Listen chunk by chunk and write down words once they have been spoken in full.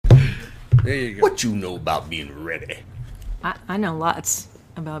There you go. What you know about being ready? I know lots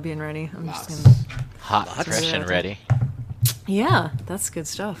about being ready. I'm Lots. just gonna. Hot, fresh, and ready. Yeah, that's good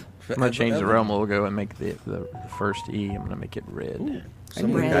stuff. I'm gonna change the realm logo and make the first E. I'm gonna make it red. I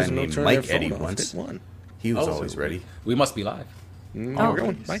knew a Red. guy Doesn't named turn Mike their phone Eddie off. once. Hit one. He was always ready. We must be live. Oh. We're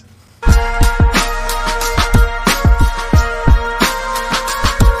going. Bye.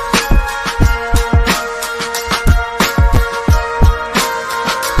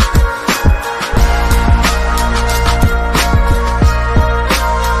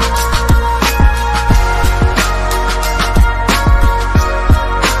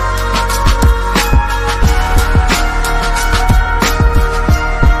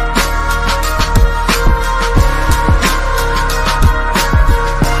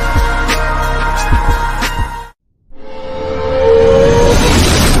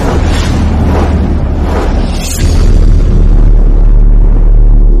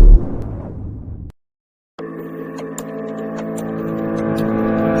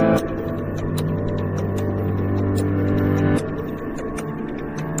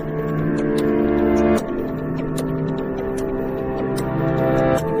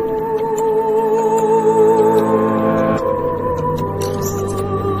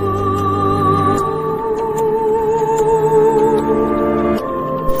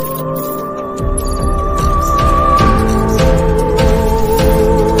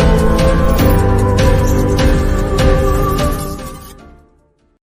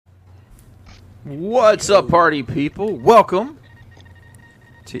 What's up, party people? Welcome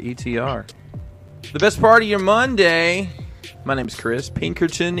to ETR, the best part of your Monday. My name's Chris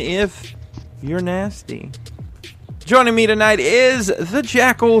Pinkerton, if you're nasty. Joining me tonight is the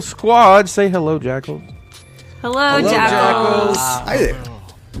Jackal Squad. Say hello, Jackal. Hello, Jackals. Hi there.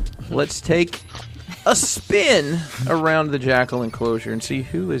 Let's take a spin around the Jackal enclosure and see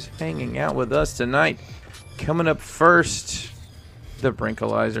who is hanging out with us tonight. Coming up first, the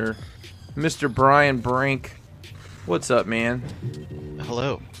Brinkalizer, Mr. Brian Brink. What's up, man?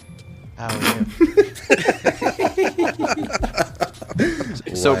 Hello. How are you?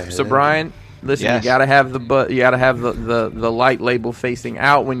 So Brian, listen, Yes. you gotta have the light label facing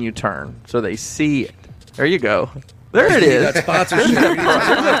out when you turn, so they see it. There you go. There it is. That sponsorship. There's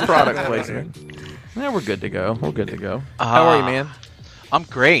that product placement. Yeah, we're good to go. We're good to go. How are you, man? I'm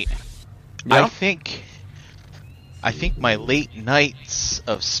great. Yeah? I think my late nights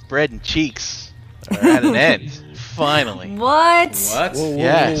of spreading cheeks are at an end. Finally. What? What? Whoa,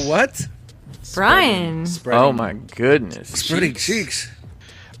 Yes. what? Brian. Spreading. Oh my goodness. Spreading cheeks.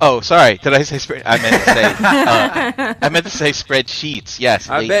 Oh, sorry. Did I say spread? I meant to say spread sheets. Yes.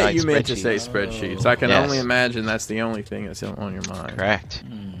 I late bet night you meant to spreadsheets. say spreadsheets. I can Yes. only imagine that's the only thing that's on your mind. Correct.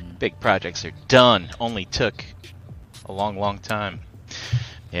 Big projects are done. Only took a long, long time.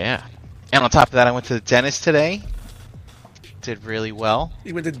 Yeah. And on top of that, I went to the dentist today. Did really well.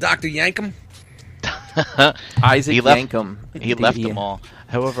 You went to Dr. Yankum? Isaac He left- Yankum. He left them all.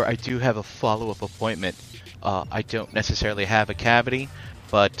 However, I do have a follow-up appointment. I don't necessarily have a cavity,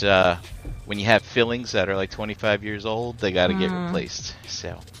 but when you have fillings that are like 25 years old, they got to get replaced.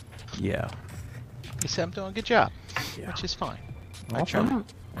 So Yeah. he said I'm doing a good job, Yeah. which is fine. Awesome.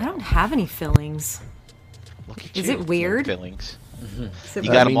 I don't have any fillings. Look at Is you, it weird? Fillings. Is it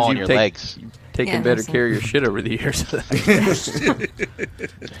You That got them means all on you've your legs. Taking Yeah, better listen. care of your shit over the years.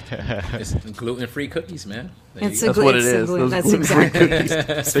 It's gluten-free cookies, man. There It's you a go. That's what it it's a is. glue- Those That's gluten-free exactly. cookies.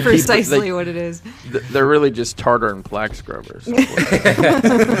 That's They keep- precisely they- what it is. They're really just tartar and plaque scrubbers.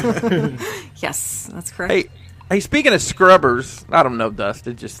 Yes, that's correct. Hey, speaking of scrubbers, I don't know, Dust.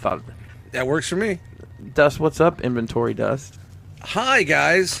 I just thought, That works for me. Dust, what's up? Inventory Dust. Hi,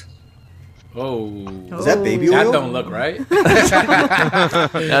 guys. Oh, Is that baby that oil? don't look right.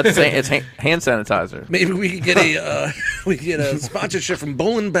 That's it's hand sanitizer. Maybe we could get a sponsorship from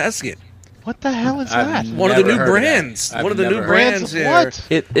Bolin Basket. What the hell is that? One of the Never new heard of that. brands. I've One of the never new heard brands of here. what?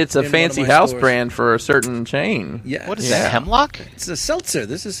 It's a In one of fancy my house stores. brand for a certain chain. Yeah. What is Yeah. that? Hemlock? It's a seltzer.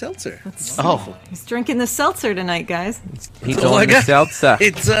 This is seltzer. Oh, He's drinking the seltzer tonight, guys. He's all on I the got. south side.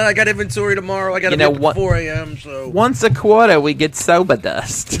 It's I got inventory tomorrow. I got You to know be up what- at 4 a.m. So Once a quarter, we get soba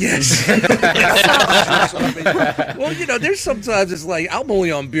dust. yes. Well, there's sometimes it's like I'm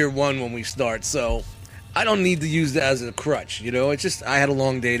only on beer one when we start, so I don't need to use that as a crutch. It's just I had a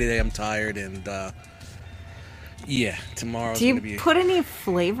long day today. I'm tired, and yeah, tomorrow's Do gonna you be. put any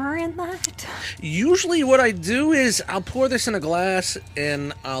flavor in that? Usually, what I do is I'll pour this in a glass,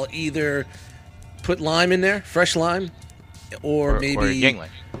 and I'll either put lime in there, fresh lime, or maybe or Yingling.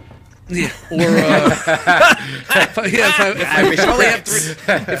 yeah, or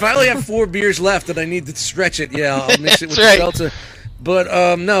if I only have 4 beers left and I need to stretch it, yeah, I'll mix it with That's the right. seltzer.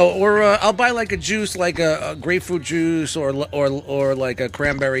 But no, or I'll buy like a juice, like a grapefruit juice, or like a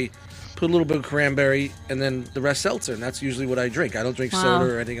cranberry. Put a little bit of cranberry, and then the rest seltzer, and that's usually what I drink. I don't drink soda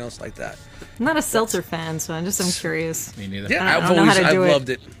or anything else like that. I'm not a seltzer fan, so I'm curious. Me neither. Yeah, I don't know how to do I've it. loved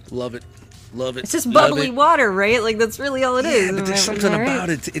it. Love it. Love it. It's just love bubbly it. water, right? Like that's really all it is. Yeah, but there's Am I something right? about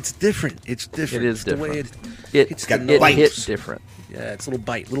it. It's different. It's different. It is It's the way different. it's It the nose. hit different. Yeah, it's a little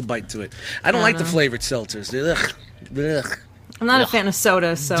bite to it. I don't like the flavored seltzers. Ugh. Ugh. I'm not a fan of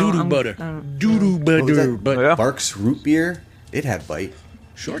soda, so Doo-doo I'm- butter. I'm- Doo-doo What was butter. that? But Yeah. Barks root beer. It had bite.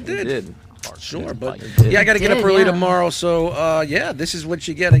 sure It did. did. Sure, but did. yeah, I got to get up Did, early yeah. tomorrow. So yeah, this is what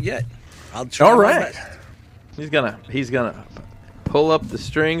you gotta get. I'll try. All my right. best. He's gonna pull up the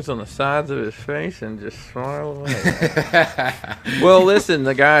strings on the sides of his face and just smile away. Well, listen,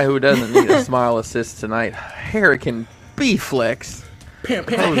 the guy who doesn't need a smile assist tonight, Hurricane B-Flex.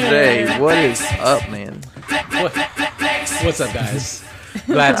 Jose, what is up, man? What's up, guys?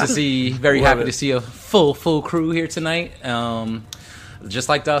 Glad to see. Very happy to see a full crew here tonight. Just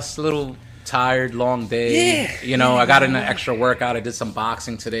like us, a little tired, long day. Yeah. You know, I got in an extra workout. I did some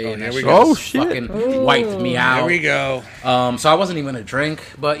boxing today, and here that we shit go. Oh, just shit. fucking wiped me out. There we go. So I wasn't even gonna drink,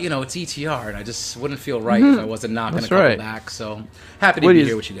 but you know it's ETR, and I just wouldn't feel right if I wasn't knocking That's a couple right. back. So happy to What be is,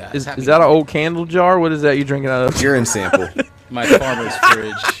 here with you guys. is Happy that to an be old candle jar? What is that you drinking out of? Urine sample. my farmer's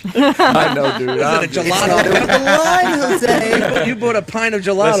fridge? I know, dude. Is it a gelato? You bought a pint of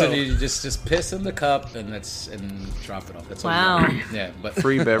gelato. Listen, you just piss in the cup and drop it off. That's all. Wow. You got. Yeah, but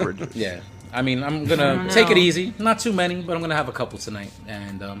Free beverage. yeah. I mean, I'm gonna take it easy. Not too many, but I'm gonna have a couple tonight,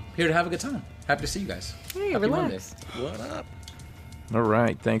 and here to have a good time. Happy to see you guys. Hey, Happy relax. What up? All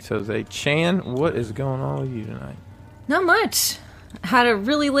right. Thanks, Jose. Chan, what is going on with you tonight? Not much. Had a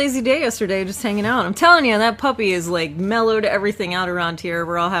really lazy day yesterday, just hanging out. I'm telling you, that puppy is like mellowed everything out around here.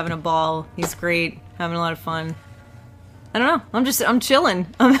 We're all having a ball. He's great, having a lot of fun. I don't know. I'm chilling.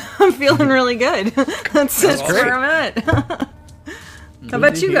 I'm feeling really good. That's where I'm at. How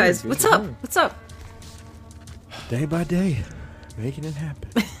about you guys? What's up? What's up? Day by day, making it happen.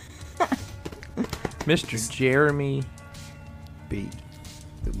 Mr. Jeremy B.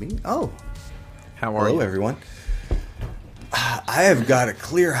 Me? Oh, How are hello you? everyone. I have got a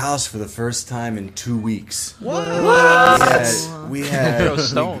clear house for the first time in 2 weeks. What? We had Throw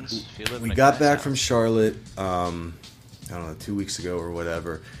stones. if you live in we a got glass back house. from Charlotte, I don't know, 2 weeks ago or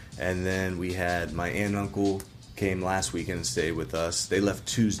whatever, and then we had my aunt and uncle came last weekend and stayed with us. They left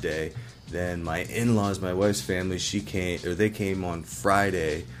Tuesday. Then my in-laws, my wife's family, they came on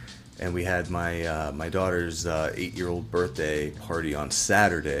Friday, and we had my daughter's 8-year-old birthday party on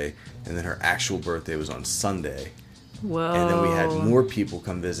Saturday, and then her actual birthday was on Sunday. Whoa. And then we had more people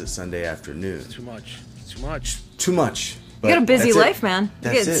come visit Sunday afternoon. Too much. Too much. Too much. You got a busy that's it. life, man.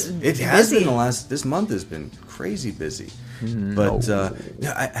 That's It's it. It has busy. been this month has been crazy busy. But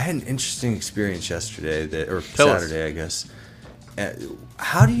yeah, I had an interesting experience yesterday, Tell us. Saturday, I guess.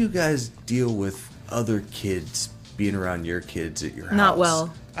 How do you guys deal with other kids being around your kids at your house? Not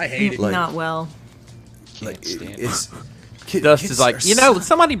well. I hate it. Like- Not well. Like Can't stand it. it's Dust kids is like, are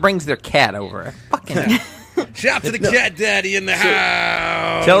somebody brings their cat over. I fucking Shout to the cat daddy in the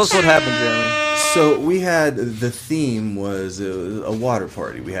house. tell us what happened, Jeremy. So we had the theme was a water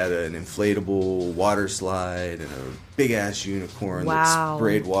party. We had an inflatable water slide and a big ass unicorn Wow. that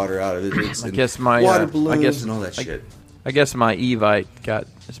sprayed water out of it. I guess my water I balloons guess and all that shit. I guess my Evite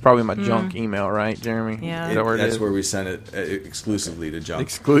it's probably my junk email, right, Jeremy? Yeah. Is that where it That's is? where we sent it exclusively to junk.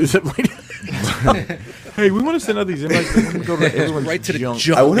 Exclusively. Hey, we want to send out these invites. But we go to everyone's Right to the junk.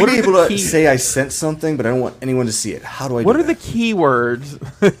 junk. I want to What be are able the to key- say I sent something, but I don't want anyone to see it. How do I? What do are the that? keywords?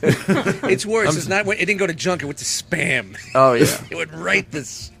 It's worse. It's not. It didn't go to junk. It went to spam. Oh yeah. It went right to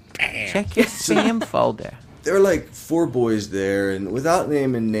spam. Check your spam folder. There were like 4 boys there, and without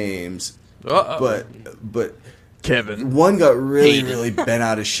naming names, Uh-oh. but Kevin. one got really Aiden. really bent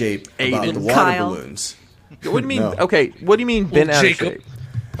out of shape about Aiden. the water Kyle. balloons. What do you mean? No. Okay, what do you mean been out Jacob. of shape?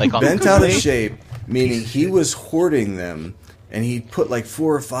 Like on Bent out of shape, meaning he was hoarding them, and he put like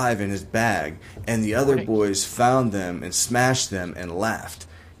 4 or 5 in his bag, and the other boys found them and smashed them and laughed.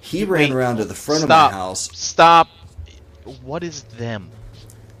 He ran Wait, around to the front stop, of my house. Stop. What is them?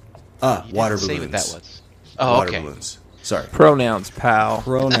 You Water didn't say balloons. what that was. Oh, Water okay. balloons. Sorry. Pronouns, pal.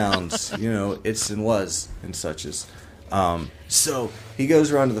 Pronouns, it's and was and such as. So he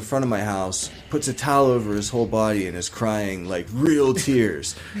goes around to the front of my house, puts a towel over his whole body, and is crying like real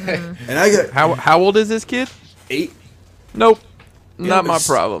tears. And I got How old is this kid? 8, Nope. Not my it's-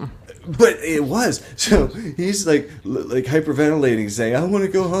 problem. but it was. So he's like hyperventilating, saying, "I want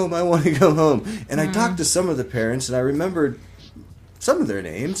to go home. I want to go home." And I talked to some of the parents, and I remembered some of their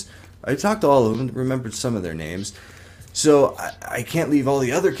names. I talked to all of them, remembered some of their names. So I can't leave all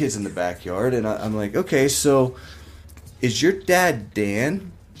the other kids in the backyard. And I'm like, okay, so is your dad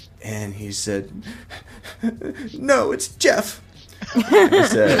Dan? And he said, no, it's Jeff.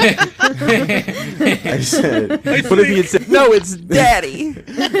 I said, What if he had said, no, it's Daddy?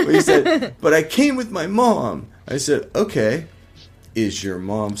 he said, but I came with my mom. I said, okay, is your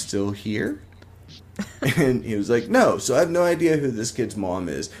mom still here? And he was like, no. So I have no idea who this kid's mom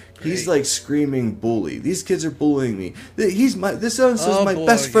is. He's like screaming bully. These kids are bullying me. This so-and-so's my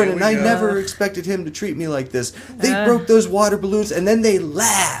best friend, and I never expected him to treat me like this. They broke those water balloons, and then they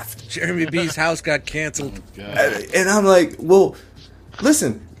laughed. Jeremy B's house got canceled. And I'm like, well,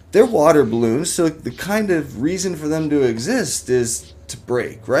 listen, they're water balloons, so the kind of reason for them to exist is to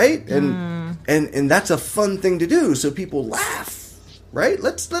break, right? And that's a fun thing to do, so people laugh, right?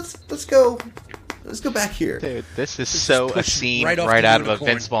 Let's go. Let's go back here. Dude, this is so a scene right right off out the of a unicorn.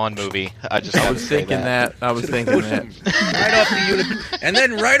 Vince Vaughn movie. I was thinking that. Right off the unicorn, and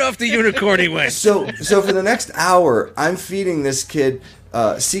then right off the unicorn he went. So for the next hour, I'm feeding this kid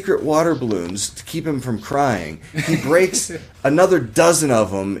secret water balloons to keep him from crying. He breaks another dozen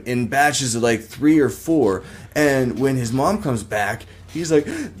of them in batches of like 3 or 4. And when his mom comes back, he's like,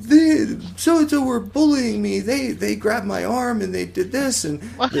 so-and-so were bullying me. They grabbed my arm and they did this and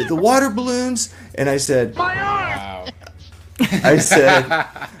the water balloons. And I said, my arm! I said,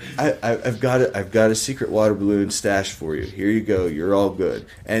 I've got a secret water balloon stashed for you. Here you go. You're all good.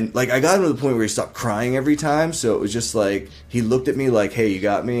 And like I got him to the point where he stopped crying every time. So it was just like he looked at me like, "Hey, you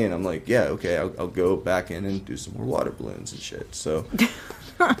got me?" And I'm like, "Yeah, okay. I'll go back in and do some more water balloons and shit." So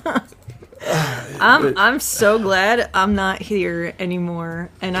I'm so glad I'm not here anymore,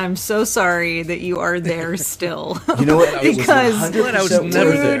 and I'm so sorry that you are there still. you know what? It was Because 100% I was worth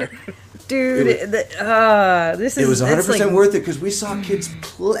never it. there. Dude, this is It was 100% like, worth it because we saw kids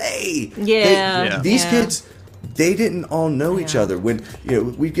play. Yeah. These Yeah. kids, they didn't all know each other. When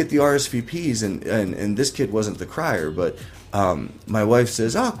we'd get the RSVPs, and this kid wasn't the crier, but my wife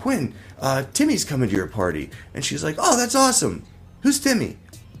says, "Oh, Quinn, Timmy's coming to your party," and she's like, "Oh, that's awesome. Who's Timmy?"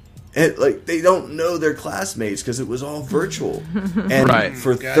 And like they don't know their classmates because it was all virtual. And Right.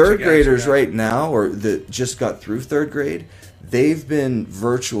 for Gotcha, third graders gotcha. right now, or that just got through third grade, they've been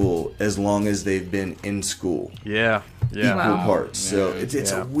virtual as long as they've been in school. Yeah. Equal Wow. parts. So it's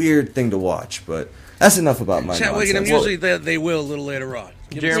Yeah. a weird thing to watch, but that's enough about my Chat nonsense. Wiggum, usually they will a little later on.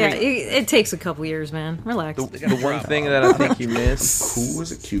 Give us Jeremy- Yeah, it takes a couple years, man. Relax. The one thing that I think you missed, Who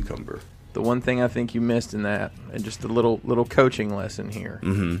was a cucumber? the one thing I think you missed in that, and just a little coaching lesson here.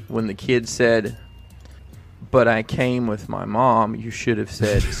 Mm-hmm. When the kid said, "But I came with my mom," you should have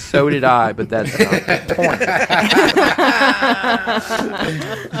said, "So did I," but that's not the point.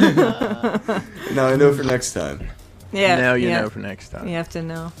 Now I know for next time. Yeah. Now you yeah. know for next time. You have to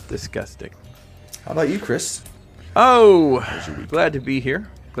know. Disgusting. How about you, Chris? Oh, glad to be here.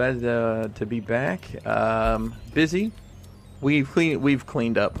 Glad to be back. Busy. We've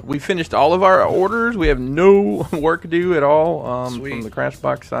cleaned up. We finished all of our orders. We have no work to do at all Sweet. from the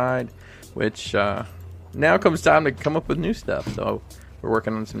Crashbox side, which now comes time to come up with new stuff. So we're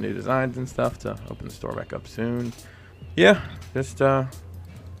working on some new designs and stuff to open the store back up soon. Yeah, just day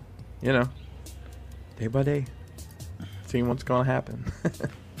by day, seeing what's going to happen.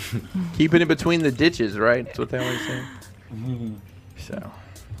 Keeping it between the ditches, right? That's what they always say. So,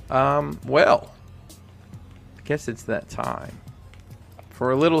 well, I guess it's that time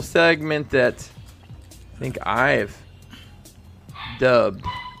for a little segment that I think I've dubbed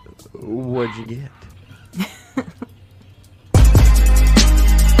 "What'd You Get?"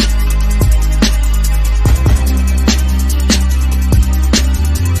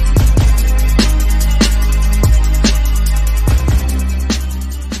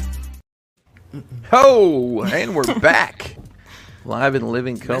 Ho! And we're back. Live in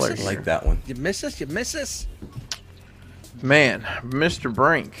living color. I like that one. You miss us? You miss us? Man, Mr.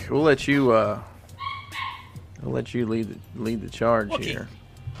 Brink, we'll let you lead the charge here.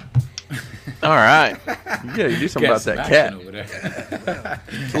 All right. You gotta do something about Get that some cat. action over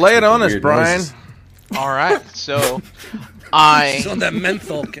there. Lay it on us, Weird Brian. noises. All right. So It's I on that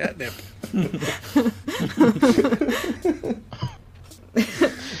menthol catnip.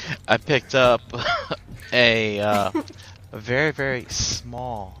 picked up a very, very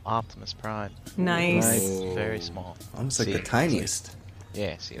small Optimus Prime. Nice. Oh. Very small. Almost like See? the tiniest.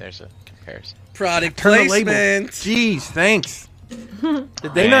 Yeah, see, there's a comparison. Product Turn the label. placement. Jeez, thanks.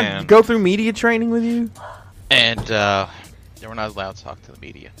 Did they Man. not go through media training with you? And they were not allowed to talk to the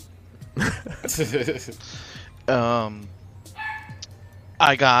media.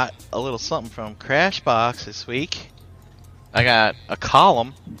 I got a little something from Crashbox this week. I got a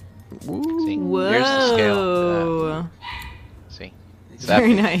column. See, here's the scale. Whoa. It's that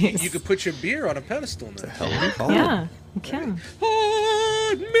Very big. nice. You could put your beer on a pedestal now. Hell of a call. Yeah, you can.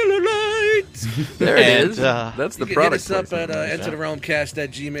 Oh, Miller Lite. There it And, is. uh, That's the You can hit product. us up at placement.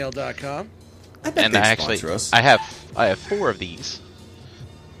 entertherealmcast@gmail.com. I bet And they I actually, sponsor us. I have 4 of these.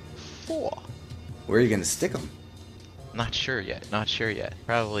 4. Where are you going to stick them? Not sure yet.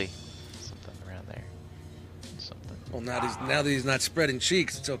 Probably something around there. Something. Well, now that he's not spreading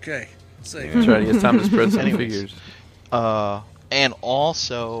cheeks, it's okay. Safe. That's right. It's time to spread some Anyways. figures. And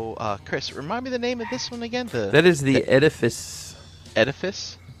also, Chris, remind me the name of this one again. The That is the edifice.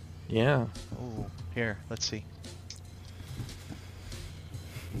 edifice. Yeah. Oh, here, let's see.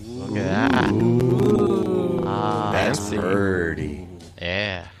 Look at that. That's fancy. pretty.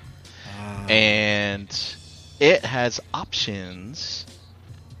 Yeah. And it has options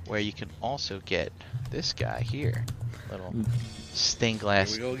where you can also get this guy here. Little stained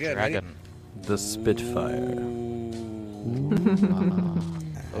glass Here we go again, dragon. The Spitfire.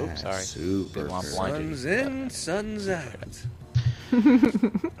 Oh, sorry. Super. Didn't want pretty. blinded. Sun's in, sun's out.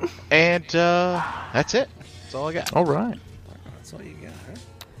 And that's it. That's all I got. All right. That's all you got, huh?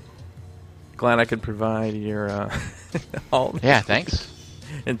 Glad I could provide your all. Yeah, thanks.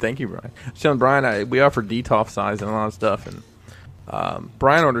 And thank you, Brian. Telling Brian, we offer DTOF size and a lot of stuff, and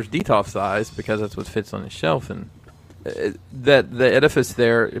Brian orders DTOF size because that's what fits on his shelf. And that the edifice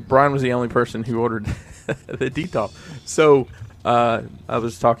there, Brian was the only person who ordered the DTOF. So I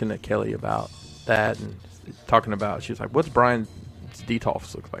was talking to Kelly about that and talking about. She was like, "What's Brian's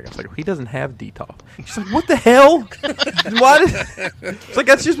DTOF look like?" I was like, "He doesn't have DTOF." She's like, "What the hell? What?" It's like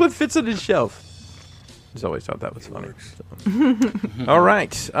that's just what fits on his shelf. Just always thought that was funny. So. All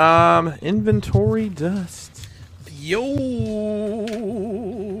right. Inventory dust. Yo!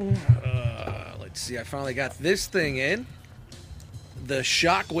 Let's see. I finally got this thing in. The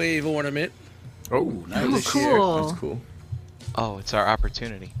Shockwave ornament. Oh, Oh, this year. cool. That's cool. Oh, it's our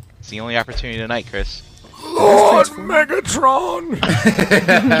opportunity. It's the only opportunity tonight, Chris. Lord Megatron!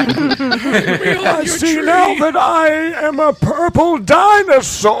 I see now that I am a purple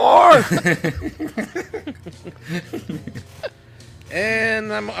dinosaur!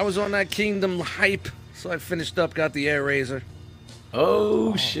 And I was on that Kingdom hype, so I finished up, got the Air Razor.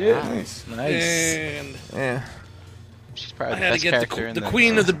 Oh shit! Nice. Nice. And Yeah. She's probably I the had to best get character in the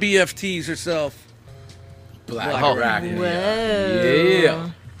queen of the BFTs herself. Black Oh. Dragon. Whoa. Yeah.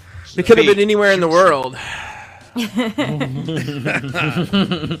 It could have been anywhere in the world.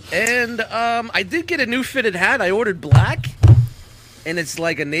 And I did get a new fitted hat. I ordered black, and it's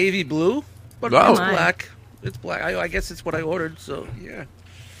like a navy blue, but Oh. it's My. black. It's black. I guess it's what I ordered. So yeah,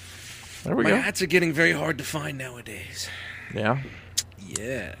 There we my go. hats are getting very hard to find nowadays. Yeah.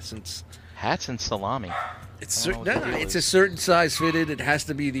 Yeah, since Hats and salami. it's I don't know what the deal it's is. a certain size fitted. It has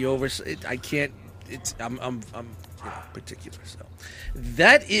to be the I can't. It's I'm particular. So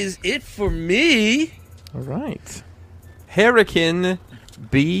that is it for me. All right. Hurricane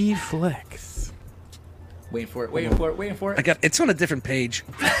B Flex. Waiting for it. Waiting for it. Waiting for I it. got it's on a different page.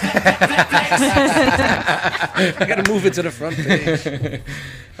 I got to move it to the front page.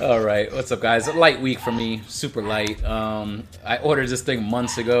 All right, what's up, guys? A light week for me, super light. I ordered this thing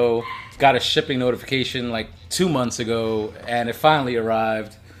months ago, got a shipping notification like 2 months ago, and it finally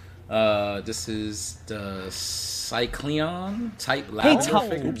arrived. This is the Cycleon type lavender Tom.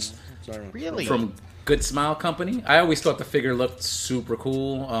 figure Oops. Sorry. Really? from Good Smile Company. I always thought the figure looked super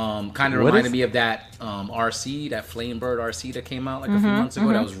cool. Kind of What reminded is- me of that RC, that Flamebird RC that came out like a few months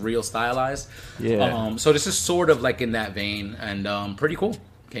ago. That was real stylized. Yeah. So this is sort of like in that vein, and pretty cool.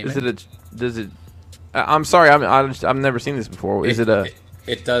 Came Is in. it a. Does it. I'm sorry, I've never seen this before. Is it a.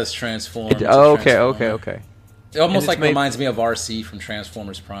 It does transform. It's a Oh, okay, transformer. okay. It almost it's like made- reminds me of RC from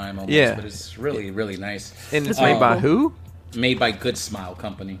Transformers Prime. Almost, Yeah. but it's really, really nice. And it's Oh. made by who? Made by Good Smile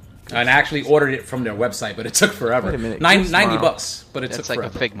Company. And I actually ordered it from their website, but it took forever. Wait a minute, $90 Good Smile. bucks, but it That's took like a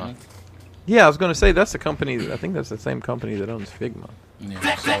forever. Figma. Yeah, I was going to say that's the company. I think that's the same company that owns Figma.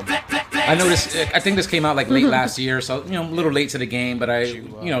 Yeah, so I noticed. I think this came out like late last year, so a little late to the game. But I,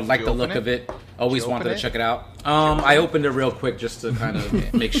 like you the look open of it. Always Did you wanted open to it? check it out. I opened it real quick just to kind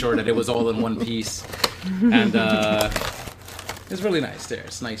of make sure that it was all in one piece, and it's really nice. There,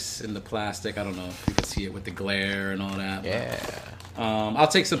 it's nice in the plastic. I don't know if you can see it with the glare and all that. but, Yeah. I'll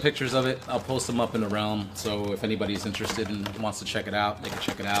take some pictures of it. I'll post them up in the realm. So if anybody's interested and wants to check it out, they can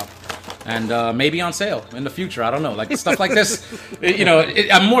check it out. And maybe on sale in the future. I don't know. Like stuff like this,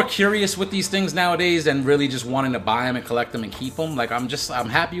 I'm more curious with these things nowadays than really just wanting to buy them and collect them and keep them. Like I'm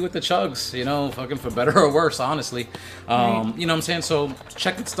happy with the chugs, fucking for better or worse, honestly. You know what I'm saying? So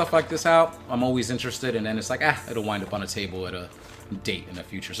checking stuff like this out, I'm always interested. And then it's like, it'll wind up on a table at a date in the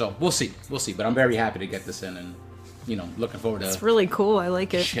future. So we'll see. But I'm very happy to get this in and looking forward to It's really cool. I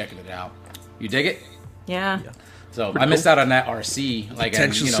like it. checking it out. You dig it? Yeah. So I missed out on that RC, like,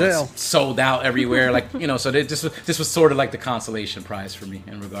 and, Potential sale. it's sold out everywhere, like, so this was sort of like the consolation prize for me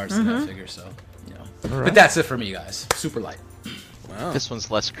in regards to that figure. So, but that's it for me, guys. Super light. Wow. This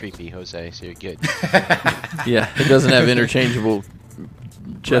one's less creepy, Jose, so you're good. Yeah, it doesn't have interchangeable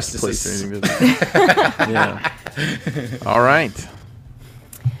chest plates or Justices. anything. Does it? Yeah. All right.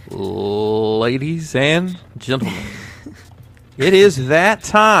 Ladies and gentlemen, it is that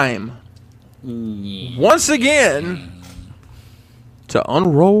time once again to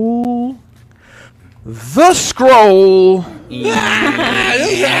unroll the scroll.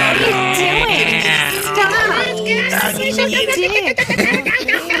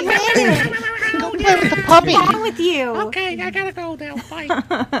 Wrong with you? Okay, I gotta go now. Bye.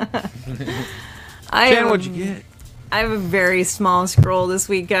 Jan, what'd you get? I have a very small scroll this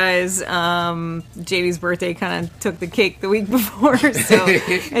week, guys. JD's birthday kind of took the cake the week before, so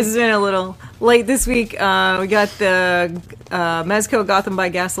it's been a little late this week. We got the Mezco Gotham by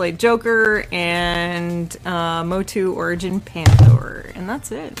Gaslight Joker and Motu Origin Panther, and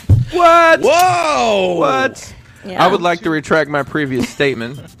that's it. What? Whoa! What? Yeah. I would like to retract my previous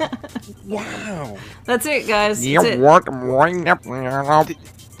statement. Wow. That's it, guys. That's it.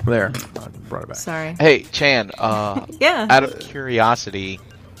 There. I brought it back. Sorry. Hey, Chan, Yeah. out of curiosity,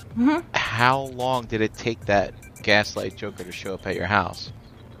 how long did it take that Gaslight Joker to show up at your house?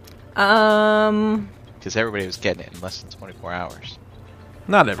 Because everybody was getting it in less than 24 hours.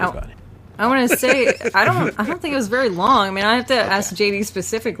 Not everybody. I want to say I don't think it was very long. I mean, I have to ask JD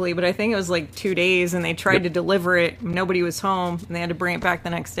specifically, but I think it was like 2 days, and they tried to deliver it. Nobody was home, and they had to bring it back the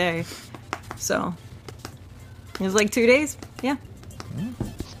next day. So it was like 2 days. Yeah.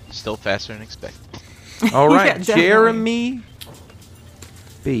 Still faster than expected. All right, Yeah, definitely. Jeremy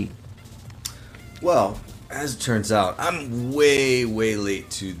B. Well, as it turns out, I'm way late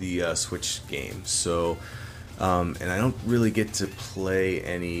to the Switch game. So, and I don't really get to play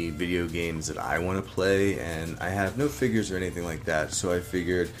any video games that I want to play, and I have no figures or anything like that. So I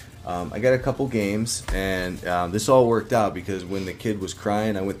figured I got a couple games, and this all worked out because when the kid was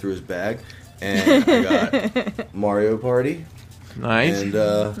crying, I went through his bag, and I got Mario Party Nice.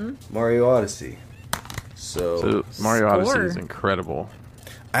 and Mario Odyssey. So Mario Score. Odyssey is incredible.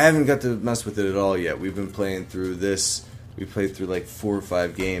 I haven't got to mess with it at all yet. We've been playing through this. We played through like 4 or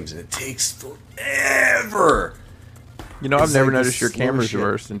 5 games, and it takes forever. You know, I've It's never like the noticed your slow camera's shit.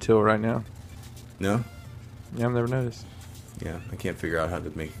 reversed until right now. No? Yeah, I've never noticed. Yeah, I can't figure out how to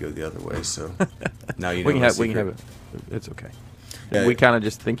make it go the other way, so now you know We can my have secret. it. It's okay. Yeah, We kind of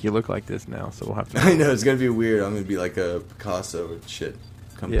just think you look like this now, so we'll have to. I know, it's going to be weird. I'm going to be like a Picasso or shit.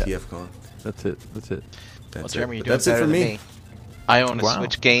 Come Yeah. TFCon. That's it. Well, That's Jeremy, it. you're But doing that's it better for than me. me. I own a Wow.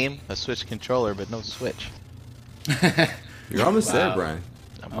 Switch game, a Switch controller, but no Switch. You're almost there, Wow. Brian.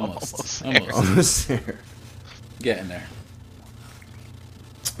 I'm Almost. there. Almost. Almost there. Getting there.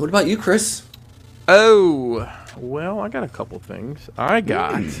 What about you, Chris? Oh, well, I got a couple things. I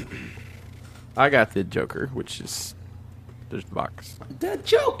got the Joker, which is there's the box. The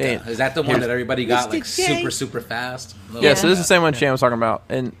Joker. And Is that the one here's- that everybody got like Mr. J. super fast? Yeah, so this is the same one Chan was talking about.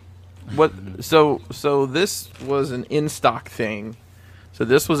 And what? So this was an in stock thing. So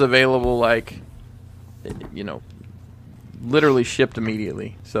this was available like, literally shipped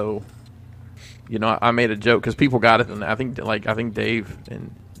immediately. So, I made a joke because people got it, and I think Dave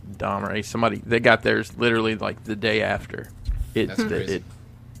and Dom or somebody they got theirs literally like the day after. That's crazy.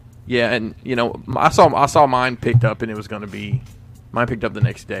 Yeah, and I saw mine picked up, and it was going to be mine picked up the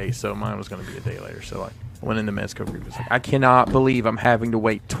next day, so mine was going to be a day later. So I went in the Mezco group. It's like, I cannot believe I'm having to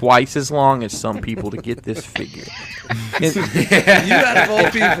wait twice as long as some people to get this figure. And, You out of all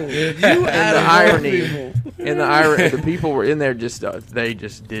people. You out of all irony. people. and the people were in there just they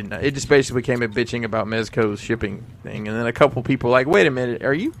just didn't. It just basically became a bitching about Mezco's shipping thing, and then a couple people were like, "Wait a minute,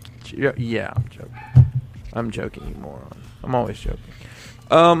 are you?" Yeah, I'm joking. I'm joking, you moron. I'm always joking.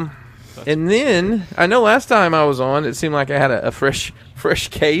 And then I know last time I was on, it seemed like I had a fresh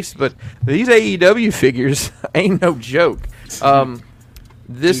case, but these AEW figures ain't no joke.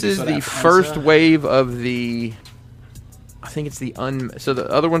 This Dude, is so the that first Panzer- wave of the. I think it's the so the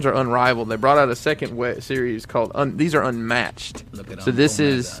other ones are unrivaled. They brought out a second series called these are unmatched. Look at So them. this Oh my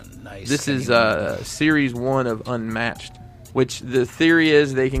is God, nice. this is Kenny series 1 of unmatched, which the theory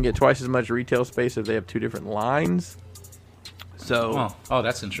is they can get twice as much retail space if they have 2 different lines. So Oh,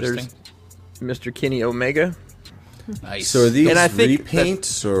 that's interesting. there's Mr. Kenny Omega. Nice. So are these And I think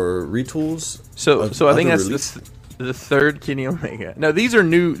repaints or retools? So of I think other that's release? the third Kenny Omega. No, these are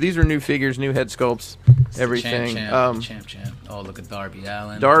new figures, new head sculpts. everything. Champ. Oh, look at Darby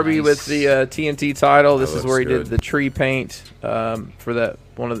Allin. Darby Nice. with the TNT title. This is looks where he good. did the tree paint for that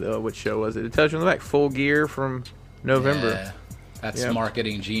one of the which show was it? It tells you on the back, Full Gear from November. Yeah. That's Yeah.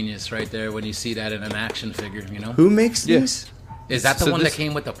 marketing genius right there when you see that in an action figure, you know? Who makes Yeah. these? Is that the So one this- that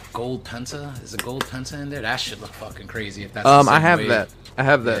came with the gold Penta? Is the gold Penta in there? That should look fucking crazy if that's the I same have wave. that. I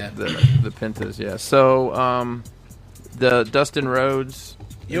have that. Yeah. The Pentas. Yeah. So the Dustin Rhodes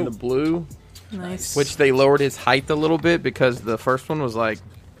in the blue, Nice. which they lowered his height a little bit because the first one was like,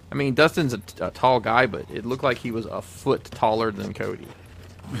 I mean, Dustin's a tall guy, but it looked like he was a foot taller than Cody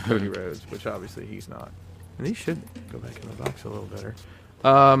Rhodes, which obviously he's not. And these should go back in the box a little better.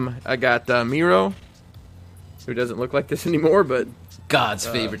 I got Miro, who doesn't look like this anymore, but God's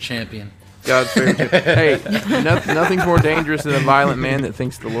favorite champion. God's favorite. Hey, nothing's more dangerous than a violent man that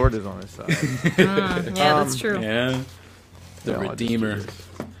thinks the Lord is on his side. Yeah, that's true. Yeah. The No, I'll just do Redeemer. this.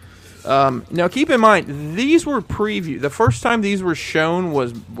 Now, keep in mind, these were preview. The first time these were shown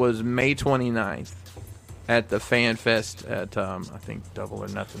was May 29th at the Fan Fest at, I think, Double or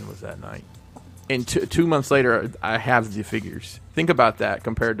Nothing was that night. And 2 months later, I have the figures. Think about that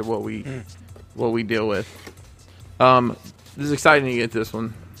compared to what we deal with. This is exciting to get this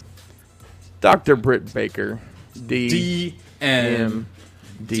one. Dr. Britt Baker, DMD.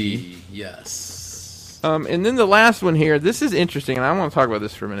 Yes. And then the last one here, this is interesting, and I want to talk about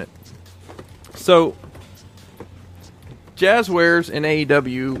this for a minute. So, Jazzwares and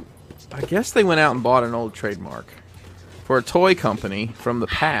AEW, I guess they went out and bought an old trademark for a toy company from the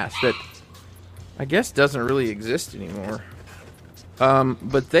past that I guess doesn't really exist anymore.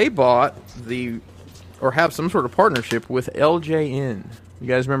 But they bought or have some sort of partnership with LJN. You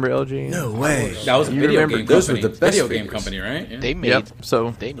guys remember LJN? No way. That was a You video remember game those company. were the best video game figures. company, right? Yeah. They made Yep.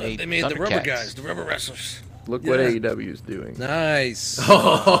 So they made They made the rubber Thundercats. guys, the rubber wrestlers. look what Yeah. AEW is doing. Nice.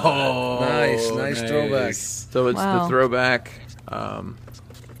 Oh, Nice throwback. So it's the Wow. throwback.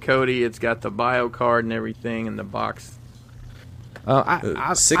 Cody, it's got the bio card and everything in the box.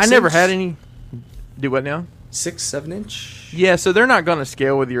 I 6 never inch? had any. Do what now? 6, 7 inch. Yeah, so they're not going to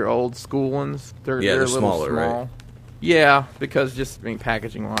scale with your old school ones. They're Yeah, a they're little smaller, small. right? Yeah, because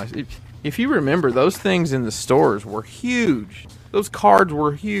packaging wise, if you remember, those things in the stores were huge. Those cards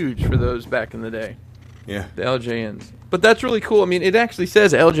were huge for those back in the day. Yeah, The LJNs. But that's really cool. I mean, it actually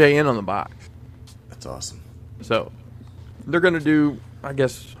says LJN on the box. that's awesome. So they're going to do, I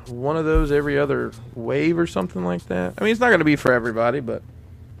guess, one of those every other wave or something like that. I mean, it's not going to be for everybody, but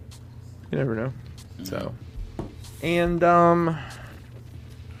you never know. So, and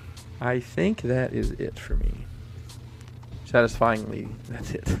I think that is it for me. Satisfyingly,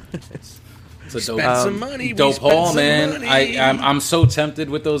 that's it. It's a dope, Spent some money. we dope spent haul, some man. money. I'm so tempted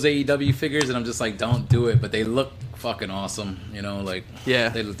with those AEW figures, and I'm just like, don't do it. But they look fucking awesome, you know. Like, Yeah.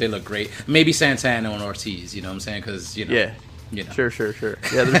 they look great. Maybe Santana and Ortiz, you know what I'm saying? Because you know, Yeah. you know. Sure.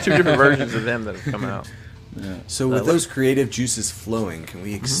 Yeah, there's two different versions of them that have come out. So with those creative juices flowing, can Mm-hmm.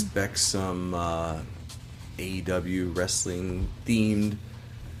 we expect some AEW wrestling themed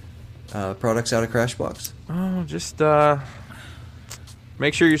products out of Crashbox? Oh, just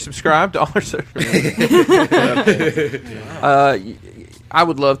make sure you're subscribed to all our social media. I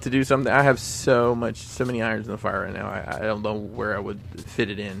would love to do something. I have so many irons in the fire right now. I don't know where I would fit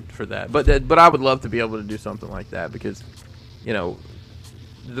it in for that. But I would love to be able to do something like that because, you know,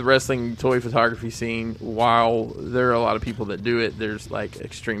 the wrestling toy photography scene, while there are a lot of people that do it, there's like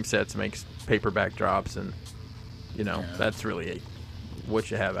Extreme Sets makes paperback drops, and you know that's really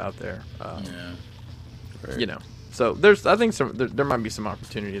what you have out there. Yeah. You know, so I think there might be some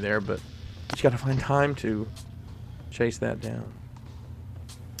opportunity there, but you just got to find time to chase that down.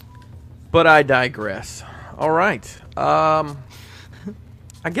 But I digress. All right, I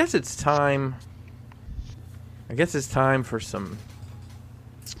guess it's time. For some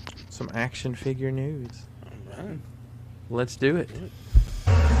action figure news. Right. Let's do it.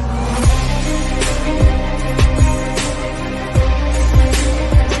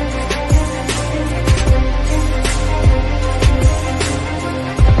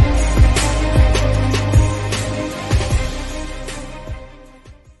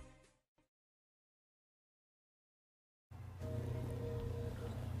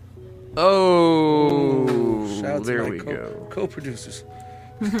 Oh, Shout out to there my we go. co-producers.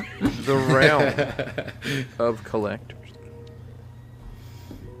 The realm of collectors.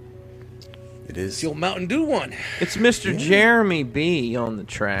 It is. It's the old Mountain Dew one. It's Mr. Jeremy B on the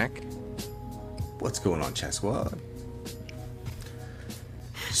track. What's going on, Chat Squad?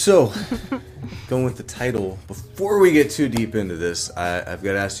 So, going with the title, before we get too deep into this, I've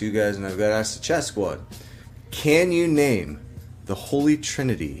got to ask you guys, and I've got to ask the Chat Squad, can you name the Holy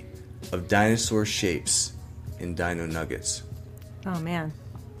Trinity of dinosaur shapes in Dino Nuggets. Oh man.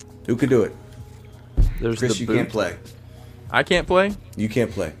 Who could do it? There's Chris, the you boot. can't play. I can't play? You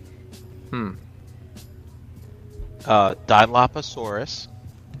can't play. Dilophosaurus.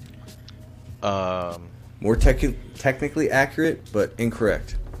 More technically accurate, but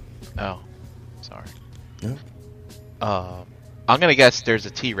incorrect. Oh, sorry. No, I'm gonna guess there's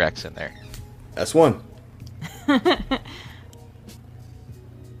a T-Rex in there. that's one.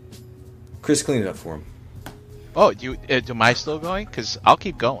 Chris, clean it up for him. Oh, am I still going? Because I'll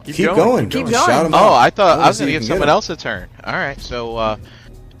keep going. Keep going. Keep Shout going. him Oh, out. I thought I was see going to if give you can someone get else a turn. All right, so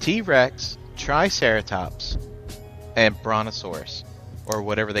T-Rex, Triceratops, and Brontosaurus, or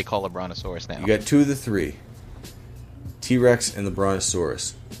whatever they call a Brontosaurus now. You got two of the three. T-Rex and the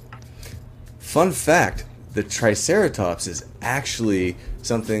Brontosaurus. Fun fact, the Triceratops is actually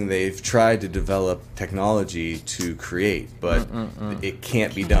something they've tried to develop technology to create, but it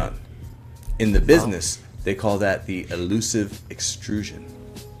can't be done. In the business, they call that the elusive extrusion.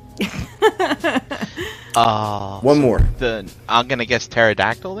 One more. I'm going to guess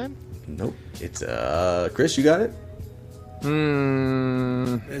pterodactyl then? Nope. It's Chris, you got it?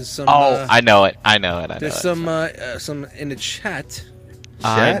 There's some. I know it. There's some in the chat.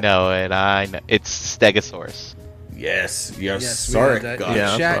 I Chat? know it. It's Stegosaurus. Yes. You're Yes, we sorry. had that. God. Yeah,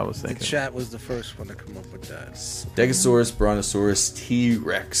 that's Chat, what I was thinking. The chat was the first one to come up with that. Stegosaurus, Brontosaurus,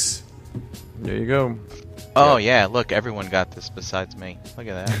 T-Rex. There you go. Oh, yeah, look, everyone got this besides me. Look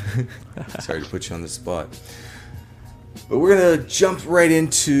at that. Sorry to put you on the spot. But we're going to jump right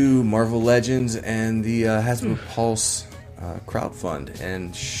into Marvel Legends and the Hasbro Pulse crowdfund.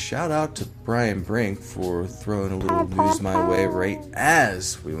 And shout out to Brian Brink for throwing a little news my way right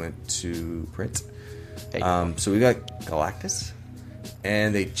as we went to print. So we got Galactus.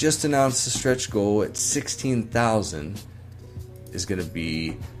 And they just announced the stretch goal at 16,000 is going to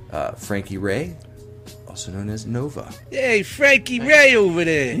be Frankie Ray, also known as Nova. Hey, Frankie Ray over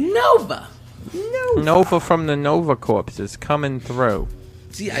there. Nova. Nova from the Nova Corps is coming through.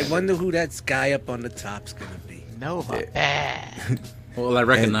 Gee, I wonder who that guy up on the top's gonna be. Nova. Well, I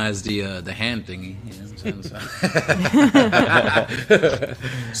recognize the hand thingy. You know what I'm saying?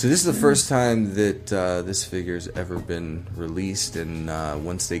 So this is the first time that this figure's ever been released, and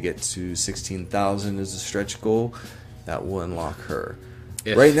once they get to 16,000 as a stretch goal, that will unlock her.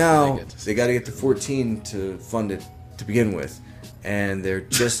 If Right now, they get to they got to get to 14 to fund it to begin with, and they're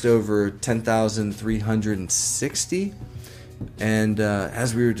just over 10,360. And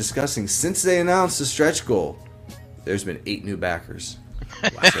as we were discussing, since they announced the stretch goal, there's been 8 new backers.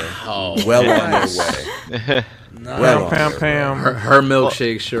 So, well on their way. Well on Pam, their Pam. her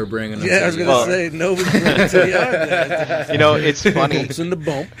milkshake sure bringing us. Yeah, I was gonna say Nova's going to the yard. You know, it's funny. Bumps in the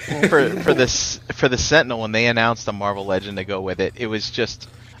bump. for the Sentinel, when they announced a Marvel Legend to go with it, it was just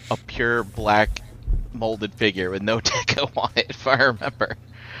a pure black molded figure with no deco on it, if I remember.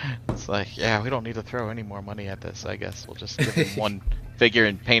 It's like, yeah, we don't need to throw any more money at this, I guess. We'll just give him one figure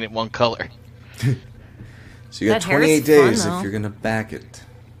and paint it one color. So you got That hair is 28 days fun, if though. you're going to back it.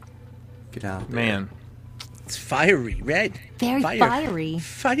 Get out there. Man, It's fiery red. Very fiery.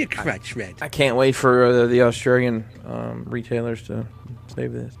 Fire crotch red. I can't wait for the Australian retailers to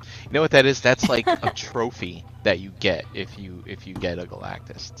save this. You know what that is? That's like a trophy that you get if you get a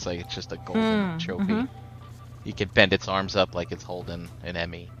Galactus. It's like it's just a golden trophy. You can bend its arms up like it's holding an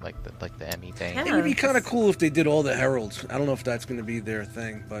Emmy, like the Emmy thing. Yeah. It would be kind of cool if they did all the heralds. I don't know if that's going to be their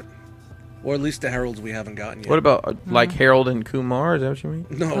thing, but or at least the heralds we haven't gotten yet. What about like Harold and Kumar? Is that what you mean?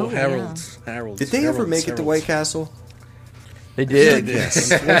 No, Oh, heralds. Heralds. Did they ever Heralds, make it to heralds. White Castle? They They did.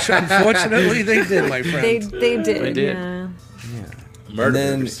 did. Unfortunately, they did, my friend. They did. They did. Yeah. And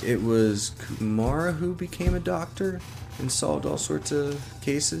then Murderers. it was Kumara who became a doctor and solved all sorts of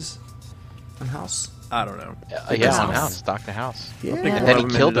cases on House. I don't know. Yeah, on House. House, Dr. House. Yeah. I think And one then of he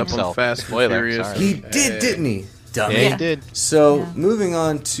them killed ended up on himself. Fast and Spoiler, Furious. sorry. He did, didn't he? Dummy. Yeah, he did. So, Yeah. moving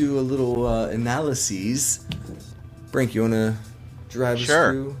on to a little analyses. Brink, you want to drive Sure.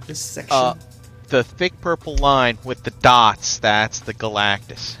 us through this section? The thick purple line with the dots, that's the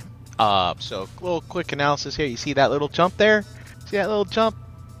Galactus. So a little quick analysis here. You see that little jump there? See that little jump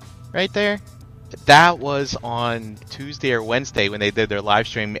right there? That was on Tuesday or Wednesday when they did their live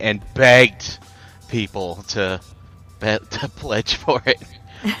stream and begged people to pledge for it.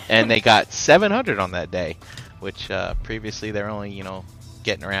 And they got 700 on that day, which previously they're only,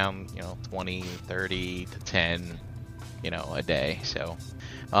 getting around, 20, 30 to 10, a day. So,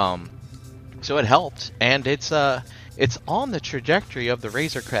 so it helped, and it's on the trajectory of the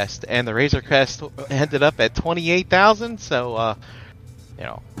Razor Crest, and the Razor Crest ended up at 28,000. So,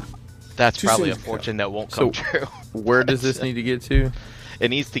 that's Too probably soon a to fortune that won't come true. Where does this need to get to? It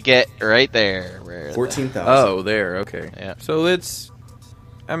needs to get right there. Where 14,000. Oh, there. Okay. Yeah. So let's.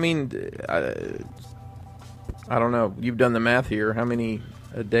 I mean, I don't know. You've done the math here. How many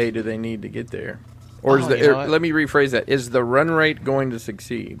a day do they need to get there? Or is let me rephrase that. Is the run rate going to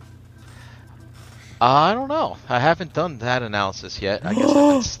succeed? I don't know. I haven't done that analysis yet. I guess I've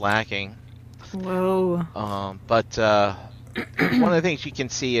been slacking. Whoa. But one of the things you can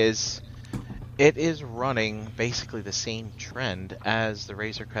see is it is running basically the same trend as the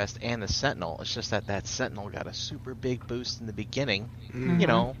Razor Crest and the Sentinel. It's just that Sentinel got a super big boost in the beginning. You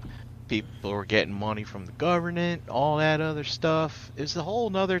know, people were getting money from the government, all that other stuff. It was a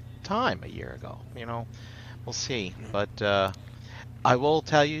whole nother time a year ago. You know, we'll see. But I will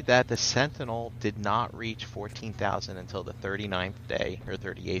tell you that the Sentinel did not reach 14,000 until the 39th day or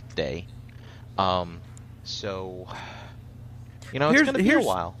 38th day. So, you know, it's going to be a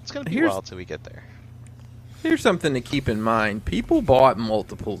while. It's going to be a while until we get there. Here's something to keep in mind. People bought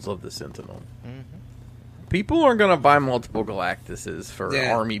multiples of the Sentinel. Mm-hmm. People aren't going to buy multiple Galactuses for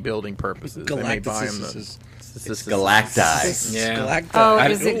army building purposes. They may buy them. It's Galacti. Yeah. Galacti. Oh,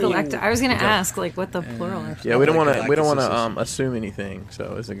 is it Galacti? I was going to ask, like, what the plural is. Yeah, we don't want to Galactuses. assume anything.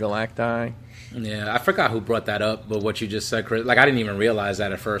 So is it Galacti? Yeah, I forgot who brought that up, but what you just said, Chris, like I didn't even realize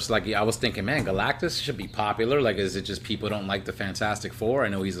that at first. Like I was thinking, man, Galactus should be popular. Like, is it just people don't like the Fantastic Four? I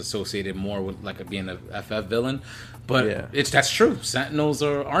know he's associated more with like being a FF villain, but that's true. Sentinels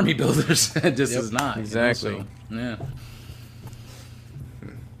are army builders. This is not exactly. You know,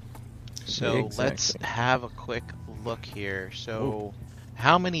 So let's have a quick look here. So,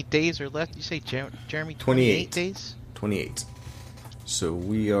 how many days are left? You say, Jeremy, 28 days? 28. So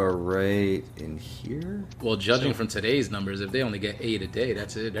we are right in here. Well, judging from today's numbers, if they only get 8 a day,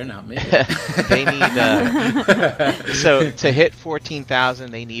 that's it. They're not making it. They need so to hit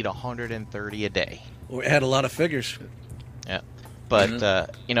 14,000, they need 130 a day. We had a lot of figures. Yeah, but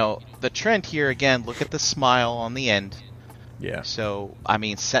you know, the trend here again. Look at the smile on the end. Yeah. So I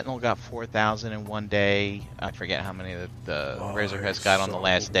mean, Sentinel got 4,000 in one day. I forget how many the Razor Crest got on the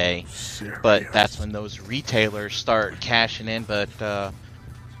last day, but that's when those retailers start cashing in. But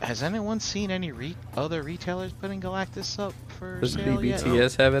has anyone seen any other retailers putting Galactus up for Does sale yet?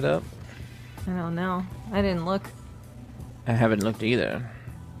 BBTS have it up? I don't know. I didn't look. I haven't looked either.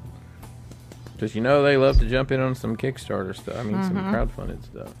 Because you know they love to jump in on some Kickstarter stuff. I mean, some crowdfunded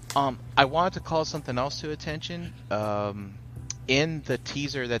stuff. I wanted to call something else to attention. In the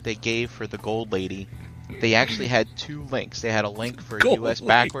teaser that they gave for the Gold Lady, they actually had 2 links. They had a link for US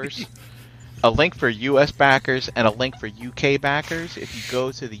backers, a link for US backers, and a link for UK backers. If you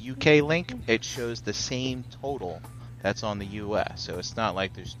go to the UK link, it shows the same total that's on the US. So it's not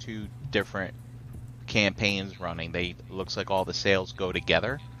like there's 2 different campaigns running. It looks like all the sales go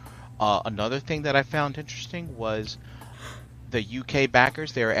together. Another thing that I found interesting was the UK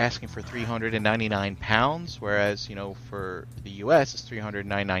backers. They were asking for £399, whereas for the US it's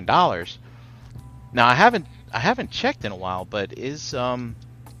 $399. Now I haven't checked in a while, but is that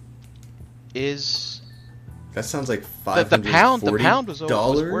sounds like $540? The pound was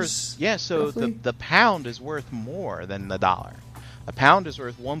worth, yeah. So roughly? the pound is worth more than the dollar. A pound is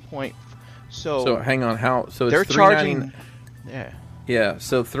worth 1 point. So hang on, so they're it's charging. Yeah,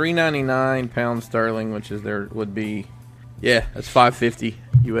 so £3.99 sterling, which is would be, that's $5.50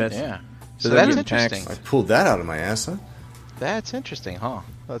 US. Yeah. So that's getting interesting. I pulled that out of my ass, huh? That's interesting, huh?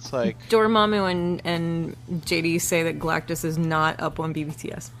 That's like Dormammu and JD say that Galactus is not up on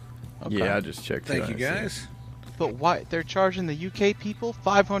BBTS. okay. Yeah, I just checked. Thank you, guys. But why they're charging the UK people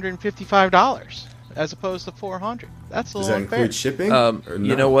 $555 as opposed to $400? That's a Does little that unfair. include shipping? You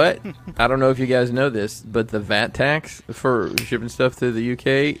no? know what? I don't know if you guys know this, but the VAT tax for shipping stuff to the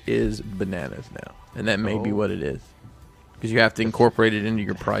UK is bananas now, and that may be what it is because you have to incorporate it into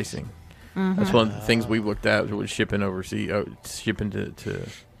your pricing. That's one of the things we've looked at with shipping overseas, shipping to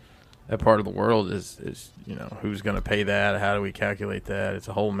that part of the world is who's going to pay that? How do we calculate that? It's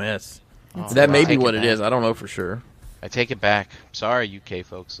a whole mess. That may be what it is. I don't know for sure. I take it back. Sorry, UK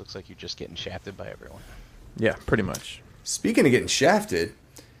folks. Looks like you're just getting shafted by everyone. Yeah, pretty much. Speaking of getting shafted,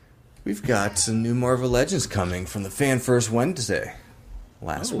 we've got some new Marvel Legends coming from the Fan First Wednesday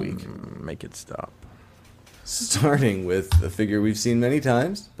last week. Make it stop. Starting with a figure we've seen many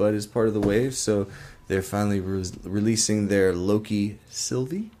times, but is part of the wave, so they're finally releasing their Loki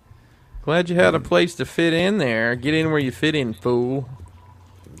Sylvie. Glad you had a place to fit in there. Get in where you fit in, fool.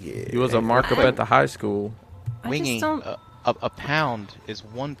 Yeah. He was a markup at the high school. Wingy, don't- a pound is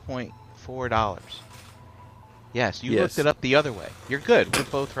 $1.4. Yes, you Yes. looked it up the other way. You're good. We're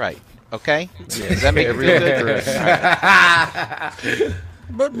both right. Okay? Yes. Does that make you feel good?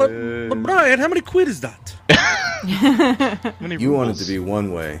 But Brian, how many quid is that? You want it to be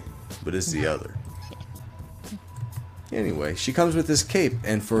one way, but it's the other. Anyway, she comes with this cape,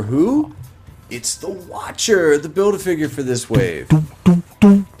 and for who? It's the Watcher, the Build-A-Figure for this wave.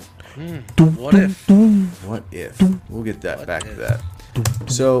 What if? What if? We'll get that back to that.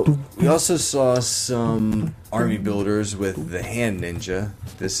 So, we also saw some army builders with the Hand Ninja.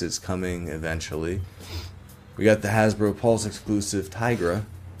 This is coming eventually. We got the Hasbro Pulse exclusive Tigra,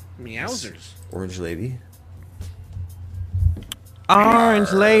 Meowsers. Orange Lady.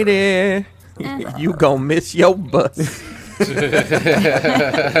 Orange lady, you gon' miss your bus.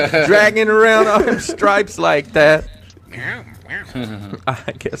 Dragging around on them stripes like that.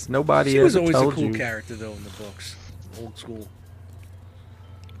 I guess nobody She ever was always a told cool you. character, though, in the books. Old school.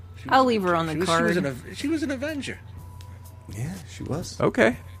 She I'll was- leave her on the she was- card. She was an Avenger. Yeah, she was.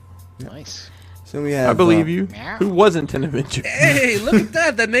 Okay, Nice. So we have I believe you. Who wasn't an Avenger? Hey, look at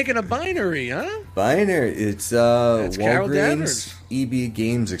that. They're making a binary, huh? Binary. It's That's Carol Walgreens Danvers. EB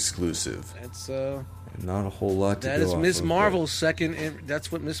Games exclusive. That's Not a whole lot to that go is off Miss of, Marvel's second.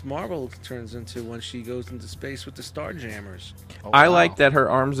 That's what Miss Marvel turns into when she goes into space with the Starjammers. I like that her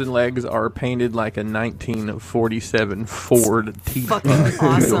arms and legs are painted like a 1947 Ford T. Fucking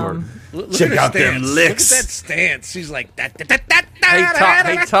awesome. Look Check at her out them stance. licks. Look at that stance. She's like that. that, that, that, Hey that, Todd, that,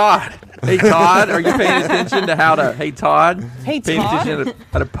 hey that. Todd, hey Todd, are you paying attention to how to? Hey Todd, Hey, paying Todd? attention to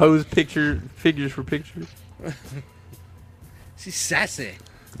how to pose figures for pictures. She's sassy.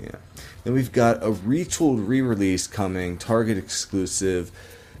 Yeah. Then we've got a retooled re-release coming, Target exclusive,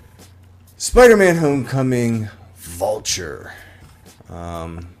 Spider-Man Homecoming Vulture.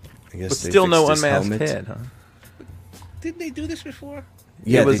 I guess But they still no fixed his unmasked helmet. head, huh? Didn't they do this before?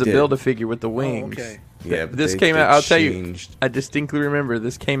 Yeah, it was they a did. Build-A-Figure with the wings. okay. Yeah, but This they- came they out. I'll tell you. changed. I distinctly remember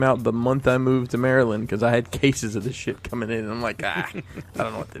this came out the month I moved to Maryland because I had cases of this shit coming in, and I'm like, I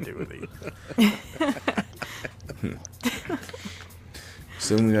don't know what to do with these.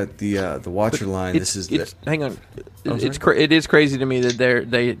 So we got the Watcher line. This is the hang on. Oh, It is crazy to me that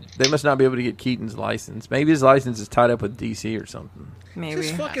they must not be able to get Keaton's license. Maybe his license is tied up with DC or something. Maybe.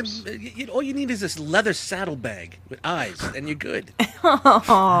 Just fucking. All you need is this leather saddlebag with eyes, and you're good.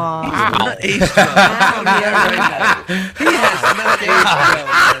 Aw. Not aged well. He has not aged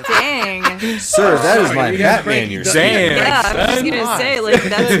well. Dang. sir. That is my You got Batman. cranky You're dog. saying. Yeah, I was just gonna say, like,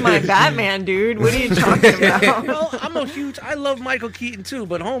 that's my Batman, dude. What are you talking about? Well, I love Michael Keaton too,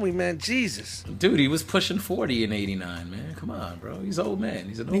 but homie, man, Jesus. Dude, he was pushing 40 in '89, man. Come on, bro. He's an old man.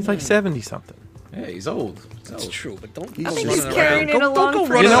 He's an old He's man. like 70 something. Yeah, he's old. That's true, but don't I go think running he's carrying around. it Don't along go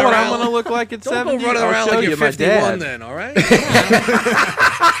for- running You know what around. I'm gonna look like at Don't 70? go running I'll around show like you you're my 51 dad. then, all right?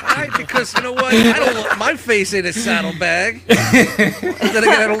 All right, because you know what? I don't want my face in a saddlebag. Then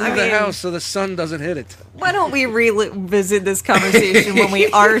again, I don't leave the mean- house so the sun doesn't hit it. Why don't we revisit this conversation when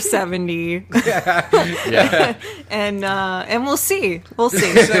we are 70? Yeah. And we'll see. We'll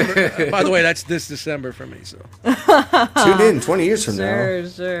see. December. By the way, that's this December for me. So Tune in 20 years from now.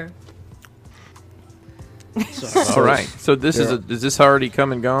 Sure. All right. So this Yeah. is this already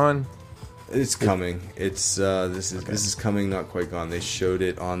come and gone? It's coming. It's this is coming. Not quite gone. They showed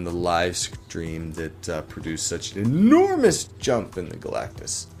it on the live stream that produced such an enormous jump in the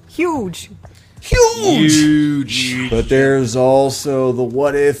Galactus. Huge. Huge. But there's also the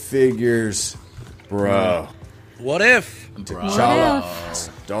What If figures, bro. what if? T'Challa,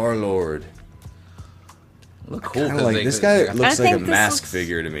 Star Lord. Look cool. Kind of 'cause like they this could- guy I looks like a think this mask looks-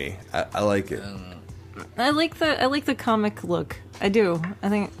 figure to me. I like it. I like the comic look. I do. I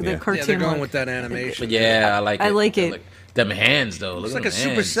think the Yeah. cartoon Yeah, they're going look. with that animation. But yeah, I like it. I like it. Them hands, though. It's Look like a at them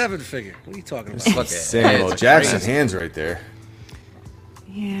Super hands. 7 figure. What are you talking about? Fucking Samuel heads are Jackson crazy. hands right there.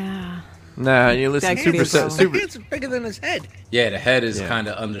 Yeah. Nah, you listen. That could be Super, a problem. super. It's bigger than his head. Yeah, the head is Yeah. kind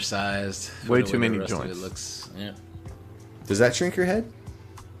of undersized. for Way the too way the many rest of joints. It looks, yeah. Does that shrink your head?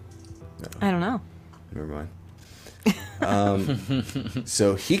 I don't know. Never mind.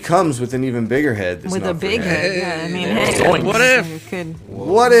 So he comes with an even bigger head. that's With a not for big him. head. Yeah, I mean, Yeah. hey. Zoinks. What if? You could.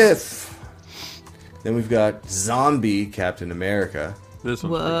 What if? Then we've got Zombie Captain America. This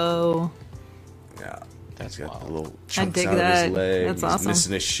one. Whoa. Yeah, That's he's got the wild. little chunks dig out of that. his leg. That's He's awesome.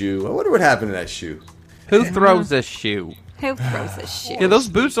 missing a shoe. I wonder what happened to that shoe. Who throws a shoe? Who throws this shit? Yeah, those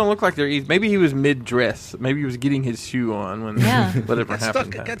boots don't look like they're easy. Maybe he was mid-dress. Maybe he was getting his shoe on when Yeah. whatever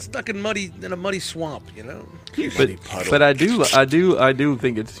happened. Got stuck in a muddy swamp, you know. But I do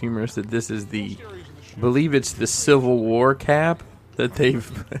think it's humorous that this is I believe it's the Civil War cap that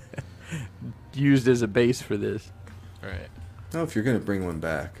they've used as a base for this. Right. Oh, if you're gonna bring one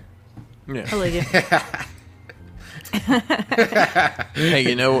back, I Yeah. like it. Hey,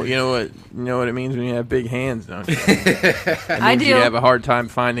 you know what it means when you have big hands, don't you? I You do. have a hard time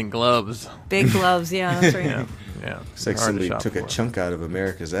finding gloves. Big gloves. Yeah, that's right. Yeah. Yeah, It's like hard to somebody shop took a for. chunk out of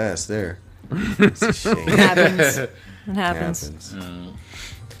America's ass there. It's a shame. It happens. It happens.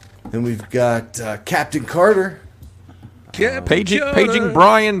 Then we've got Captain Carter. Paging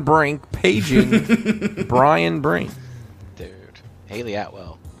Brian Brink. Paging Brian Brink. Dude, Haley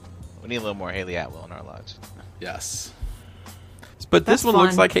Atwell. We need a little more Haley Atwell in our lives. Yes. But this That's one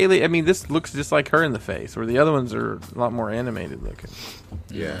looks fun. like Haley. I mean, this looks just like her in the face, where the other ones are a lot more animated looking.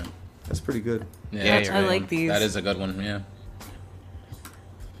 Yeah, that's pretty good. Yeah, you're I right. like these. That is a good one. Yeah.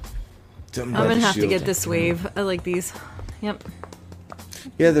 Something I'm about gonna the have to shield. get this wave. I like these. Yep.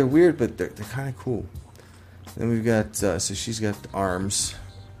 Yeah, they're weird, but they're kind of cool. Then we've got so she's got arms,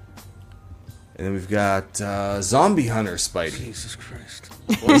 and then we've got Zombie Hunter Spidey. Jesus Christ.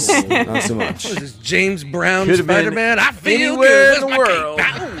 Not so much. What is this, James Brown Could've been Spider-Man? I feel anywhere good. in the Where's world.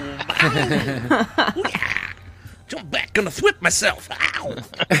 my cape? Bow. Yeah. Jump back, gonna flip myself. Ow.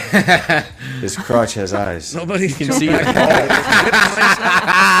 His crotch has eyes. Nobody You can see his balls.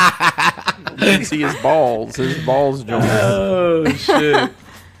 You can see his balls. His balls joint. Oh shit.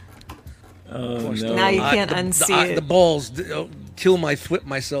 Oh no. Now you can't unsee the it. balls kill my flip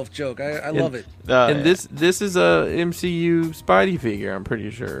myself joke. I love it. And this is a MCU Spidey figure. I'm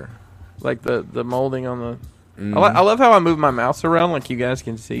pretty sure. Like the molding on the. I love how I move my mouse around, like you guys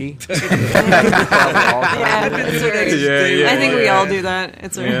can see. Yeah, it's Yeah, I think we all do that.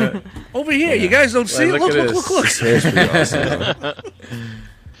 It's Over here, you guys don't see it. look Look, at look, this. look, look. His hair's pretty awesome. though.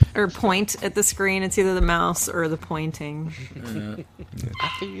 or point at the screen. It's either the mouse or the pointing.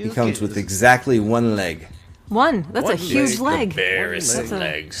 He comes with exactly one leg. One. That's a One huge leg. Barest That's a-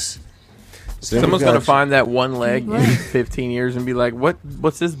 legs. So then Someone's we've got- gonna find that one leg in 15 years and be like,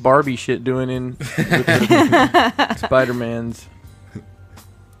 "What's this Barbie shit doing in with the Spider-Man's?"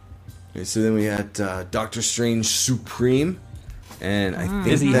 Okay, so then we got Doctor Strange Supreme, and I think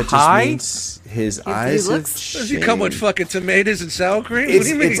Is he that just high? means his eyes have looks- Does he come with changed. fucking tomatoes and sour cream? It's, what do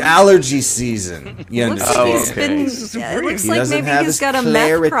you mean? it's allergy season. You Looks understand? like he's okay. been. This is Yeah, it supreme. looks He like doesn't maybe have he's his got a meth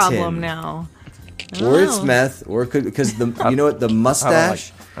Claritin. problem now. Or it's Oh. meth, or it could because the you know what the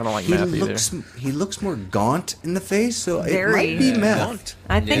mustache. I don't like he meth either. looks more gaunt in the face, so it Very. might be meth. Gaunt.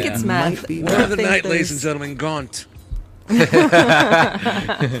 I think Yeah. it's Might meth. be. I Word of the think night, there's- ladies and gentlemen, Gaunt.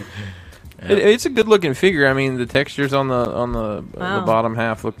 It's a good looking figure. I mean, the textures on the Wow. bottom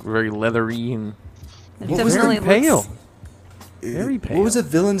half look very leathery and It Well, definitely very pale. looks. Very What was pale. the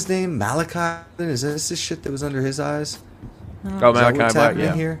villain's name? Malachi? Is this the shit that was under his eyes? Oh, Is that Malachi what's Black, happening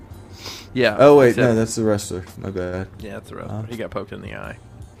yeah. here? Yeah. Oh wait, That's no, it. that's the wrestler. My bad. Yeah, that's the wrestler. He got poked in the eye.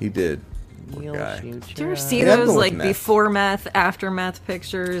 He did. Poor guy. Do you ever see Yeah, I'm those going with like meth. before meth, after meth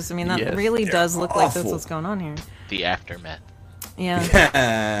pictures? I mean, that Yes. really They're does look like that's awful. what's going on here. The aftermath. Yeah.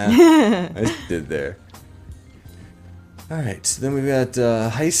 I did there. All right, so then we've got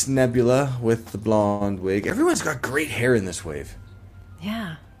Heist Nebula with the blonde wig. Everyone's got great hair in this wave.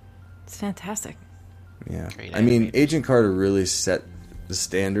 Yeah. It's fantastic. Yeah, Great I mean, animated. Agent Carter really set the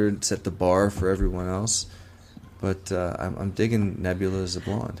standard, set the bar for everyone else. But I'm digging Nebula as a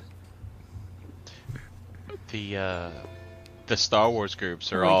blonde. The Star Wars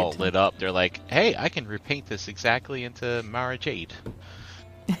groups are I like all it too. lit up. They're like, "Hey, I can repaint this exactly into Mara Jade.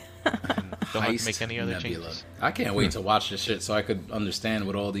 And don't have to make any other Nebula. changes." I can't wait to watch this shit so I could understand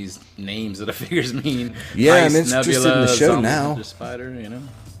what all these names of the figures mean. Yeah, I'm Heist, interested in Nebula, the show Zombie now. Hunter Spider, you know.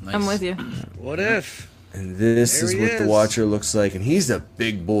 Nice. I'm with you. What if? And this There is he what the is. Watcher looks like, and he's a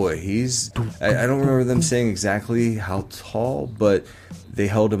big boy. I don't remember them saying exactly how tall, but they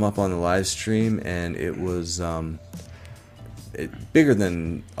held him up on the live stream, and it was bigger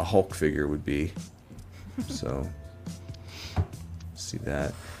than a Hulk figure would be. So, see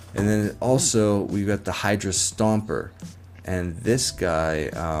that. And then also, we've got the Hydra Stomper. And this guy,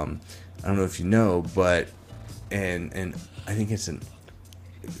 I don't know if you know, but, and I think it's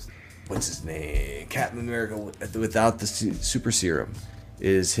what's his name? Captain America without the super serum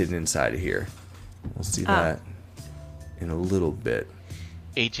is hidden inside of here. We'll see that in a little bit.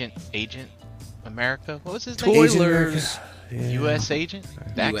 Agent America. What was his name? Agent Toilers. U.S. agent.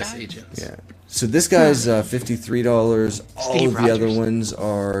 That U.S. guy? agents. Yeah. So this guy's $53. All Steve of the other Rogers. ones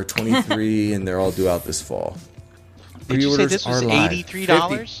are $23, and they're all due out this fall. Did you say Pre-orders this was are live.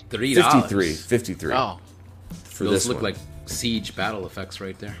 $83? $3. 53 Oh, for Those this look one. like siege battle effects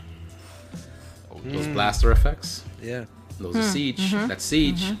right there. Those blaster effects. Yeah. Those are siege. That's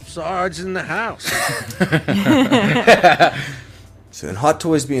siege. Sarge in the house. So in Hot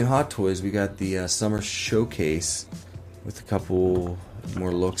Toys being Hot Toys, we got the summer showcase with a couple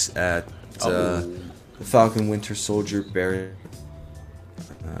more looks at the Falcon Winter Soldier Baron.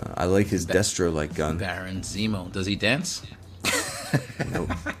 I like his Destro-like gun. Baron Zemo. Does he dance? Nope.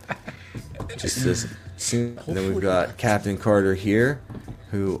 Just this. And then we've got Captain Carter here,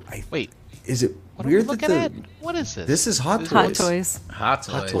 who Wait, is it what are weird we that looking the at? What is this? this is Hot Toys? Hot Toys. Hot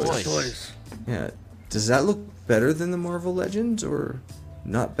toys. Toys. Toys. Yeah. Does that look better than the Marvel Legends or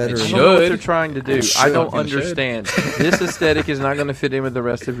not better? It I should. don't know what they're trying to do. It I should. don't It should. understand. This aesthetic is not going to fit in with the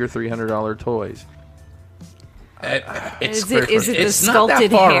rest of your $300 toys. It's Is it the it's not that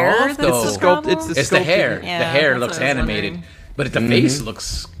sculpted far hair off, that's though. the problem? It's the It's the sculpted- hair. Yeah, the hair that's looks what I was animated, wondering. but the face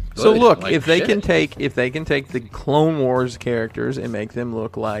looks good. So look, Like, if they shit. can take the Clone Wars characters and make them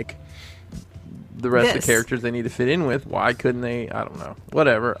look like the rest of This. the characters they need to fit in with, why couldn't they? I don't know.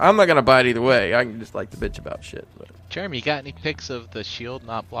 Whatever. I'm not gonna buy it either way. I can just like the bitch about shit. But. Jeremy, you got any pics of the shield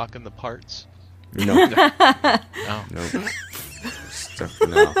not blocking the parts? No. No. Nope. Stuff for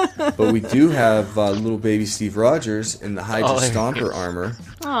now. But we do have little baby Steve Rogers in the Hydra Oh, there he Stomper is. armor.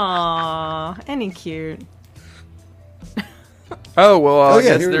 Aw, and he cute. Oh well, I yeah,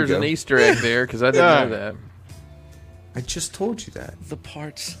 guess here we there's go. an Easter egg there because I didn't know that. I just told you that. The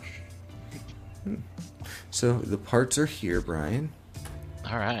parts. So the parts are here, Brian.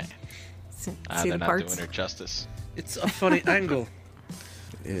 All right. See They're the not parts? doing her justice. It's a funny angle.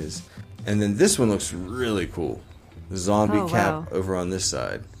 It is. And then this one looks really cool. The zombie Oh, cap wow. over on this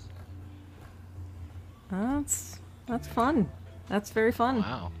side. That's fun. That's very fun.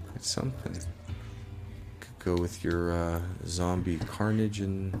 Wow. It's something. Could go with your zombie Carnage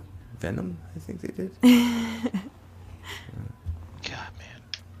and Venom, I think they did. God, man.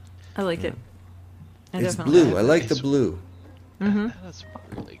 I like it. I It's definitely blue. I like the blue. That's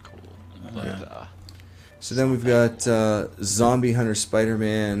really cool. But, So then we've got Zombie Hunter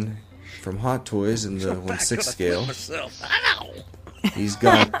Spider-Man from Hot Toys in the 1/6 scale. Myself. He's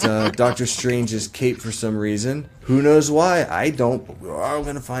got Doctor Strange's cape for some reason. Who knows why? I don't, but we're all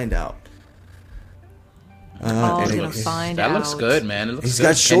going to find out. All and gonna it- find that out. looks good, man. It looks He's good.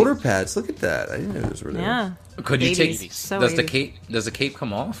 got shoulder pads. Look at that. I didn't know those were there. Yeah. Could you take? 80s. So does the 80s. cape? Does the cape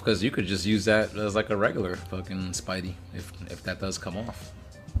come off? Because you could just use that as like a regular fucking Spidey if that does come off.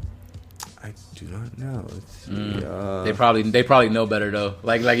 I do not know. Let's see, They probably know better though.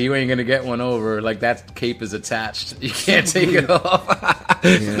 Like you ain't gonna get one over. Like that cape is attached. You can't take it off.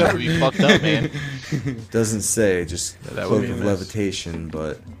 that would be fucked up, man. doesn't say, just that would cloak be a of mess. levitation,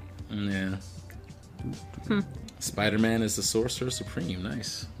 but Yeah. Spider-Man is the Sorcerer Supreme.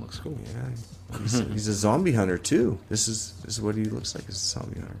 Nice. Looks cool. yeah, he's a zombie hunter too. This is what he looks like as a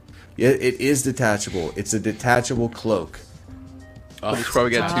zombie hunter. Yeah, it is detachable. It's a detachable cloak. He's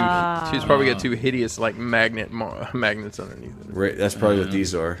probably got two. He's probably got two hideous like magnets underneath it. Right, that's probably what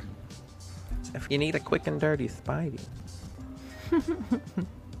these are. If you need a quick and dirty Spidey.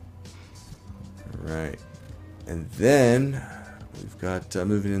 Right, and then we've got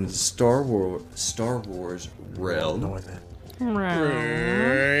moving into the Star Wars realm.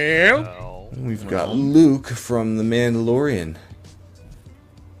 We've got Luke from The Mandalorian.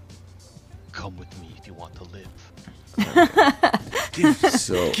 Come with me if you want to live.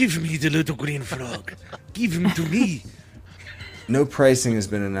 So Give me the little green frog. Give him to me. no pricing has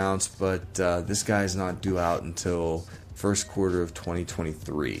been announced, but this guy's not due out until first quarter of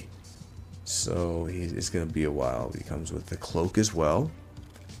 2023. So it's going to be a while. He comes with the cloak as well.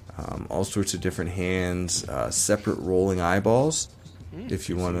 All sorts of different hands, separate rolling eyeballs. If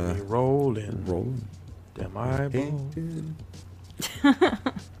you want to Rolling. roll. Damn eyeball.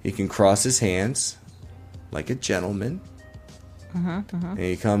 He can cross his hands like a gentleman. And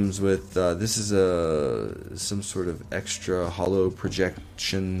he comes with this is some sort of extra hollow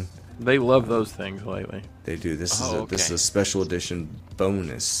projection. They love those things lately. They do. This is Oh, this is okay. a special edition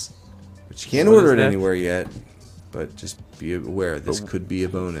bonus, which you can't What order is it that? anywhere yet. But just be aware, this could be a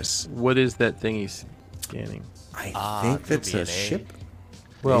bonus. What is that thing he's scanning? I think it that's could be a an A. ship.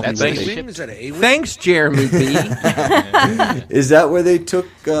 Well, That's thanks, a Wing? ship. Is that an A-wing? thanks, Jeremy B. Is that where they took?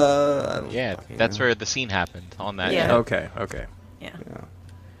 I don't Yeah, fucking that's know. where the scene happened on that. Yeah. Okay. Yeah. Yeah.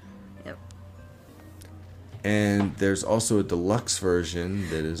 Yep. And there's also a deluxe version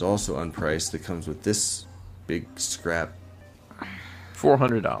that is also unpriced that comes with this big scrap.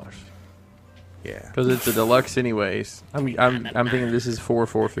 $400 Yeah, because it's a deluxe, anyways. I'm thinking this is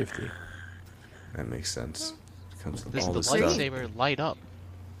 $450. that makes sense. It comes with Does all the this stuff. lightsaber light up?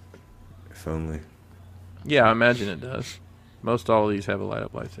 If only. Yeah, I imagine it does. Most all of these have a light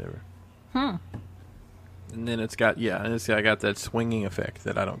up lightsaber. And then it's got that swinging effect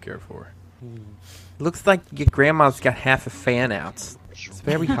that I don't care for. Looks like your grandma's got half a fan out. It's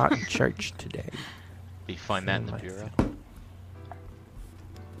very hot in church today. You find that in the bureau.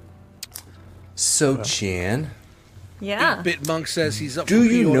 So, Chan, Yeah. Bitmonk says he's up do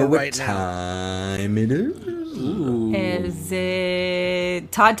for you know pre-order what right now. time it is? Is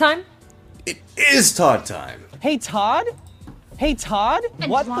it Todd time? It is Todd time. Hey, Todd? Hey, Todd?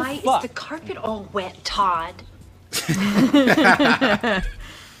 And what why the fuck? is the carpet all wet, Todd?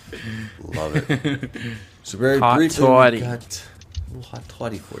 Love it. So very Hot briefly, toddy. we got a little hot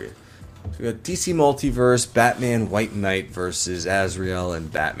toddy for you. So we got DC Multiverse, Batman White Knight versus Azrael,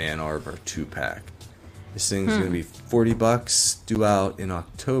 and Batman Arbor 2-pack. This thing's going to be $40, due out in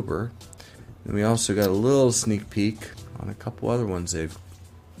October. And we also got a little sneak peek on a couple other ones they've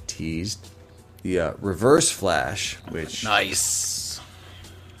teased. The Reverse Flash, which Nice.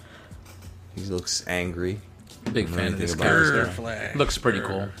 he looks angry. Big fan of anything this about character. Flash. Looks pretty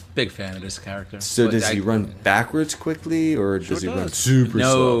cool. Big fan of this character. So But does I- he run backwards quickly, or does he run does. super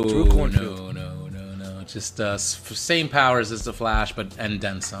No, slow? no. Just same powers as the Flash, and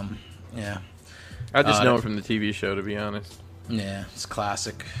then some. Yeah, I just know it from the TV show, to be honest. yeah. It's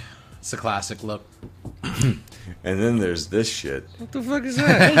classic. It's a classic look. And then there's this shit. What the fuck is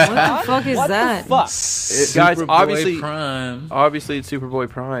that? What the fuck is What that? the fuck? Guys, Superboy obviously- Prime. Obviously, it's Superboy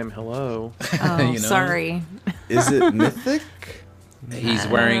Prime. Hello. Oh, You know? sorry. Is it mythic? He's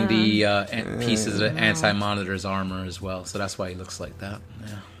wearing the pieces of Anti-Monitor's armor as well, so that's why he looks like that. Yeah.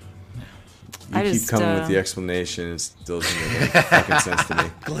 You I keep just, coming with the explanation. It still doesn't make any fucking sense to me.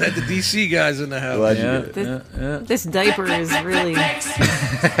 Glad the DC guys in the house. Glad Yeah, you get it. yeah. This diaper is really.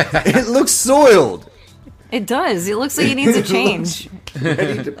 It looks soiled. It does. It looks like it needs a change.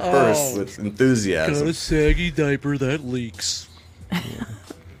 Ready to burst with enthusiasm. saggy diaper that leaks.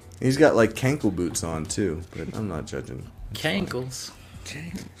 He's got like cankle boots on too, but I'm not judging. Cankles.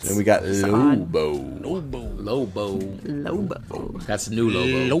 Then we got Lobo. Lobo. Lobo. That's new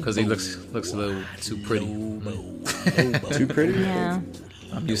Lobo because he looks a little too pretty. Too pretty? Yeah.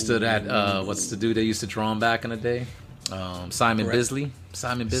 I'm used to that. What's the dude they used to draw him back in the day? Simon Bisley.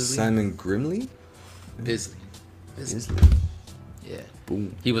 Simon Bisley. Simon Grimley? Bisley. Bisley. Yeah.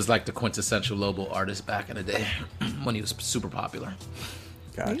 Boom. He was like the quintessential Lobo artist back in the day when he was super popular.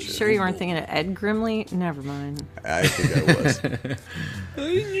 Gotcha. Are you sure you weren't thinking of Ed Grimley? Never mind. I think I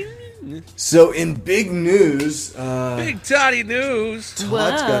was. So in big news, Big Toddy news.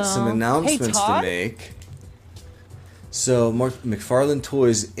 Todd's got some Wow. announcements Hey, to Todd? make. So McFarlane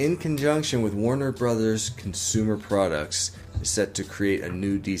Toys, in conjunction with Warner Brothers Consumer Products, is set to create a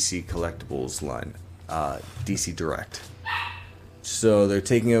new DC collectibles line, DC Direct. So they're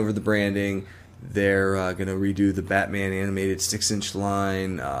taking over the branding. They're going to redo the Batman animated 6-inch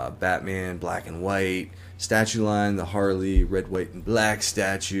line, Batman black and white statue line, the Harley red, white, and black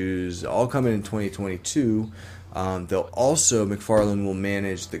statues, all coming in 2022. They'll also, McFarlane will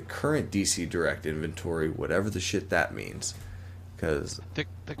manage the current DC Direct inventory, whatever the shit that means. Because, They're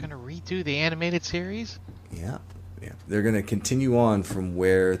gonna redo the animated series? yeah, they're going to continue on from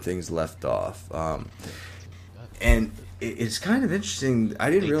where things left off. And it's kind of interesting. I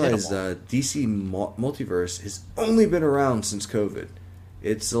didn't They did realize them all. DC Multiverse has only been around since COVID.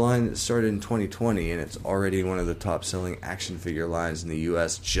 It's a line that started in 2020, and it's already one of the top-selling action figure lines in the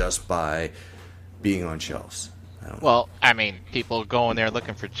U.S. just by being on shelves. I don't know. Well, I mean, people go in there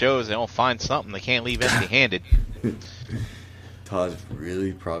looking for Joe's, they don't find something, they can't leave empty-handed. Todd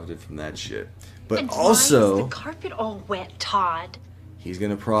really profited from that shit. But And why also, is the carpet all wet, Todd? he's going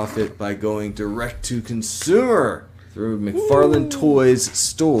to profit by going direct to consumer through McFarlane Toys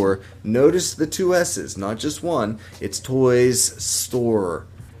Store. Notice the two S's, not just one. It's Toys Store.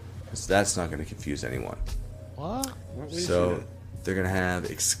 Because that's not going to confuse anyone. What? So they're going to have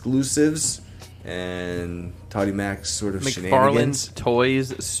exclusives and Toddy Mac's sort of shenanigans. McFarlane's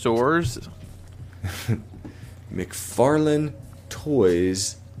Toys Stores. McFarlane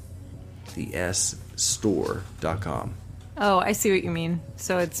Toys, the S store.com. Oh, I see what you mean.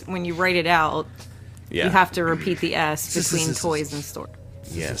 So it's when you write it out, Yeah. you have to repeat the S between toys and store.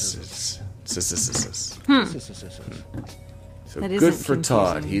 Yes, it's. So That good isn't for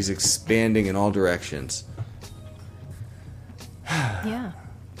Todd. confusing. He's expanding in all directions. Yeah.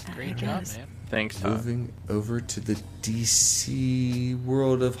 Great I job, guess. man. Thanks, Todd. Moving over to the DC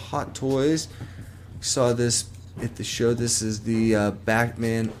world of hot toys. We saw this at the show. This is the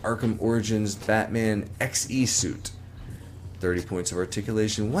Batman Arkham Origins Batman XE suit. 30 points of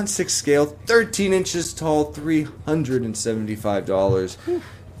articulation, 1/6 scale, 13 inches tall, $375.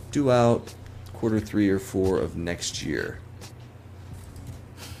 Due out Q3 or 4 of next year.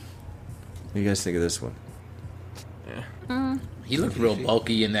 What do you guys think of this one? He looked real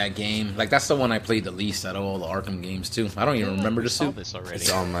bulky in that game. Like, that's the one I played the least out of all the Arkham games, too. I don't even remember We the saw suit. this already. It's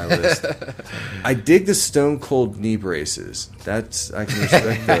on my list. I dig the Stone Cold knee braces. That's I can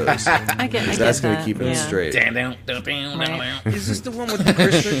respect those. I get That's going gonna to keep him straight. Right. Is this the one with the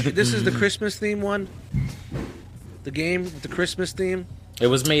Christmas? This is the Christmas theme one. The game with the Christmas theme. It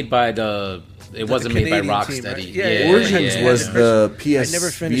was made by It wasn't made by Canadian team, Rocksteady. right? Yeah, Origins yeah. was the PS I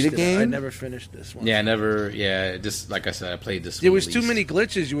never finished Vita it. game. I never finished this one. Yeah, I never. Yeah, just like I said, I played this. There one was at too least. many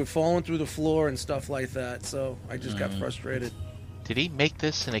glitches. You were falling through the floor and stuff like that. So I just got frustrated. Did he make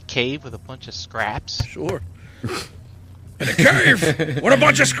this in a cave with a bunch of scraps? Sure. In a cave. What a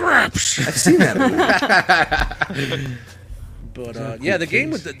bunch of scraps. I've seen that movie. But yeah, the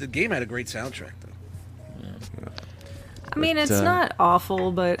game had a great soundtrack though. I mean, it's not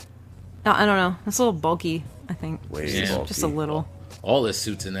awful, but I don't know. It's a little bulky, I think. Way Yeah. bulky. Just a little. All the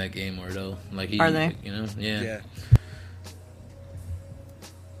suits in that game were though. Like Are they? You know, yeah. Yeah.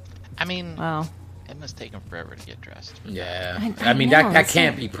 I mean, Wow. it must take him forever to get dressed. Yeah, I I mean know, that that's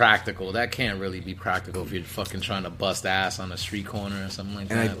can't it. be practical. That can't really be practical if you're fucking trying to bust ass on a street corner or something like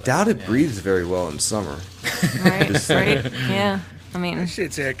And I that. Like, doubt it yeah. breathes very well in summer. Right? Right? Yeah. I mean, That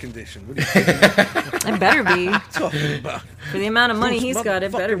shit's air conditioned. What are you it better be. talking about? For the amount of money Bruce he's got,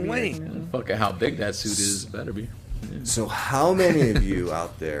 it better motherfucking be. Wayne. Fucking how big that suit is better be. So how many of you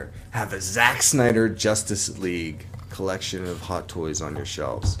out there have a Zack Snyder Justice League collection of Hot Toys on your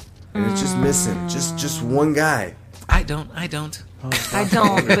shelves? And it's just missing. Just one guy. I don't. I don't, but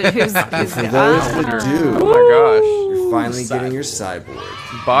who's For those that do, Oh my you're finally getting your cyborg.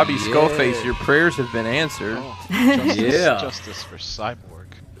 gosh. Bobby Skullface, your prayers have been answered. Yeah. Justice for Cyborg.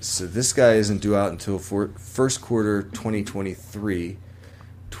 So this guy isn't due out until first quarter 2023.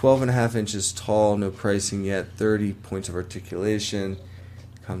 12.5 inches tall, no pricing yet. 30 points of articulation.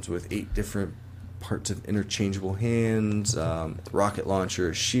 Comes with 8 different parts of interchangeable hands, rocket launcher,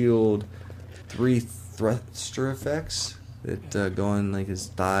 a shield, 3 thruster effects that go on like his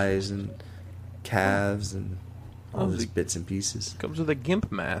thighs and calves and all his bits and pieces. Comes with a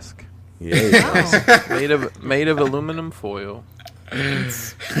gimp mask Yeah, he does. made of aluminum foil.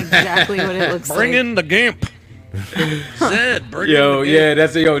 exactly what it looks Bring like. in the gimp. Zed, bring Yo, in the yeah,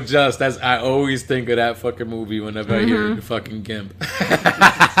 that's That's I always think of that fucking movie whenever I hear the fucking gimp.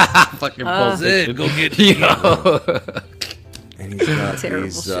 Fucking Pulp Zed, Fiction. go get And he's got Terrible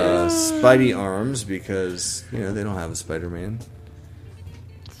these shit. Spidey arms because they don't have a Spider-Man.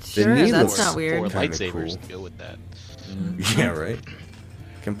 Sure, knee that's looks not Or weird. Kinda lightsabers cool. to go with that. Yeah, right.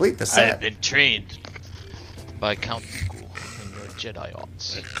 Complete the I set. have been trained by Count Dooku in your Jedi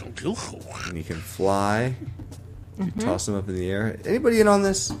arts. And you can fly. You can toss them up in the air. Anybody in on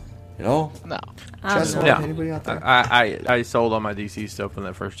this at all? No. Trust Um, No. Anybody out there? I sold all my DC stuff when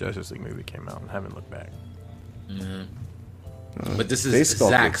that first Justice League movie came out and haven't looked back. But this is Face Sculpt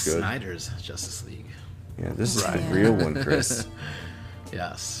Zack looks good. Snyder's Justice League. Yeah, this is Right. the real one, Chris.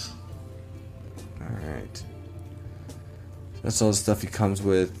 Yes. All right. That's all the stuff he comes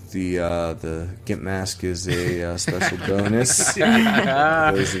with. The Gimp mask is a special bonus. For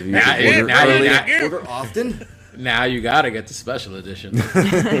those of you that order often. Now you gotta get the special edition.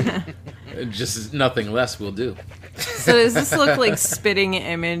 Just nothing less will do. So does this look like spitting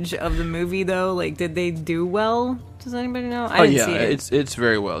image of the movie though? Like, did they do well? Does anybody know? I didn't see it. it's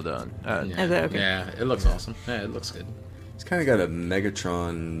very well done. Yeah. Is it? Okay. Yeah, it looks awesome. Yeah, it looks good. It's kind of got a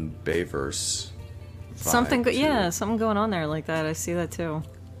Megatron Bayverse vibe Something, to it. something going on there like that. I see that too.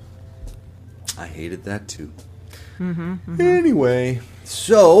 I hated that too. Anyway,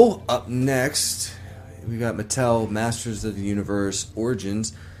 so up next, we got Mattel Masters of the Universe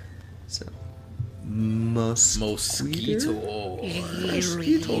Origins. So, Mosquito.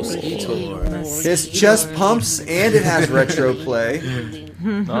 His chest pumps and it has retro play.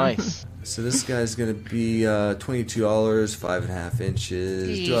 Nice. So this guy's gonna be $22, 5.5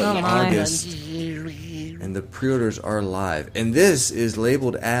 inches, due out in Oh, my. August, and the pre-orders are live. And this is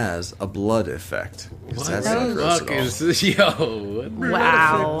labeled as a blood effect. 'Cause What that's not the gross fuck at all. is this? Yo. What?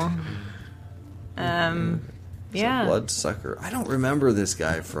 Wow. It's a Yeah. bloodsucker. I don't remember this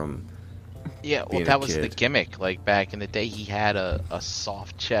guy from. Yeah, well, Being a that was the kid. gimmick. Like, back in the day, he had a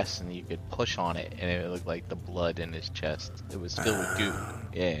soft chest, and you could push on it, and it looked like the blood in his chest. It was filled with goo.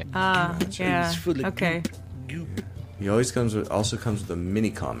 Yeah. Yeah. It's full of Okay. goop. He always comes with a mini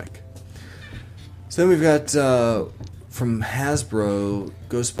comic. So then we've got from Hasbro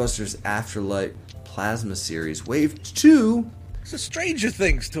Ghostbusters Afterlife Plasma Series Wave 2. It's the Stranger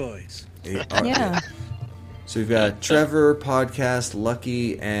Things toys. Yeah. So we've got Trevor, Podcast,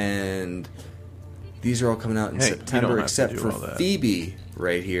 Lucky, and these are all coming out in Hey, you don't September, have to except do for all that. Phoebe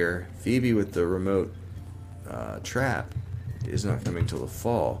right here. Phoebe with the remote trap is not coming till the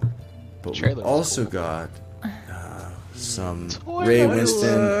fall. But we Trailer was also cool. got some Ray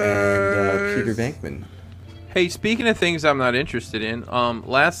Winston and Peter Venkman. Hey, speaking of things I'm not interested in,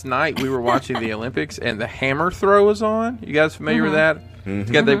 last night we were watching the Olympics and the hammer throw is on. You guys familiar with that?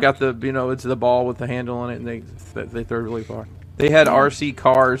 They've got the it's the ball with the handle on it and they throw really far. They had RC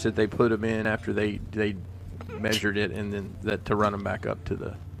cars that they put them in after they measured it, and then to run them back up to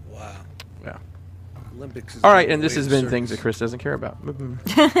the. Wow. Yeah. Olympics. Is All right, the and this way has of been circus. things that Chris doesn't care about.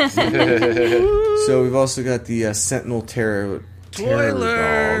 So we've also got the Sentinel Terror dog.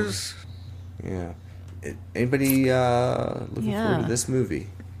 Spoilers. Yeah. Anybody looking forward to this movie?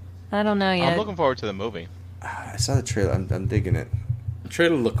 I don't know yet. I'm looking forward to the movie. I saw the trailer. I'm digging it. The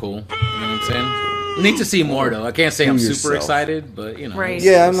trailer look cool. You know what I'm saying? Need to see more though. I can't say I'm Do super yourself. excited, but you know. Right.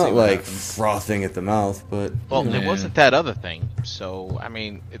 Yeah, I'm we'll see not what like happens. frothing at the mouth, but Well, Yeah. it wasn't that other thing, so I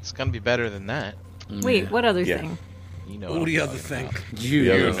mean, it's gonna be better than that. Wait, what other Yeah. thing? You know. Oh, what the I'm other talking thing. about. You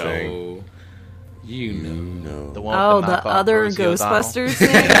The other know. thing. You know. no. The one Oh, with the knockoff other Rosie O'Donnell. Ghostbusters thing?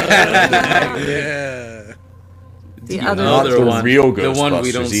 Yeah. The You other know, Not the the one, real the one we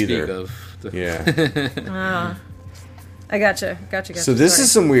Ghostbusters don't speak either. of. Yeah. I gotcha. So this is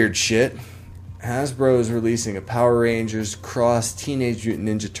some weird shit. Hasbro is releasing a Power Rangers Cross Teenage Mutant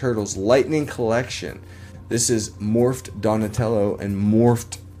Ninja Turtles Lightning Collection. This is morphed Donatello and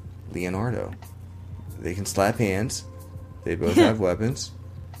morphed Leonardo. They can slap hands. They both have weapons.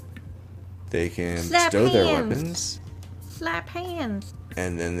 They can Slap stow their hands. weapons. Slap hands.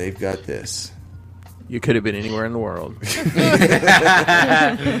 And then they've got this. You could have been anywhere in the world.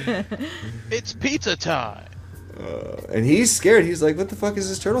 It's pizza time. And he's scared. He's like, what the fuck is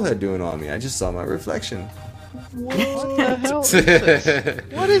this turtle head doing on me? I just saw my reflection. What the hell is this?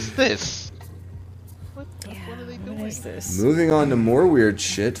 What is this? What are they doing? What is this? Moving on to more weird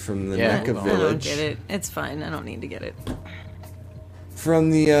shit from the Yeah, NECA hold on. I don't Village. get it. It's fine. I don't need to get it.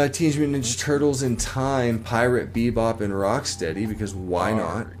 From the Teenage Mutant Ninja Turtles in Time, Pirate, Bebop, and Rocksteady, because why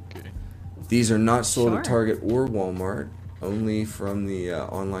not? These are not sold at Sure. Target or Walmart, only from the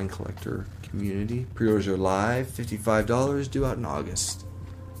online collector community. Pre-orders are live, $55, due out in August.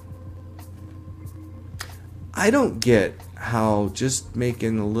 I don't get how just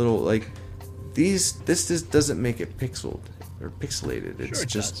making a little, like, this just doesn't make it pixeled or pixelated. It's Sure it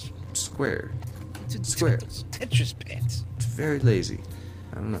just square. It's Square. Tetris pants. It's very lazy.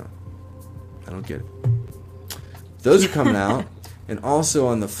 I don't know. I don't get it. Those are coming out. And also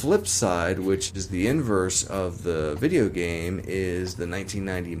on the flip side, which is the inverse of the video game, is the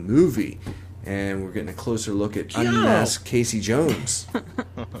 1990 movie. And we're getting a closer look at unmasked Casey Jones.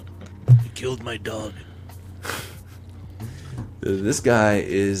 He killed my dog. This guy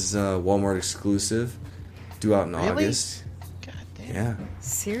is Walmart exclusive, due out in Really? August. God damn. Yeah.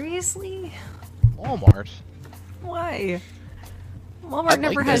 Seriously? Walmart. Why? Walmart like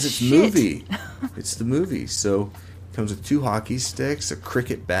never Because has it's shit. movie. It's the movie. So it comes with 2 hockey sticks, a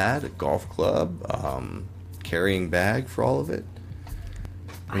cricket bat, a golf club, carrying bag for all of it.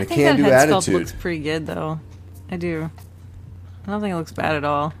 And I a think that can-do head sculpt attitude. looks pretty good, though. I do. I don't think it looks bad at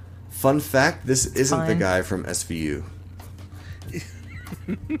all. Fun fact, this isn't the Fine. guy from SVU.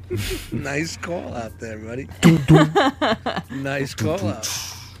 Nice call out there, buddy. Nice call out.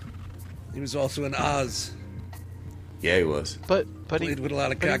 He was also in Oz. Yeah, he was. But Played he, with a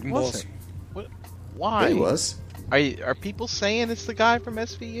lot of but he cock and balls. wasn't. What? Why? Yeah, he was. Are people saying it's the guy from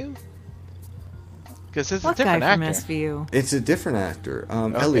SVU? Because it's What a guy different from actor. SVU? It's a different actor.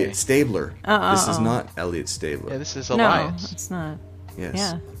 Elliot Stabler. This is not Elliot Stabler. Yeah, this is No, Elias. it's not. yes.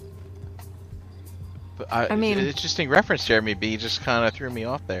 Yeah. But I mean- an interesting reference, Jeremy B. Just kind of threw me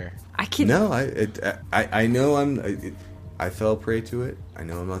off there. I can. No, I know I fell prey to it. I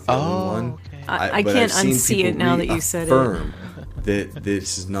know I'm not the only one. okay. I but can't I've seen unsee people it now that you said it. reaffirm that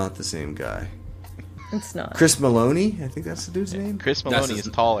this is not the same guy. It's not. Chris Maloney, I think that's the dude's name. Chris That's Maloney his-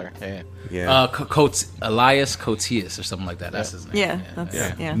 is taller. Yeah. Yeah. Elias Cotius or something like that. That's his name. Yeah, that's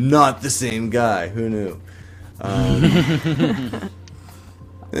yeah. Not the same guy. Who knew?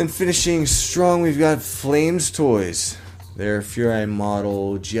 Then finishing strong, we've got Flames Toys. Their Furai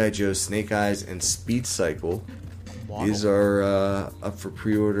model, G.I. Joe, Snake Eyes, and Speed Cycle. These are up for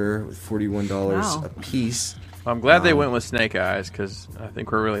pre-order with $41 Wow. a piece. I'm glad they went with Snake Eyes because I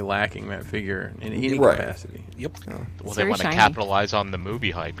think we're really lacking that figure in any Right. capacity. Yep. Well, It's they very want to shiny. capitalize on the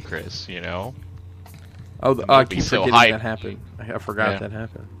movie hype, Chris. You know. Oh, The I movie's keep so forgetting hype. that happened. I forgot Yeah. that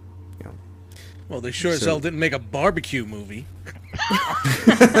happened. Well, they sure as So- hell didn't make a barbecue movie.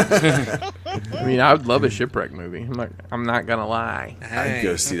 I mean, I would love a shipwreck movie. I'm not gonna lie. I'd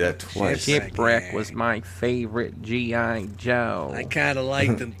go see that twice. Shipwreck was my favorite G.I. Joe. I kind of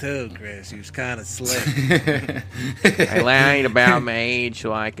liked him too, Chris. He was kind of slick. I lied about my age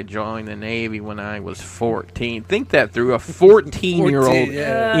so I could join the Navy when I was 14. Think that through, a 14-year-old 14,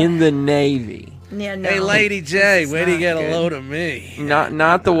 yeah. in the Navy. Yeah, no. Hey, Lady J, where do you not get good. a load of me?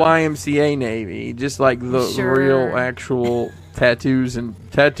 Not the YMCA Navy, just like the Sure. real actual tattoos and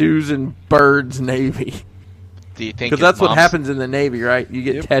birds Navy. Do you think Because that's what happens in the Navy, right? You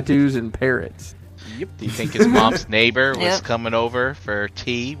get tattoos and parrots. Do you think his mom's neighbor was Yep. coming over for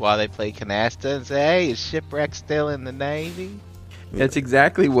tea while they play canasta and say, "Hey, is Shipwreck still in the Navy?" That's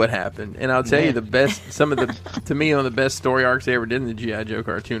exactly what happened. And I'll tell you, to me, one of the best story arcs they ever did in the G.I. Joe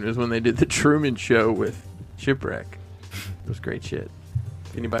cartoon is when they did the Truman Show with Shipwreck. It was great shit.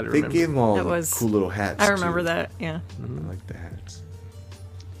 Anybody They remember? gave them all That was- cool little hats. I remember too. that. Yeah. I like the hats.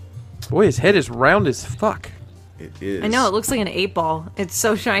 Boy, his head is round as fuck. It is. I know, it looks like an 8-ball. It's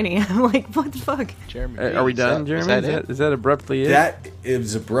so shiny. I'm like, what the fuck? Jeremy, Are we is done, that- Jeremy? Is that it? Is that abruptly it? That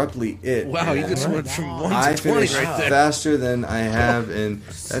is abruptly it. Wow, you man. just went from 1 I to 20 finished right there. faster than I have in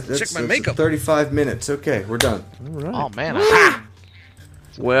Check my makeup. 35 minutes. Okay, we're done. All right. Oh man,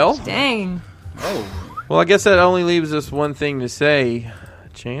 Well, Dang. well, I guess that only leaves us one thing to say,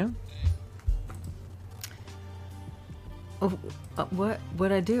 Chan. Oh,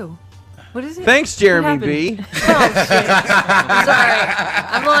 what'd I do? What is it? Thanks, What Jeremy happened? B. Oh, shit. I'm sorry.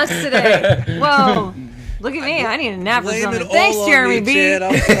 I'm lost today. Whoa. Look at me. I need a nap or Blame something. it all Thanks, on Jeremy me, B. Chad.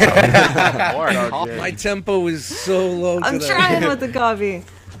 I'm sorry. more coffee. My tempo is so low I'm today. trying with the coffee.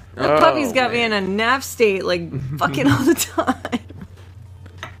 The puppy's got me in a nap state, like, fucking all the time.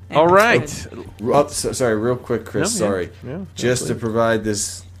 All right. Sorry, real quick, Chris. No, yeah. Sorry. Yeah, Just to provide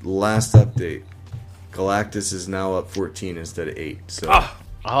this last update, Galactus is now up 14 instead of 8. So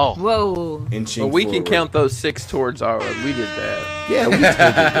Oh, Whoa. inching Well, we can forward. count those 6 towards our. We did that. Yeah, we totally did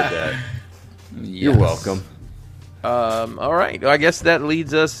that. You're welcome. All right. Well, I guess that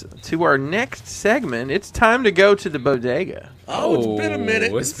leads us to our next segment. It's time to go to the bodega. Oh, it's been a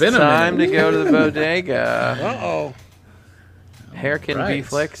minute. It's been a Time minute. to go to the bodega. Uh-oh. Hairkin Right.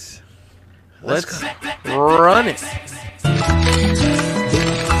 B-Flex. Let's run it.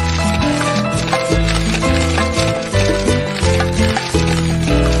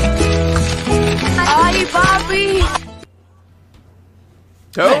 Ay, papi.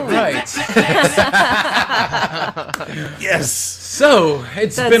 Oh, Right. Yes. So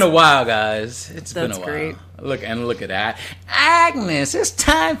it's That's- been a while, guys. It's been a That's while. great. Look at that, Agnes. It's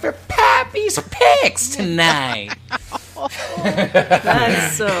time for Pappy's picks tonight.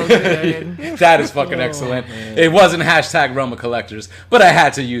 That's so good. That is fucking excellent. It wasn't hashtag Roma Collectors, but I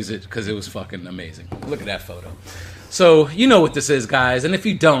had to use it because it was fucking amazing. Look at that photo. So, you know what this is, guys, and if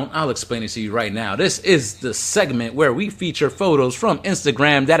you don't, I'll explain it to you right now. This is the segment where we feature photos from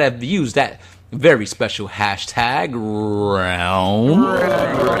Instagram that have used that very special hashtag round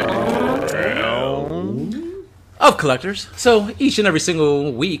of collectors. So, each and every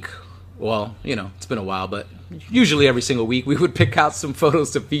single week, well, you know, it's been a while, but usually every single week, we would pick out some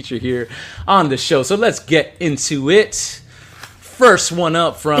photos to feature here on the show. So, let's get into it. First one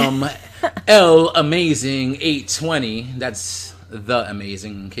up from L Amazing 820. That's the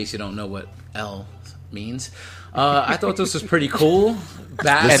amazing, in case you don't know what L means. I thought this was pretty cool.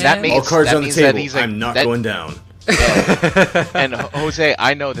 Batman. And that means- All cards that on the means that table. he's a- I'm not that- going down. and Jose,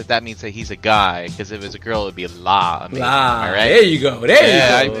 I know that means that he's a guy, because if it's a girl, it'd be La. Amazing, Ah, am I right? there you go. There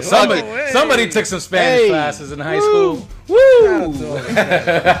Yeah, you go. I- Somebody, Oh, hey. somebody took some Spanish Hey. classes in high school. Woo!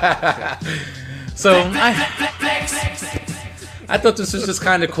 So I thought this was just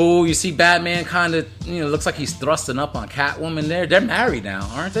kind of cool. You see Batman kind of, looks like he's thrusting up on Catwoman there. They're married now,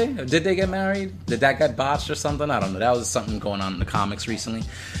 aren't they? Did they get married? Did that get botched or something? I don't know. That was something going on in the comics recently.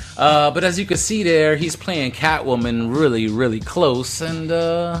 But as you can see there, he's playing Catwoman really, really close. And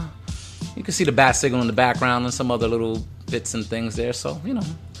you can see the bat signal in the background and some other little bits and things there. So,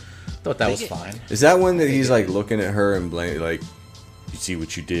 thought that was fine. Is that one that he's like looking at her and like, you see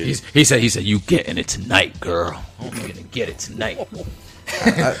what you did? He said, you getting it tonight, girl. I'm gonna get it tonight.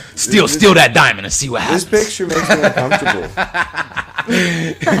 Steal that diamond and see what This happens. picture makes me uncomfortable.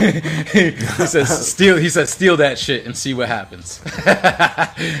 He says, steal that shit and see what happens.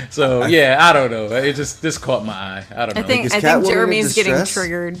 So yeah, I don't know. This caught my eye. I don't know. I think Catwoman in Jeremy's getting distress?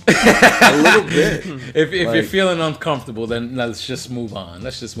 triggered. A little bit. If you're feeling uncomfortable, then let's just move on.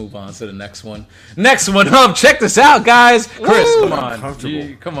 Let's just move on to the next one. Next one up. Check this out, guys. Chris, come on.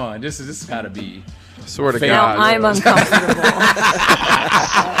 Uncomfortable. Come on. This has got to be. Swear to Fair. Now God. I'm uncomfortable.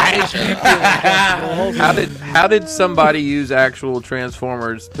 How did somebody use actual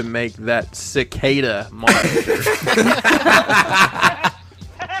Transformers to make that cicada monster?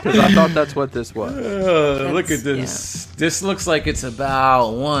 Because I thought that's what this was. Look at this. This looks like it's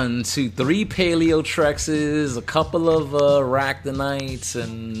about 1, 2, 3 Paleotrexes, a couple of Arachnonites,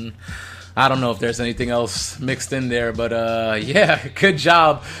 and I don't know if there's anything else mixed in there, but yeah, good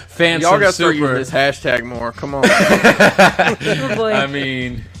job, fans. Y'all got to Super. start using this hashtag more. Come on. Oh, boy. I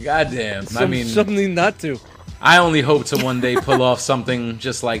mean, goddamn. Something not to. I only hope to one day pull off something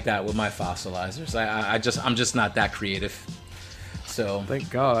just like that with my fossilizers. I'm just not that creative. So Thank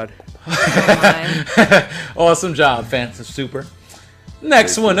God. awesome job, Phantom Super.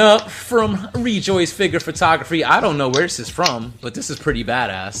 Next one up from Rejoice Figure Photography. I don't know where this is from, but this is pretty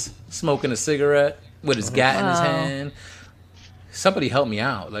badass. Smoking a cigarette with his gat in his hand. Somebody help me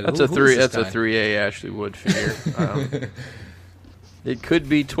out. Like That's who a is this 3A Ashley Wood figure. It could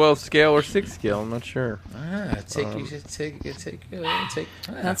be 12 scale or 6 scale. I'm not sure. That's Pretty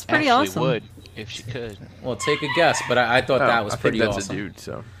Ashley awesome. would, if she could. Well, take a guess, but I thought that was I pretty think that's awesome. a dude.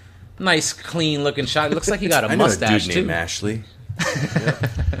 So Nice, clean looking shot. It looks like he got a I know a mustache dude too. named Ashley.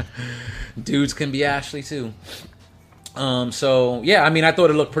 Dudes can be Ashley too. So yeah, I mean, I thought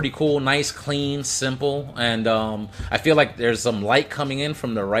it looked pretty cool, nice, clean, simple, and I feel like there's some light coming in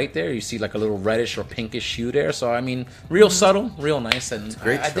from the right there. You see like a little reddish or pinkish hue there. So I mean, real subtle, real nice, and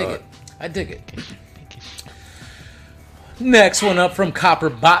great I dig shot. it. I dig it. Next one up from Copper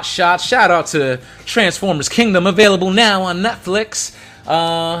Bot Shot. Shout out to Transformers Kingdom, available now on Netflix.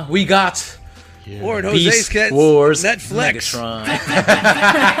 We got Or Jose's Beast Kids, Wars Netflix.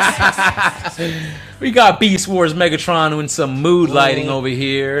 Megatron. We got Beast Wars Megatron with some mood lighting over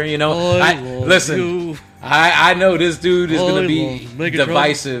here. You know, listen. I know this dude is going to be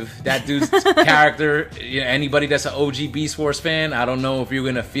divisive. That dude's character, anybody that's an OG Beast Wars fan, I don't know if you're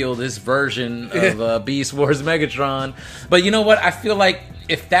going to feel this version of Beast Wars Megatron. But you know what? I feel like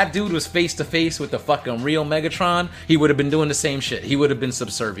if that dude was face to face with the fucking real Megatron, he would have been doing the same shit. He would have been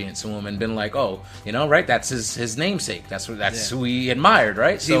subservient to him and been like, oh, right? That's his namesake. That's who he admired,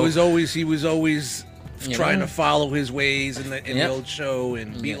 right? He was always trying know? to follow his ways in the old show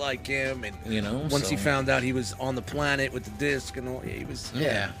and be like him. And once he found out he was on the planet with the disc and all, he was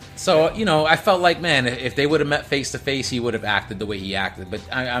So I felt like, man, if they would have met face to face, he would have acted the way he acted. But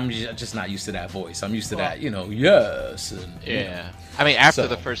I'm just not used to that voice. I'm used to that, yes. And, I mean, after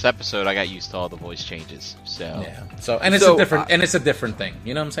the first episode, I got used to all the voice changes. So yeah. So it's a different thing.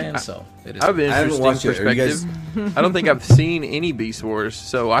 You know what I'm saying? So it is. I have an I haven't interesting watched it. Are you perspective. I don't think I've seen any Beast Wars,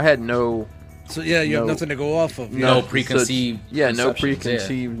 so I had no. So you have nothing to go off of. No preconceived. No conceptions,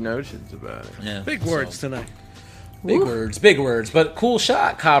 preconceived notions about it. Yeah. Big words tonight. Big words, but cool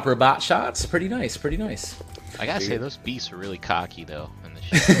shot, Copper Bot shots. Pretty nice. I gotta say, those beasts were really cocky though. In the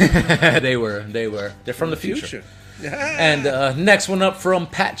show. They were. They're from the future. Yeah. And next one up from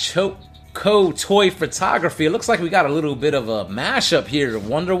Pat Choco Toy Photography. It looks like we got a little bit of a mashup here.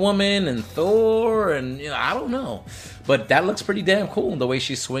 Wonder Woman and Thor, and I don't know. But that looks pretty damn cool, the way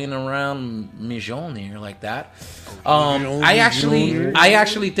she's swinging around Mjolnir like that. I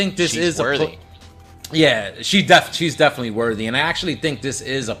actually think this She's is worthy. She's definitely worthy, and I actually think this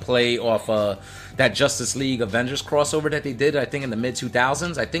is a play off that Justice League Avengers crossover that they did, I think in the mid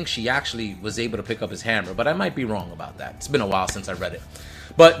 2000s. I think she actually was able to pick up his hammer, but I might be wrong about that. It's been a while since I read it.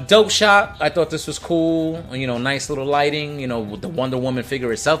 But dope shot. I thought this was cool. Nice little lighting. With the Wonder Woman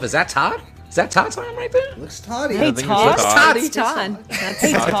figure itself. Is that Todd? Is that Todd time right there? Looks toddy. Hey, Todd. It's Todd.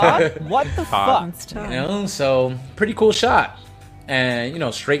 Hey, Todd. What the fuck? It's Todd. So pretty cool shot.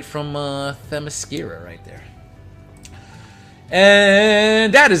 And, straight from Themyscira right there.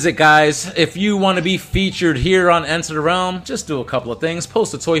 And that is it, guys. If you want to be featured here on Enter the Realm, just do a couple of things.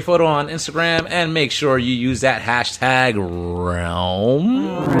 Post a toy photo on Instagram and make sure you use that hashtag Realm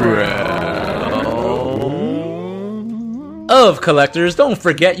of Collectors. Don't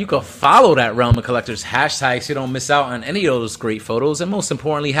forget, you can follow that Realm of Collectors hashtag so you don't miss out on any of those great photos. And most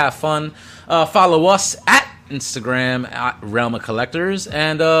importantly, have fun. Follow us at Instagram at Realm of Collectors.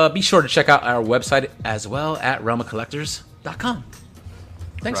 And be sure to check out our website as well at realmofcollectors.com.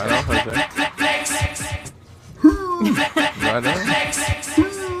 Thanks, Right guys. off, right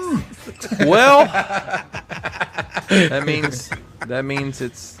on. Well, that means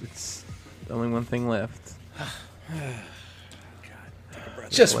it's only one thing left.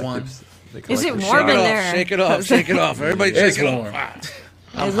 Just one. Is it warm in there? Shake it off. Everybody It's shake it warm.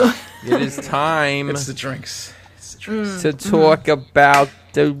 off. It is time It's the drinks. to talk about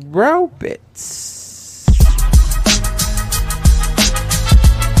the robots.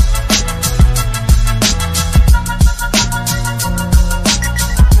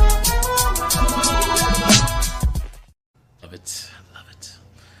 Love it.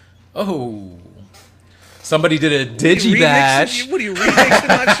 Oh. Somebody did a Digibash. What are you remixing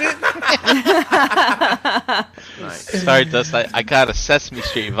my shit? Sorry, Dust. I got a Sesame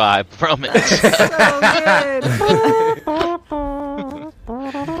Street vibe from it.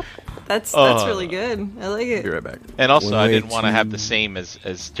 That's really good. I like it. Be right back. And also, I Way didn't want to have too- the same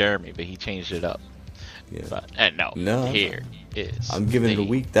as Jeremy, but he changed it up. Yeah. But no, No. here is. I'm giving it a the-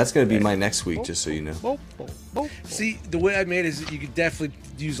 week. That's going to be my next week, just so you know. See, the way I made it is that you could definitely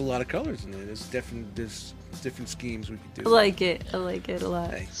use a lot of colors in it. There's different schemes we could do. I like it. I like it a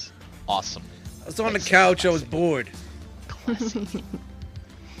lot. Thanks. Awesome. I was on the couch. I was bored. Classic.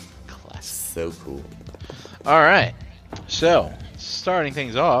 So cool. All right. So, starting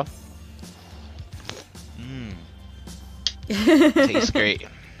things off. Tastes great.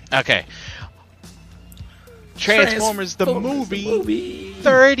 Okay. Transformers the movie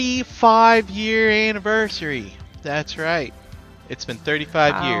 35-year anniversary. That's right. It's been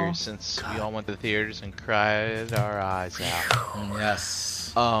 35 Wow. years since we all went to the theaters and cried our eyes out.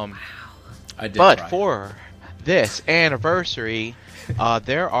 Yes. I did. But cry. for this anniversary,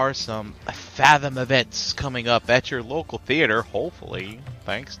 there are some Fathom events coming up at your local theater. Hopefully,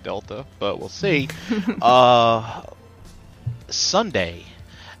 thanks Delta, but we'll see. Sunday,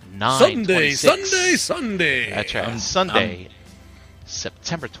 9/26. Sunday. That's right. Sunday,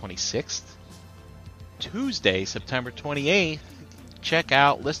 September 26th. Tuesday, September 28th. Check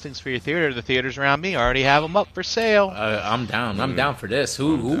out listings for your theater. The theaters around me already have them up for sale. I'm down. I'm down for this.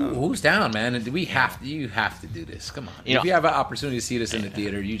 Who's down, man? And you have to do this. Come on. You know- if you have an opportunity to see this in the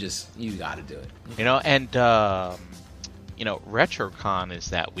theater, you got to do it. And RetroCon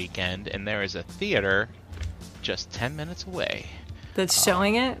is that weekend, and there is a theater just 10 minutes away. That's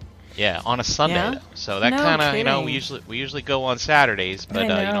showing it. Yeah, on a Sunday. Yeah? Though. So that No kind of, kidding. we usually go on Saturdays, but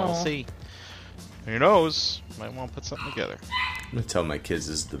I we'll know. see. Who knows? Might want to put something together. I'm going to tell my kids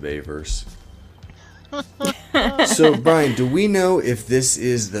this is the Bayverse. So, Brian, do we know if this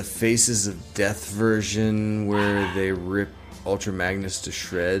is the Faces of Death version where they rip Ultra Magnus to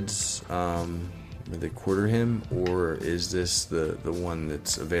shreds, where they quarter him, or is this the one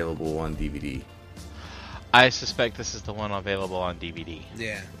that's available on DVD? I suspect this is the one available on DVD.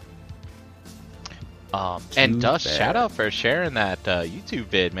 Yeah. And Too Dust, bad. shout out for sharing that YouTube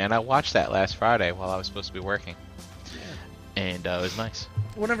vid, man. I watched that last Friday while I was supposed to be working. And it was nice.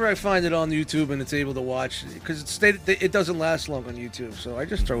 Whenever I find it on YouTube and it's able to watch, because it doesn't last long on YouTube, so I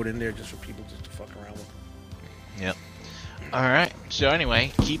just throw it in there just for people just to fuck around with. Yep. All right. So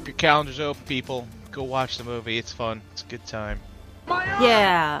anyway, keep your calendars open, people. Go watch the movie. It's fun. It's a good time.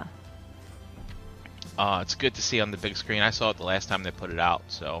 Yeah. It's good to see on the big screen. I saw it the last time they put it out,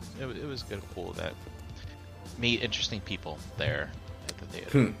 so it was good, cool that meet interesting people there at the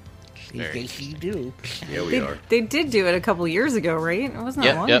theater. Very You do. Yeah, we are. They did do it a couple years ago, right? It wasn't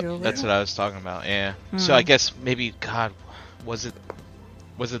that long ago. That's right? what I was talking about. Yeah. So I guess maybe was it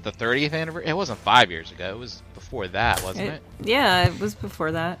the 30th anniversary? It wasn't 5 years ago. It was before that, wasn't it? Yeah, it was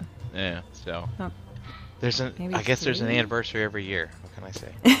before that. Yeah. So Oh. Maybe I guess there's an 3? anniversary every year. What can I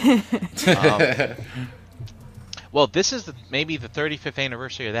say? Well, this is maybe the 35th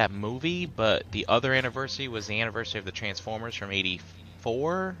anniversary of that movie, but the other anniversary was the anniversary of the Transformers from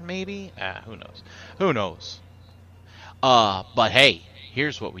 '84, maybe? Who knows? But hey,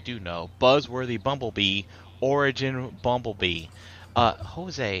 here's what we do know. Buzzworthy Bumblebee, Origin Bumblebee.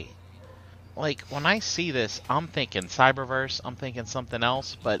 Jose, like, when I see this, I'm thinking Cyberverse, I'm thinking something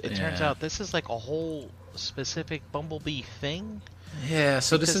else, but it turns Yeah. out this is like a whole specific Bumblebee thing. Yeah.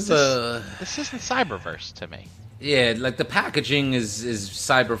 So this Because is This isn't Cyberverse to me. Yeah, like the packaging is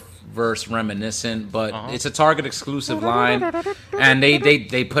Cyberverse reminiscent, but Uh-huh. it's a Target exclusive line, and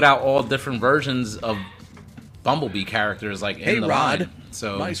they put out all different versions of Bumblebee characters like Hey, in the Rod. line.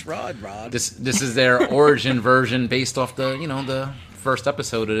 So Nice Rod. this is their origin version based off the first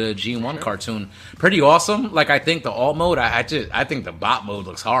episode of the G1 cartoon. Pretty awesome. Like, I think the alt mode, I think the bot mode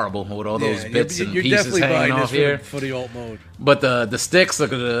looks horrible with all those bits and you're pieces definitely hanging buying off this here. for the alt mode. But the sticks,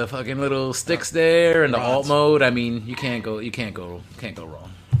 look at the fucking little sticks there, and the alt Rods. mode. I mean, you can't go wrong. Can't go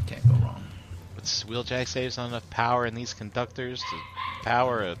wrong. But Wheeljack saves not enough power in these conductors to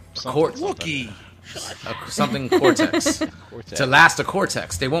power a Cort- Wookie. Something Cortex Cortex. to last a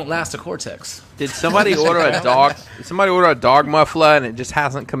Cortex. They won't last a Cortex. Did somebody order a dog? Did somebody order a dog muffler and it just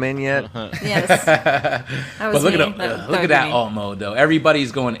hasn't come in yet? Yes. That But was look me. at That look would at that be me. alt mode though.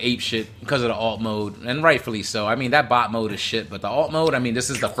 Everybody's going ape shit because of the alt mode, and rightfully so. I mean, that bot mode is shit, but the alt mode. I mean, this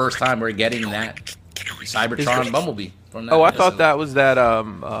is the first time we're getting that Cybertron Bumblebee from that. Oh, I thought that was that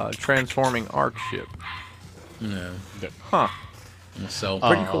transforming arc ship. Yeah. Huh. So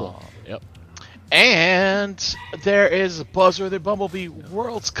pretty cool. Yep. And there is Buzzworthy Bumblebee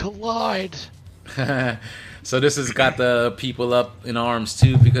Worlds Collide. So this has got the people up in arms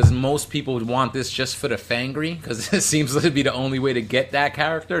too, because most people would want this just for the Fangry, because it seems to be the only way to get that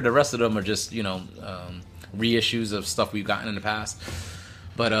character. The rest of them are just reissues of stuff we've gotten in the past.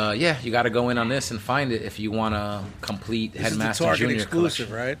 But yeah, you got to go in on this and find it if you want a complete This is the Headmaster Target Junior exclusive,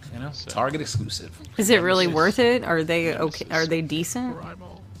 collection. right? You know, Target exclusive. Is it really worth it? Are they okay? Are they decent?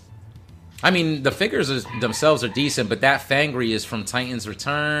 I mean, the figures themselves are decent, but that Fangry is from Titan's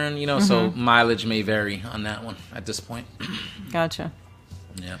Return, you know, so mileage may vary on that one at this point. Gotcha.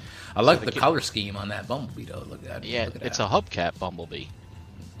 Yeah, I like the color scheme on that Bumblebee though. Look at Yeah, look at it's that. a hubcap Bumblebee,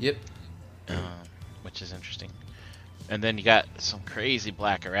 Yep. which is interesting. And then you got some crazy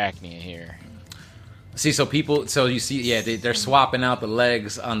black Arachnia here. See, so you see, yeah, they're swapping out the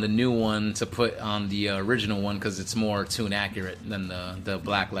legs on the new one to put on the original one because it's more tune accurate than the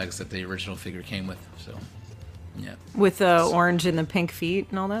black legs that the original figure came with. So, yeah, With the orange and the pink feet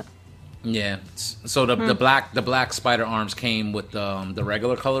and all that. yeah. So the black spider arms came with the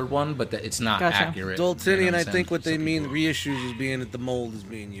regular colored one, but it's not Gotcha. accurate. you know Daltinian, what I I'm think saying? what they Some mean people- reissues is being that the mold is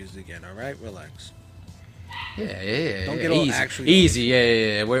being used again. All right, relax. Yeah. Don't get all easy, actually- easy.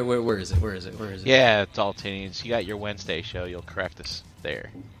 Yeah. Where is it? Where is it? Yeah, it's all Daltonians. You got your Wednesday show. You'll correct us there.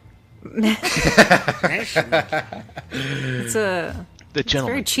 It's a The it's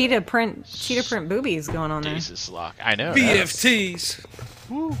very gentleman. cheetah print boobies going on there. Jesus, Lock. I know. BFTs.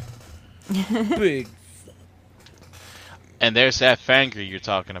 Big. And there's that Fangry you're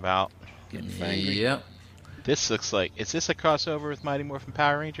talking about. Yep. This looks like... Is this a crossover with Mighty Morphin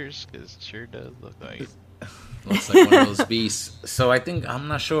Power Rangers? Because it sure does look like it. Looks like one of those beasts. So I'm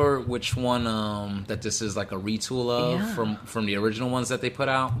not sure which one that this is like a retool of Yeah. from the original ones that they put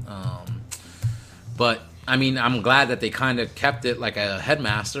out. But I mean, I'm glad that they kind of kept it like a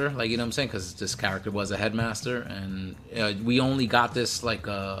headmaster, like, you know what I'm saying, because this character was a headmaster, and we only got this like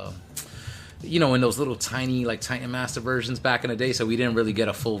you know, in those little tiny like Titan Master versions back in the day, so we didn't really get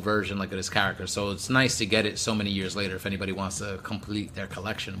a full version like of this character. So it's nice to get it so many years later if anybody wants to complete their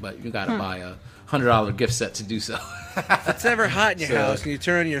collection. But you got to buy a $100 gift set to do so. If it's ever hot in your So- house and you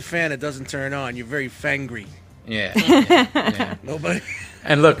turn on your fan, it doesn't turn on. You're very fangry. Yeah. Nobody.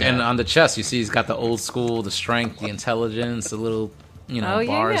 And look, and on the chest, you see he's got the old school, the strength, the intelligence, the little, you know, Oh, yeah,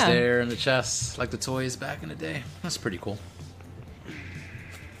 bars yeah. there in the chest, like the toys back in the day. That's pretty cool.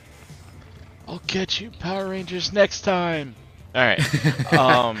 I'll get you, Power Rangers, next time. All right.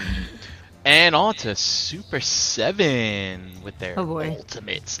 And on to Super 7 with their Oh, boy.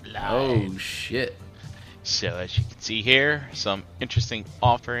 Ultimates Live. Oh shit! So as you can see here, some interesting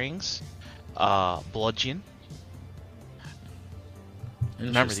offerings. Bludgeon.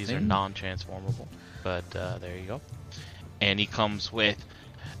 Remember, these are Interesting. non-transformable, but there you go. And he comes with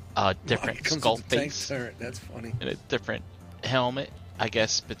a different It comes sculpt with the tank base turret. That's funny. and a different helmet, I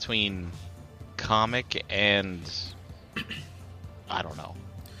guess, between comic and I don't know.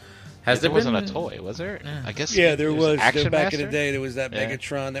 Has there there wasn't been a toy, was there? Yeah. I guess. Yeah, there was. Action Back in the Master? day, there was that Yeah.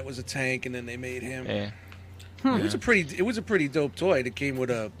 Megatron that was a tank, and then they made him. Yeah. It was a pretty dope toy. It came with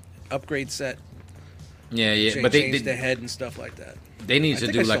a upgrade set. Yeah, But but changed the head and stuff like that. they need I to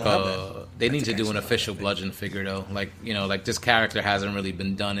think do I like still have they that. need to I do still an have official that thing. Bludgeon figure though. Like, you know, like this character hasn't really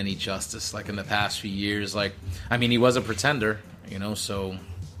been done any justice like in the past few years. Like, I mean, he was a pretender, you know, so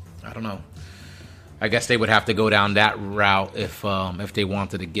I don't know. I guess they would have to go down that route if they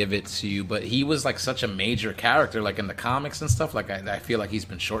wanted to give it to you. But he was like such a major character, like in the comics and stuff. Like I feel like he's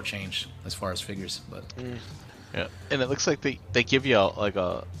been shortchanged as far as figures. But Yeah. And it looks like they give you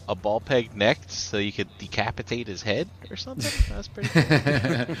a ball peg neck so you could decapitate his head or something. That's pretty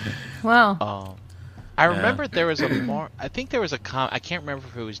cool. Wow. I remember there was I think there was I can't remember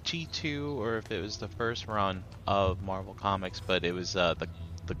if it was G2 or if it was the first run of Marvel Comics, but it was the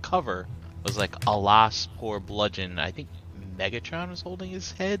cover was like Alas Poor Bludgeon. I think Megatron was holding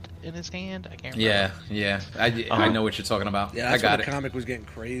his head in his hand. I can't remember. yeah, I know what you're talking about. Yeah, I that's got when it. the comic was getting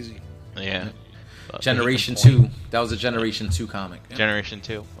crazy. Yeah. But Generation he can point. 2. That was a Generation 2 comic. Yeah. Generation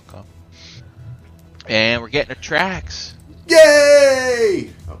 2. Okay. And we're getting a Trax.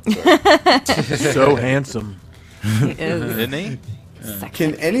 Yay! Oh, sorry. So handsome. He is Didn't he? sexy.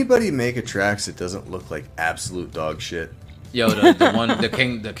 Can anybody make a Trax that doesn't look like absolute dog shit? Yo,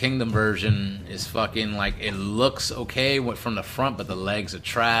 the Kingdom version is fucking like, it looks okay from the front, but the legs are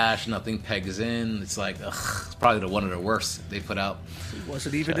trash. Nothing pegs in. It's like, ugh, it's probably one of the worst they put out. It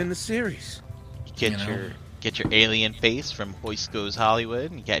wasn't even in the series. Get You know? get your alien face from Hoist Goes Hollywood,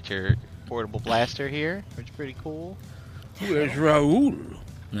 and you got your portable blaster here, which is pretty cool. Where's Raul?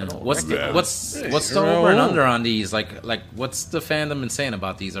 You know, what's the Raul. over and under on these? Like what's the fandom been saying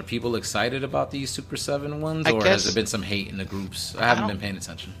about these? Are people excited about these Super 7 ones, I or guess- has there been some hate in the groups? I haven't been paying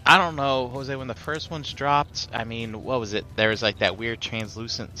attention. I don't know, Jose, when the first ones dropped, I mean, what was it? There was like that weird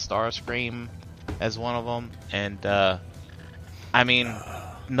translucent Starscream as one of them, and I mean,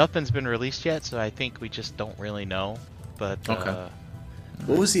 nothing's been released yet, so I think we just don't really know. But Okay.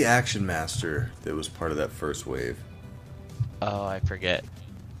 What was the Action Master that was part of that first wave? Oh, I forget.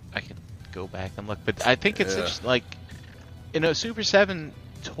 I can go back and look, but I think it's just like, Super 7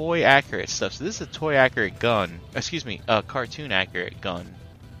 toy accurate stuff. So this is a toy accurate gun. Excuse me, a cartoon accurate gun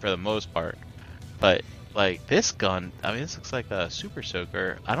for the most part. But like this gun, I mean, this looks like a Super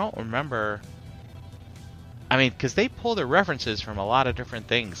Soaker. I don't remember. I mean, because they pull their references from a lot of different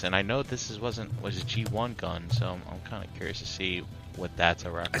things, and I know this was a G1 gun, so I'm kind of curious to see what that's a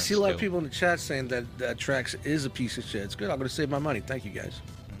reference. I see a lot to. of people in the chat saying that Trax is a piece of shit. It's good. I'm going to save my money. Thank you, guys.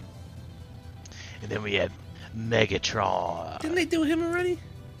 And then we have Megatron. Didn't they do him already?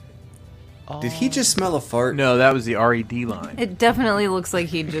 Did he just smell a fart? No, that was the RED line. It definitely looks like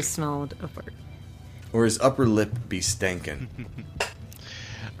he just smelled a fart. Or his upper lip be stankin'?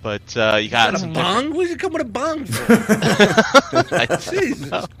 But you got Got a some bong? Where's he come with a bong for?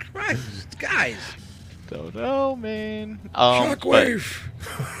 Jesus Christ, guys. Don't know, man. Shockwave.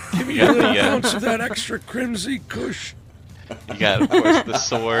 Give me You got a little the, ounce of that extra crimsy kush. You got, of course, the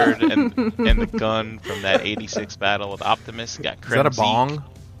sword and the gun from that 86 battle with Optimus. You got Is that a Kremzik. bong?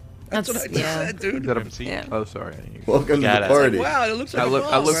 That's what I just said, Is dude. that a... Kremzik. Yeah. Oh, sorry. I didn't hear you. Welcome to Got the it. party. Wow, it looks like I a looked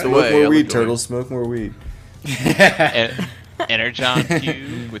bong, away. right? Smoke I more weed, looked away. Turtle. Smoke more weed. Energon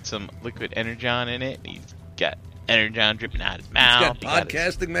cube with some liquid Energon in it. He's got Energon dripping out his mouth. He's got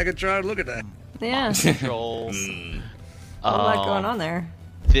podcasting Megatron. Look at that. Yeah, Controls. a lot going on there.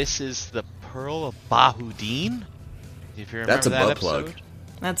 This is the Pearl of Bahudin. If you remember That's a that butt episode. plug.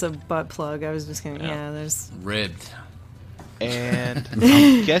 That's a butt plug. I was just gonna. Yeah. Yeah, there's. Ribbed. And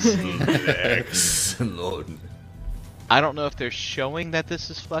I'm guessing, Excellent. I don't know if they're showing that this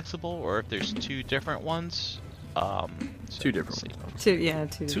is flexible or if there's two different ones. So Two different let's see.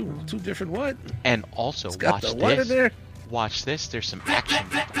 ones. Two Two different what? And also, It's got watch the what in this. there? Watch this. There's some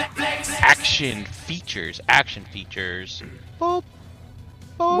action features. Boop.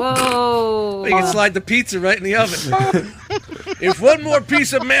 Whoa! You can slide the pizza right in the oven. If one more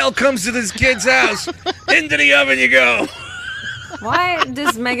piece of mail comes to this kid's house, into the oven you go. Why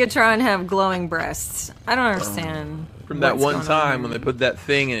does Megatron have glowing breasts? I don't understand. From that what's one going time on. when they put that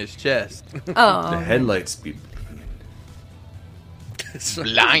thing in his chest. Oh, The headlights be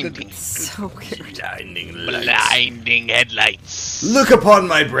Blinding. so weird. Blinding headlights. Look upon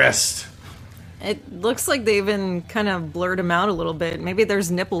my breast. It looks like they even kind of blurred him out a little bit. Maybe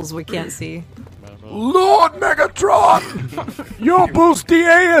there's nipples we can't see. Lord Megatron! Your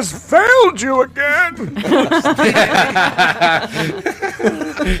bustier has failed you again!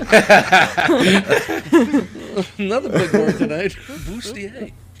 Another big word tonight.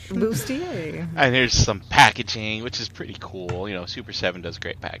 Bustier. Bustier. And there's some packaging, which is pretty cool. Super 7 does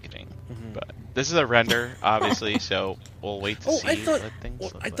great packaging. But this is a render, obviously, so we'll wait to Oh, see I thought. what things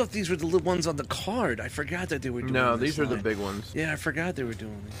look I like. thought these were the little ones on the card. I forgot that they were doing. No, this these are the line. big ones. Yeah, I forgot they were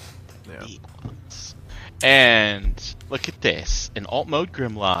doing these. Yeah. Big ones. And look at this, an alt mode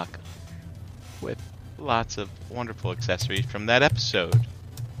Grimlock with lots of wonderful accessories from that episode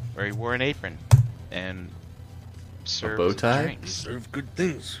where he wore an apron and served bow tie? drinks. Serve good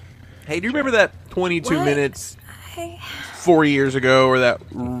things. Hey, do you remember that 22 What? minutes 4 years ago where that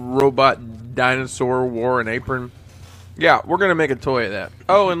robot dinosaur wore an apron? Yeah, we're going to make a toy of that.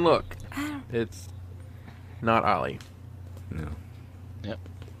 Oh, and look. It's not Ollie. No. Yep.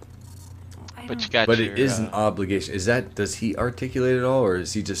 But you got But your, it is an obligation. Does he articulate it all, or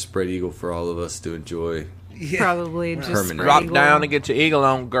is he just spread eagle for all of us to enjoy? Yeah. Probably just Permanent. spread Drop eagle. down and get your eagle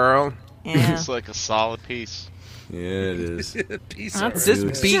on, girl. Yeah. It's like a solid piece. Yeah, it is. Piece That's of Is Dude,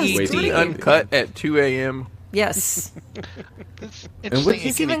 this just BET wait. uncut at 2 a.m.? Yes. It's what- interesting.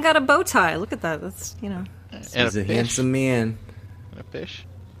 He's even got a bow tie. Look at that. That's, and He's a a fish. handsome man. And a fish.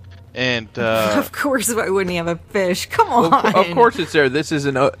 And Of course, I wouldn't have a fish. Come on. Of course it's there. This is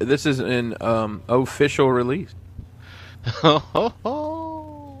an official release.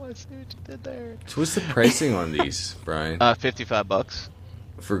 oh, I see what you did there. So what's the pricing on these, Brian? $55.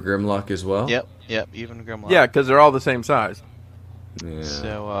 For Grimlock as well? Yep, even Grimlock. Yeah, because they're all the same size. Yeah.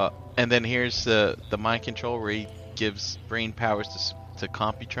 So, and then here's the mind control where he gives brain powers to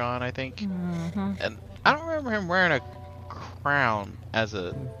Computron, I think. Mm-hmm. And I don't remember him wearing a crown as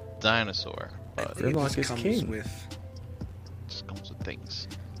a dinosaur, but it Grimlock This is comes king. with just comes with things.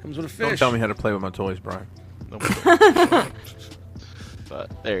 comes with a Don't fish. tell me how to play with my toys, Brian.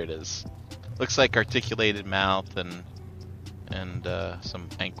 But there it is. Looks like articulated mouth and some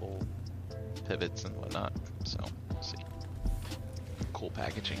ankle pivots and whatnot. So, we'll see. Cool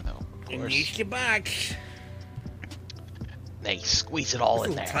packaging though. Of course. Release your box. They squeeze it all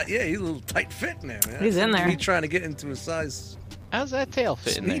in there. Yeah, he's a little tight fit in there, man. He's in there. Me trying to get into a size How's that tail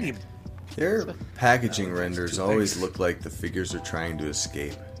fit in there? medium. Their packaging renders always look like the figures are trying to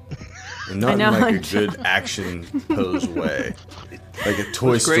escape. And not know, in like I a good action pose way. Like a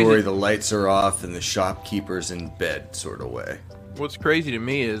Toy What's crazy- Story, the lights are off and the shopkeeper's in bed sort of way. What's crazy to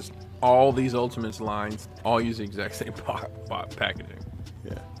me is all these Ultimates lines all use the exact same packaging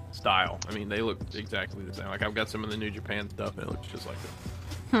Yeah. style. I mean, they look exactly the same. Like, I've got some of the New Japan stuff, and it looks just like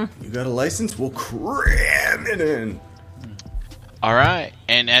it. You got a license? We'll cram it in. All right,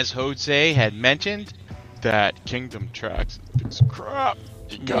 and as Jose had mentioned, that Kingdom Tracks is crap.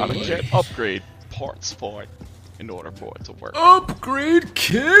 You gotta get upgrade parts for it in order for it to work. Upgrade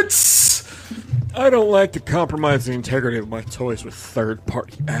kits! I don't like to compromise the integrity of my toys with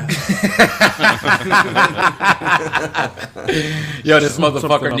third-party apps. Yo, this Something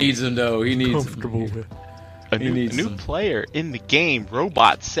motherfucker I'm needs him though. He needs him. Comfortable with. A He needs new some- player in the game,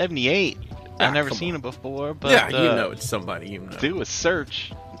 Robot78. I've never seen him before, but Yeah, you know it's somebody you know. do a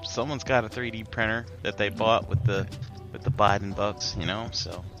search. Someone's got a 3D printer that they bought with the Biden bucks, you know,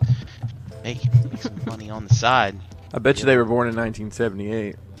 so make some money on the side. I bet you they were born in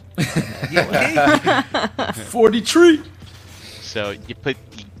 1978. 43. So you put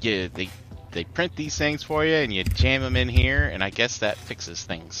they print these things for you and you jam them in here, and I guess that fixes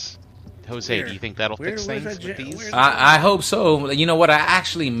things. Jose, Where? do you think that'll fix Where's things that with jam- these? where's- I hope so. You know what? I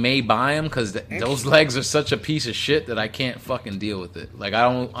actually may buy them because those legs are such a piece of shit that I can't fucking deal with it. Like I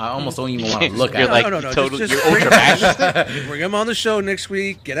almost don't even want to look You're at like it. No, totally, just you're bring ultra him- Bring him on the show next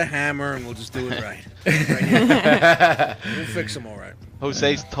week. Get a hammer, and we'll just do it right. Right here. We'll fix him all right.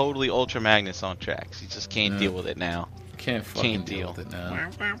 Jose's totally Ultra Magnus on tracks. He just can't deal with it now. Can't fucking Can't deal deal. with it now.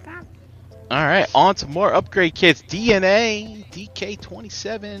 All right, on to more upgrade kits. DNA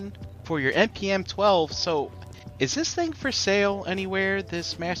DK27 for your NPM 12. So, is this thing for sale anywhere?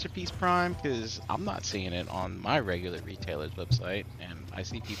 This Masterpiece Prime? Because I'm not seeing it on my regular retailer's website, and I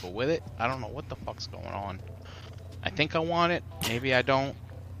see people with it. I don't know what the fuck's going on. I think I want it. Maybe I don't.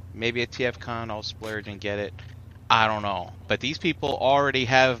 Maybe at TFCon I'll splurge and get it. I don't know. But these people already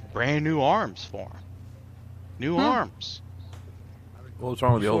have brand new arms for them. New arms. What's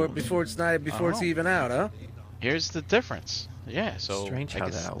wrong with the old one? Before it's even out, huh? Here's the difference. Yeah, so Strange I how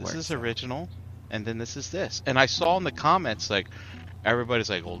guess that this works is out. original, and then this is this. And I saw in the comments, like, everybody's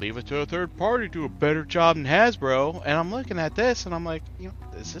like, well, leave it to a third party to do a better job than Hasbro. And I'm looking at this, and I'm like, you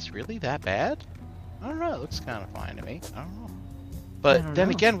know, is this really that bad? I don't know. It looks kind of fine to me. I don't know. But then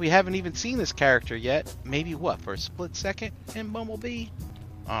again, we haven't even seen this character yet. Maybe what, for a split second in Bumblebee?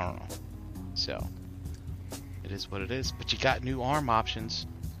 I don't know. So, it is what it is. But you got new arm options.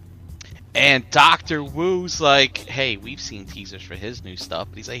 And Dr. Wu's like, hey, we've seen teasers for his new stuff.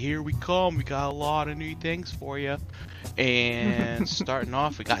 But he's like, here we come. We got a lot of new things for you. And starting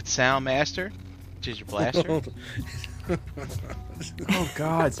off, we got Soundmaster, which is your blaster. Oh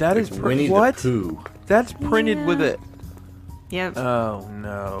God, that is Winnie what? the Pooh. That's printed with it. Yep. Oh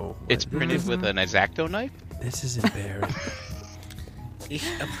no. It's printed with an X-Acto knife. This is embarrassing. It's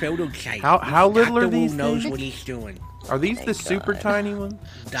a prototype. How little are Dr. Wu these knows things? what he's doing. Are these the super tiny ones?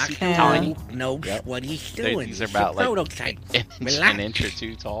 Dr. Tiny. Wu knows what he's doing. These are It's about a like prototype. an inch or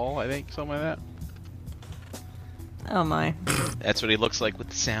two tall, I think, something like that. Oh my. That's what he looks like with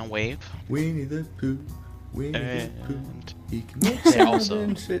the sound wave. Winnie the Pooh. Winnie And the Pooh. He can make they sound also-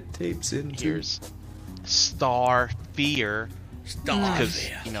 and fit tapes into. Here's Star Fear. Stop. Because,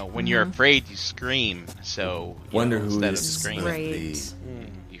 you know, when you're afraid, you scream. So, you Wonder know, who instead of is screaming, Right.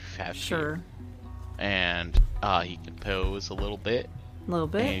 you have Sure. fear. And he can pose a little bit. A little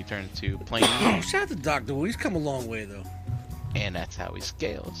And he bit. turns to plane. Oh, shout out to Dr. Wu. He's come a long way, though. And that's how he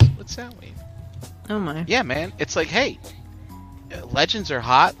scales with Soundwave. Oh my. Yeah, man. It's like, hey, Legends are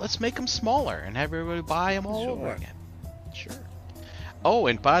hot. Let's make them smaller and have everybody buy them all over Sure. again. Sure. Oh,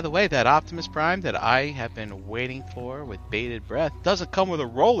 and by the way, that Optimus Prime that I have been waiting for with bated breath doesn't come with a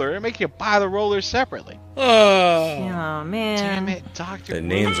roller. It makes you buy the roller separately. Oh. Oh man. Damn it, Doctor. The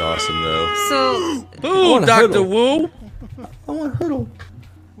name's awesome though. So Ooh, Dr. Wu. I want Hurdle.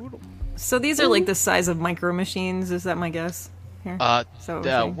 so these are like the size of micro machines. Is that my guess? Here. So what we're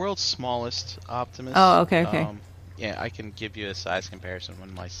The saying? world's smallest Optimus. Oh, okay, okay. Yeah, I can give you a size comparison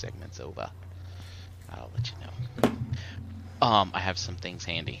when my segment's over. I'll let you know. I have some things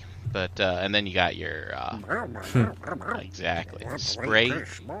handy, but and then you got your exactly spray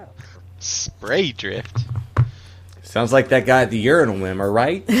drift. Sounds like that guy at the urinal, am I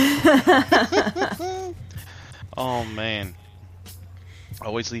right? Oh man,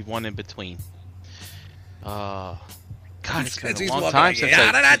 always leave one in between. God, it's been a long time since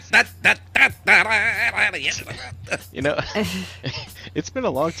you know, it's been a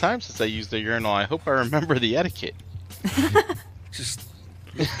long time since I used the urinal. I hope I remember the etiquette. Just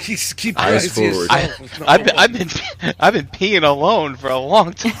Keep your Eyes eyes to forward. yourself. I've been peeing alone for a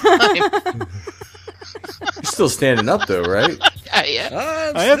long time. You're still standing up though, right?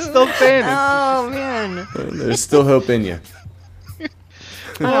 Yeah. I am still standing. Oh man, There's still hope in you. I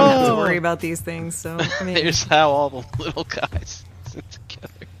don't have to worry about these things. So I mean, Here's how all the little guys sit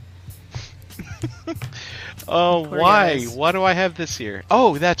together. Oh, Poor why? guys. Why do I have this here?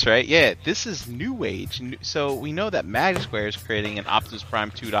 Oh, that's right. Yeah, this is New Age. So we know that Magic Square is creating an Optimus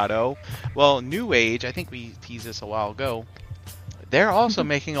Prime 2.0. Well, New Age, I think we teased this a while ago. They're also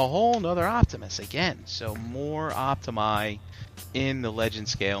making a whole nother Optimus again. So more Optimi in the Legend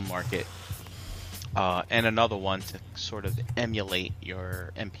scale market. And another one to sort of emulate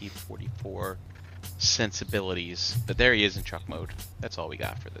your MP44 sensibilities. But there he is in truck mode. That's all we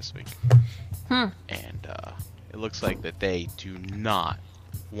got for this week. And it looks like that they do not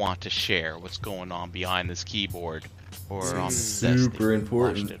want to share what's going on behind this keyboard or on this desk. Super They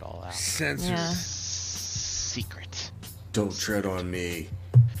important. flushed it all out. Censors. Yeah. Secret. Don't tread on me.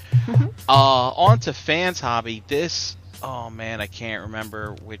 On to Fans Hobby. This, oh man, I can't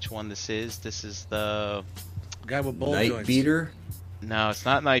remember which one this is. This is the... Guy with ball Night joints. Beater. No, it's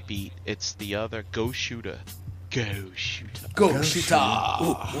not Nightbeat. It's the other Go Shooter. Go Shooter. Go Shooter.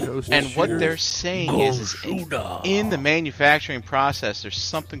 And what they're saying is in the manufacturing process, there's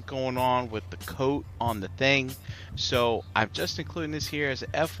something going on with the coat on the thing. So I'm just including this here as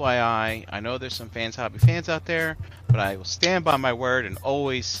an FYI. I know there's some Fans Hobby fans out there, but I will stand by my word and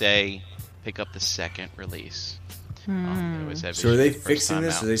always say pick up the second release. They always have So are issues they the first fixing time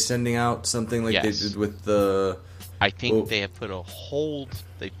this? out. Are they sending out something like Yes. they did with the... I think Well- they have put a hold.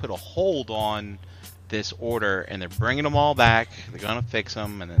 They put a hold on this order, and they're bringing them all back. They're gonna fix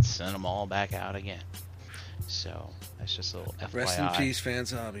them and then send them all back out again. So that's just a little FYI. Rest in peace,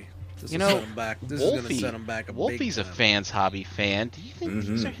 Fans Hobby. This You will know, set him back. This is going to set him back a Wolfie's big a time. Fans Hobby fan. Do you think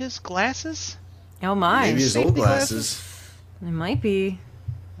these are his glasses? oh my, Maybe his old Safety glasses. it might be.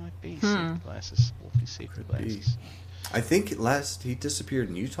 Might be safety glasses. Wolfie's safety glasses. I think he disappeared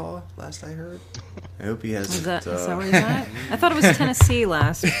in Utah. Last I heard. I hope he hasn't. Is that where he's at? I thought it was Tennessee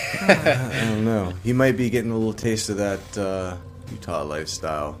last. I don't know. He might be getting a little taste of that Utah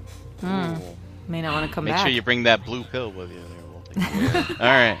lifestyle. May not want to come Make back. sure you bring that blue pill with you there, Wolfie. All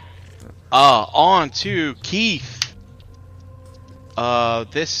right. On to Keith.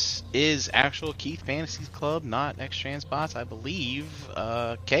 This is actual Keith Fantasy Club, not X-Trans Bots. I believe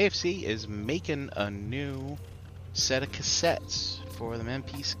KFC is making a new set of cassettes for the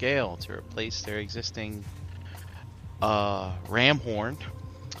MP scale to replace their existing ram horn.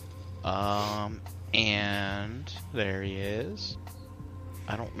 And there he is.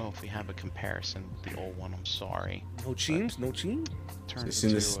 I don't know if we have a comparison with the old one. I'm sorry. No cheams? No cheam? I Turns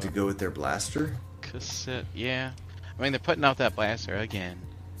assume this is into to go with their blaster. cassette. Yeah, I mean they're putting out that blaster again.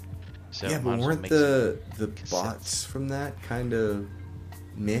 So Yeah, might but as well weren't make the cassettes. bots from that kind of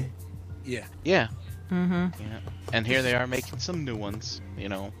meh? Yeah. Yeah. Yeah. And here they are making some new ones. You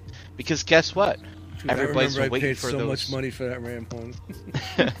know, because guess what? Dude, Everybody's I been remember I waiting paid for so those. much money for that ram horn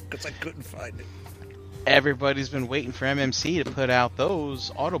because I couldn't find it. Everybody's been waiting for MMC to put out those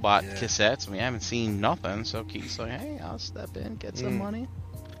Autobot Yeah. cassettes. We haven't seen nothing, so Keith's like, hey, I'll step in, get some money.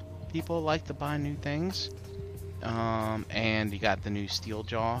 People like to buy new things. And you got the new Steel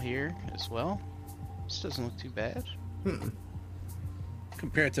Jaw here as well. This doesn't look too bad.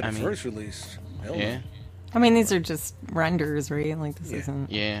 Compared to the I mean, first release. Hell Yeah, I mean, these are just renders, right? Like this isn't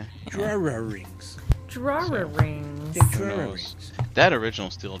yeah. Drawer rings. drawer rings. Who Drawer knows? rings. That original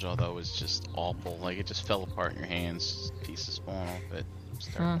Steel Jaw though was just awful. Like it just fell apart in your hands. Pieces falling off it. It's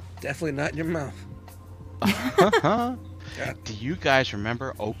terrible. Definitely not in your mouth. Do you guys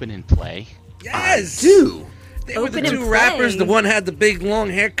remember Open and Play? Yes! Dude, They were the Open and two rappers. Play. The one had the big long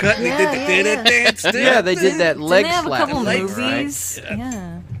haircut and Yeah, they did the yeah, dance. Yeah, they did that Didn't leg they have a slap couple thing, movies? right?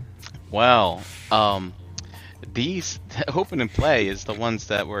 Yeah. Well, these Open and Play is the ones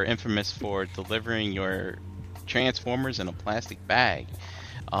that were infamous for delivering your Transformers in a plastic bag.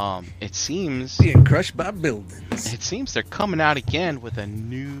 It seems Being crushed by buildings. they're coming out again with a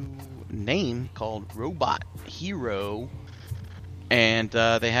new name called Robot Hero, and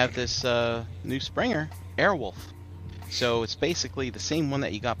they have this new Springer, Airwolf. So it's basically the same one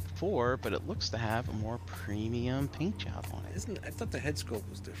that you got before, but it looks to have a more premium paint job on it. I thought the head sculpt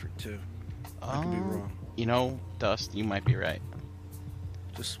was different too. I could be wrong. You know, Dust, you might be right.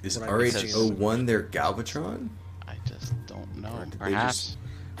 Just is what I was saying. RH01 their Galvatron? I just don't know. Or did they Perhaps. just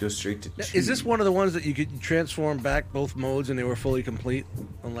go straight to Now, two? is this one of the ones that you could transform back both modes and they were fully complete,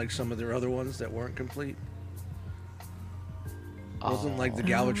 unlike some of their other ones that weren't complete? Wasn't like the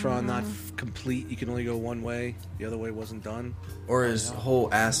Galvatron not complete? You can only go one way. The other way wasn't done. Or his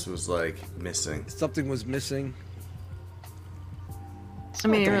whole ass was like missing. Something was missing. I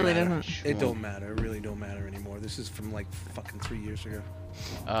mean, it really matter. doesn't. It don't matter. It really don't matter anymore. This is from like fucking 3 years ago.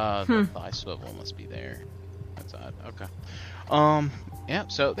 The thigh swivel must be there. That's odd. Okay. Yeah.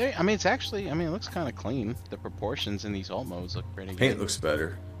 So there. I mean, it's actually. I mean, it looks kind of clean. The proportions in these alt modes look pretty Paint good. looks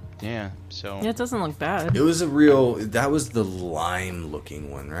better. Yeah. So. Yeah, it doesn't look bad. It was a real. That was the lime-looking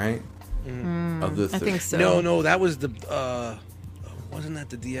one, right? Of the I think so. No, that was the. Wasn't that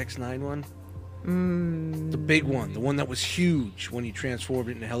the DX9 one? The big one, the one that was huge when you transformed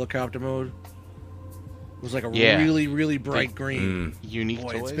it into helicopter mode. It was like a really, really bright green. Unique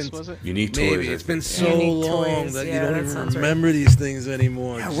Boy, Toys, it's been, was it? Unique Maybe Toys. it's been so Unique long Toys, that yeah, you don't that even sounds right. remember these things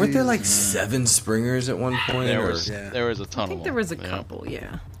anymore. Yeah, weren't there like Jesus. 7 Springers at one point? There or- was. There was a ton I of think them. there was a Yeah. couple,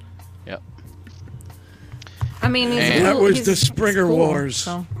 yeah. Yep. I mean, he's And- That cool- was he's- the he's Springer cool, Wars.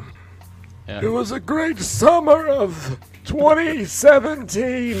 so. Yeah. It was a great summer of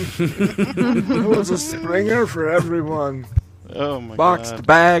 2017. It was a Springer for everyone. Oh my Boxed, god.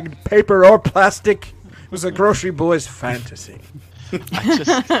 bagged, paper or plastic. It was a grocery boy's fantasy.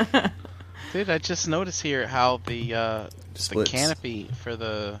 I just noticed here how the Splits. canopy for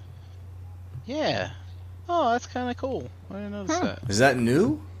the. Yeah. Oh, that's kind of cool. I didn't notice that. Is that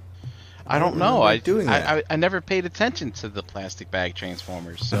new? I don't know. remember I doing that. I never paid attention to the plastic bag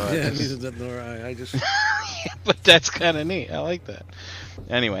transformers, so I Yeah, just- neither did nor I just. but that's kind of neat. I like that.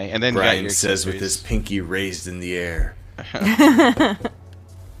 Anyway, and then you got Brian your says with his accessories. pinky raised in the air.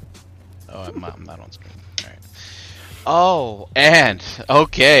 Oh, I'm not on screen. All right. Oh, and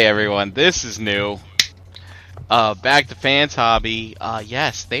okay, everyone, this is new. Back to Fans Hobby.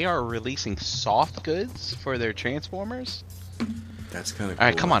 Yes, they are releasing soft goods for their Transformers. That's kind of All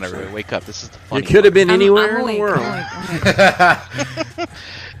right, come on, everybody, wake up. This is the funny. You could have been I'm anywhere in awake, the world. I'm awake.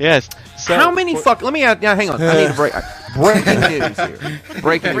 Yes. So How many Let me out. Now, hang on. I need to break. Breaking news here.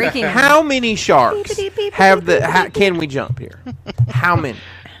 Breaking. Breaking news. How many sharks Beep, beep, beep, have beep, the? Can we jump here? How many?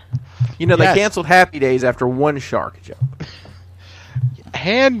 You know, Yes. they canceled Happy Days after one shark jump.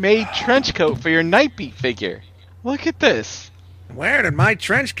 handmade trench coat for your Nightbeat figure. Look at this. Where did my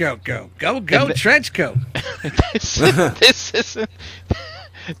trench coat go? Go, And trench coat. this isn't.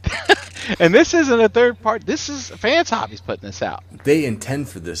 And this isn't a third part. This is Fans Hobby's putting this out. They intend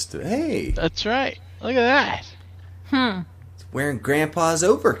for this to. Hey, That's right. Look at that. wearing Grandpa's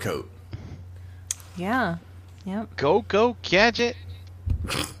overcoat. Yeah. Yep. Go Gadget.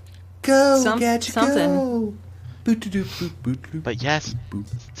 Go, Something. go. Boot-a-doop, boot, boot, boot. But yes,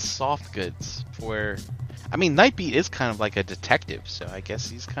 soft goods for. I mean, Nightbeat is kind of like a detective, so I guess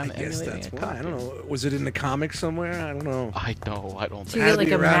he's I kind of guess emulating that's a why. copy. I don't know. Was it in the comics somewhere? I don't know. I don't Do you Had get to like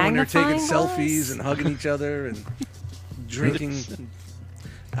be a around when they're taking magnifying glass? selfies and hugging each other and drinking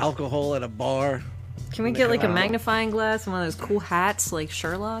alcohol at a bar. Can we get like a magnifying glass and one of those cool hats like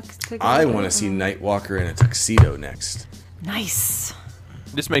Sherlock? I want to see Nightwalker in a tuxedo next. Nice.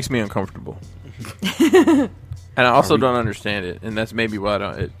 This makes me uncomfortable. And I also don't understand it, and that's maybe why I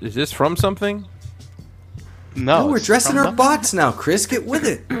don't. Is this from something? No, we're it's dressing from our nothing. bots now, Chris. Get with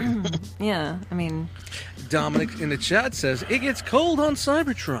it. Yeah, I mean, Dominic in the chat says it gets cold on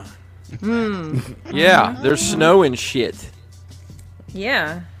Cybertron. Yeah, there's snow and shit.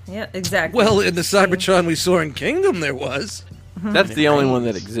 yeah, exactly. Well, in the Cybertron we saw in Kingdom, there was. That's the only one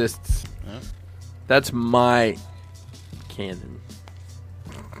that exists. That's my canon.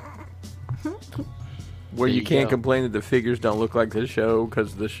 Where There you you can't go. complain that the figures don't look like the show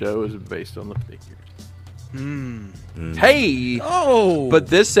because the show is based on the figures. Hey! Oh, But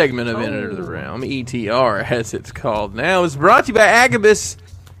this segment of Enter the Realm, ETR as it's called now, is brought to you by Agabus.com,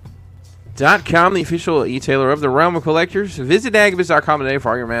 the official e-tailer of the Realm of Collectors. Visit Agabus.com today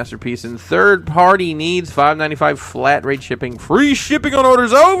for all your masterpiece and third-party needs. $5.95 flat rate shipping, free shipping on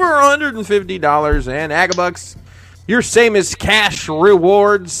orders over $150, and Agabucks, your same as cash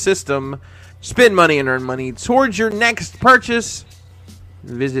rewards system. Spend money and earn money towards your next purchase.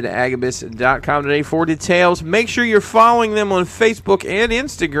 Visit Agabus.com today for details. Make sure you're following them on Facebook and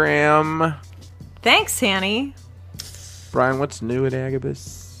Instagram. Thanks, Hanny. Brian, what's new at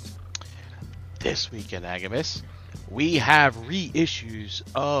Agabus? This week at Agabus, we have reissues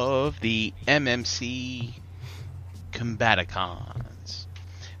of the MMC Combaticons.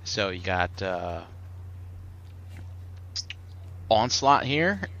 So you got Onslaught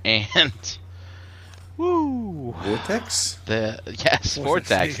here, and woo, Vortex? Vortex.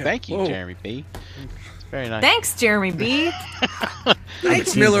 Vortex, yeah. Thank you, Whoa. Jeremy B. It's very nice. Thanks, Jeremy B.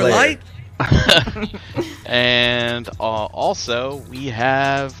 thanks, team Miller player. Lite. And also we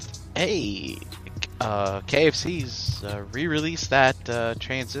have a KFC's re-released that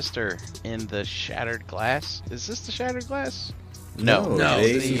transistor in the shattered glass. Is this the shattered glass? No, No,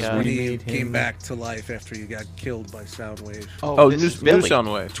 they this is when he remade came him. back to life after he got killed by Soundwave. Oh, this new is Billy.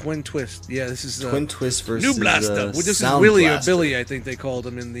 Soundwave. Twin Twist. Yeah, this is Twin Twist versus New Blaster. Well, this is Sound Willie Blaster. or Billy, I think they called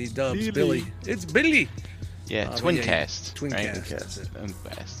him in the dubs. Billy. It's Billy. Yeah, but Twin yeah, Cast. Twin right? Cast. That's it. Twin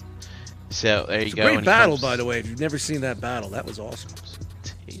Cast. So there you It's a go. great and battle, comes by the way. If you've never seen that battle, that was awesome.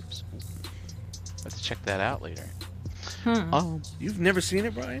 Tapes. Let's check that out later. You've never seen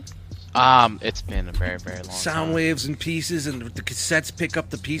it, Brian? It's been a very, very long Sound time. waves and pieces, and the cassettes pick up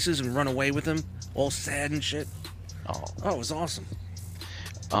the pieces and run away with them, all sad and shit. Oh. Oh, it was awesome.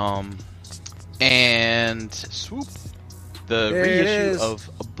 And Swoop, the There it reissue is. of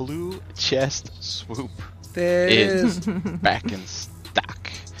a Blue Chest Swoop There it is is. back in stock.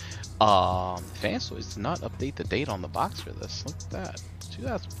 Fansoys did not update the date on the box for this. Look at that.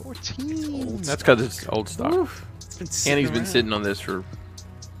 2014. That's because it's old stock. It's been And sitting he's been around. sitting on this for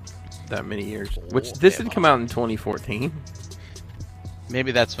that many years. Which this didn't come out in 2014.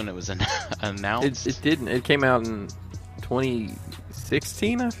 Maybe that's when it was announced. It didn't. It came out in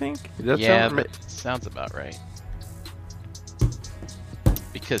 2016, I think. Does that Yeah, sound that sounds about right.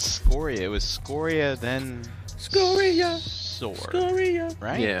 Because Scoria, it was Scoria, then Scoria. Sword, Scoria.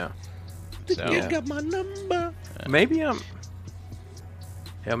 right? Yeah. So, You got my number. Maybe I'm.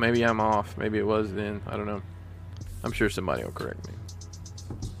 Yeah, maybe I'm off. Maybe it was then. I don't know. I'm sure somebody will correct me.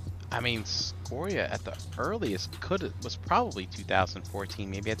 I mean, Scoria at the earliest was probably 2014,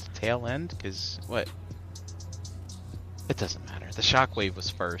 maybe at the tail end, because what? It doesn't matter. The Shockwave was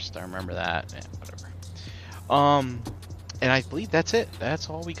first. I remember that. Whatever. And I believe that's it. That's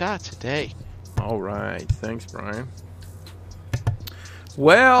all we got today. All right. Thanks, Brian.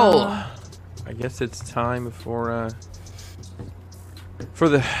 Well, I guess it's time for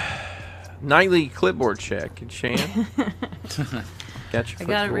the nightly clipboard check. Shan, got your I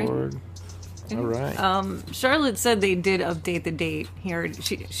got it right. clipboard. All right. Charlotte said they did update the date here.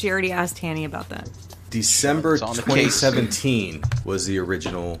 She already asked Hanny about that. December It's on the case. 2017 was the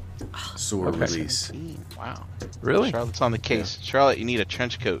original Sword Okay. release. Wow. Really? Charlotte's on the case. Charlotte, you need a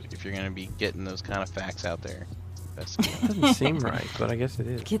trench coat if you're going to be getting those kind of facts out there. That's Doesn't seem right, but I guess it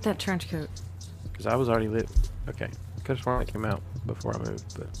is. Get that trench coat. Because I was already lit. Okay. Could have sworn it came out before I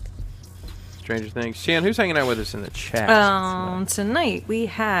moved, but Stranger Things. Shan, who's hanging out with us in the chat? Tonight we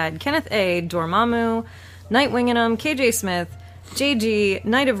had Kenneth A, Dormammu, Night Wingingham, KJ Smith, JG,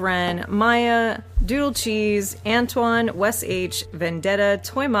 Knight of Ren, Maya, Doodle Cheese, Antoine, Wes H, Vendetta,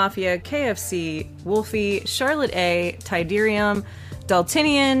 Toy Mafia, KFC, Wolfie, Charlotte A, Tiderium,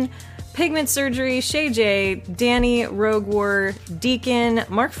 Daltinian, Pigment Surgery, Shay J, Danny, Rogue War, Deacon,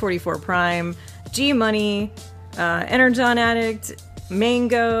 Mark 44 Prime, G Money, Energon Addict,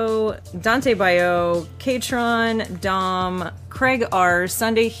 Mango, Dante Bio, Katron, Dom, Craig R,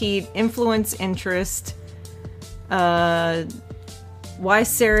 Sunday Heat, Influence Interest,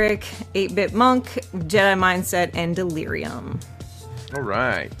 Yseric, 8-Bit Monk, Jedi Mindset, and Delirium. All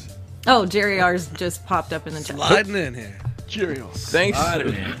right. Oh, Jerry R's just popped up in the chat. Sliding in here. Thanks.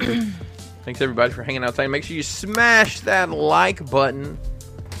 Thanks everybody for hanging out tonight. Make sure you smash that like button.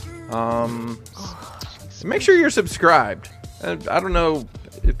 Make sure you're subscribed. I don't know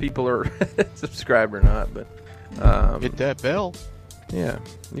if people are subscribed or not, but Hit that bell. yeah,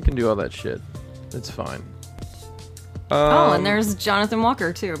 you can do all that shit. It's fine. Oh, and there's Jonathan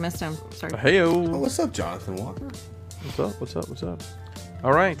Walker too. Missed him. Sorry. Oh, Heyo. what's up, Jonathan Walker? What's up? What's up? What's up?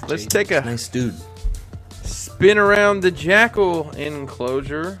 All right, let's take a Nice dude. spin around the Jackal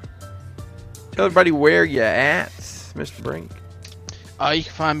enclosure. Tell everybody where you at, Mr. Brink. You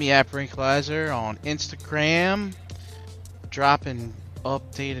can find me at Brinklizer on Instagram, dropping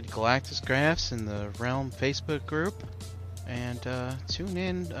updated Galactus graphs in the Realm Facebook group. And tune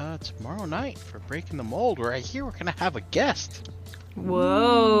in tomorrow night for Breaking the Mold, where I hear we're going to have a guest.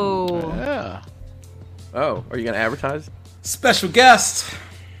 Whoa. Yeah. Oh, are you going to advertise? Special guest.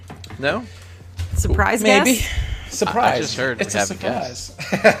 No? Surprise Maybe. guest? Surprise. I just heard it's we a have a guest.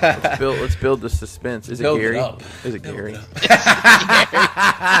 surprise. Let's build the suspense. Is it Build it Gary? up. Is it Build Gary? it up.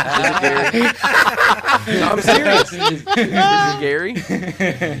 Is it Gary? No, I'm serious. Is it Gary?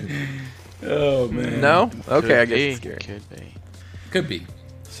 Oh, man. No? Okay, I Could guess be. it's Gary. Could be. Could be.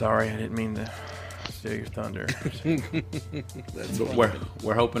 Sorry, I didn't mean to steal your thunder. But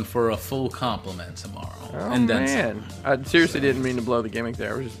we're hoping for a full compliment tomorrow. Oh, and then man. I seriously didn't mean to blow the gimmick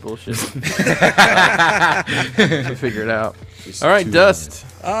there. I was just bullshitting. To figure it out. All right, Dust.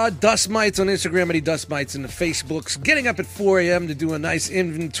 Dust Mites on Instagram, Dust Mites in the Facebooks. Getting up at 4 a.m. to do a nice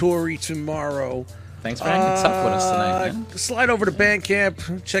inventory tomorrow Thanks for hanging tough with us tonight, man. Slide over to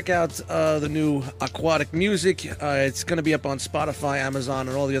Bandcamp. Check out the new Aquatic Music. It's going to be up on Spotify, Amazon,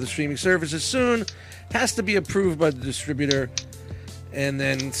 and all the other streaming services soon. Has to be approved by the distributor. And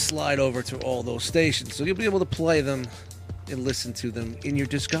then slide over to all those stations. So you'll be able to play them and listen to them in your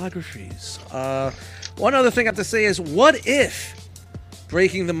discographies. One other thing I have to say is, what if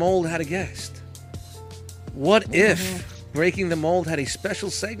Breaking the Mold had a guest? What if Breaking the Mold had a special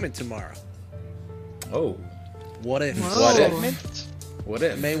segment tomorrow? Oh. What if? Whoa. What if? What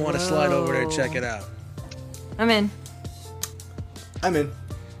if? You may want to slide over there and check it out. I'm in. I'm in.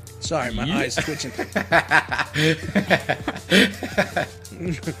 Sorry, my eyes twitching.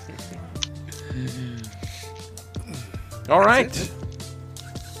 All right.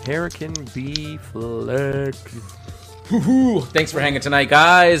 Hurricane B Flex. Thanks for hanging tonight,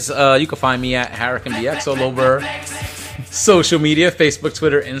 guys. You can find me at HurricaneBX all over social media, Facebook,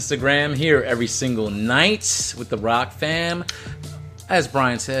 Twitter, Instagram, here every single night with the Rock Fam. As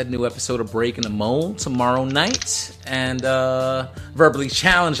Brian said, new episode of Breaking the Mold tomorrow night. And verbally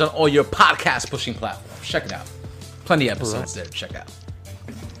challenged on all your podcast pushing platforms. Check it out. Plenty of episodes there to check out.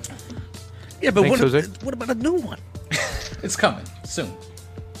 Yeah, but Thanks, Jose. what about a new one? It's coming soon.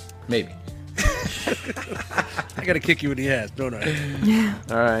 Maybe. I got to kick you in the ass, don't I?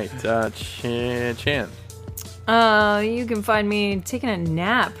 All right. Chan. You can find me taking a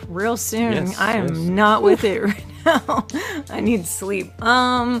nap real soon. Yes, I am yes. not with it right now. I need sleep. You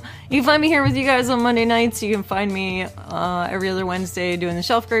can find me here with you guys on Monday nights. You can find me every other Wednesday doing the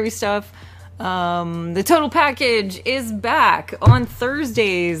Shelf Gravy stuff. The Total Package is back on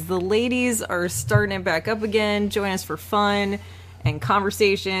Thursdays. The ladies are starting it back up again. Join us for fun and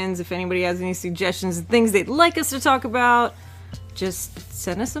conversations. If anybody has any suggestions and things they'd like us to talk about, just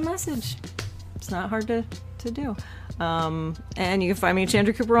send us a message. It's not hard to do. And you can find me,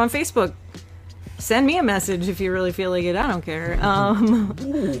 Chandra Cooper, on Facebook. Send me a message if you really feel like it. I don't care.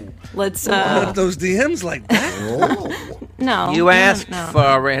 Let's What, those DMs like that? no. You asked no.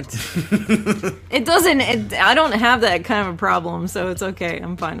 for it. It doesn't. I don't have that kind of a problem, so it's okay.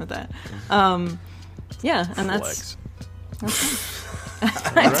 I'm fine with that. Yeah, and that's.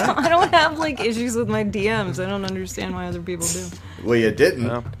 I don't have like issues with my DMs. I don't understand why other people do. Well, you didn't.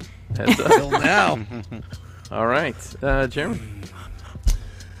 Well, heads up. Till now. All right. Jeremy.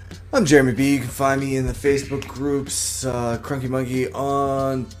 I'm Jeremy B. You can find me in the Facebook groups, Crunky Monkey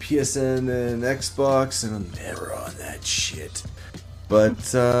on PSN and Xbox, and I'm never on that shit.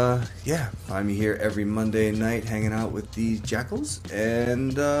 But, yeah, find me here every Monday night hanging out with these jackals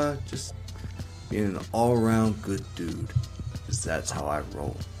and just being an all-around good dude. Because that's how I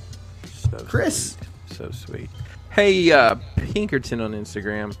roll. So Chris. Sweet. So sweet. Hey, Pinkerton on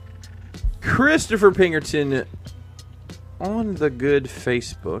Instagram. Christopher Pinkerton on the good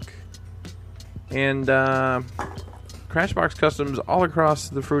Facebook. And Crashbox Customs all across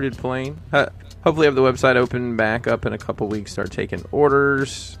the Fruited Plain. Hopefully have the website open back up in a couple weeks. Start taking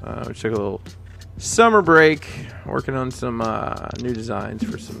orders. We took a little summer break. Working on some new designs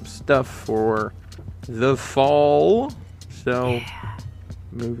for some stuff for the fall. So,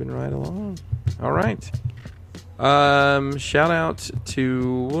 moving right along. All right. Shout out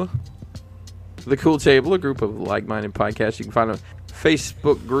to The Cool Table, a group of like-minded podcasts. You can find a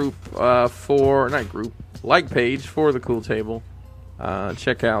Facebook group like page for The Cool Table.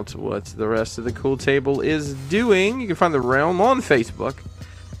 Check out what the rest of The Cool Table is doing. You can find The Realm on Facebook.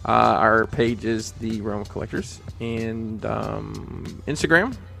 Our page is The Realm of Collectors. And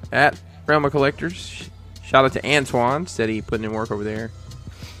Instagram, at Realm of Collectors. Shout out to Antoine, steady putting in work over there.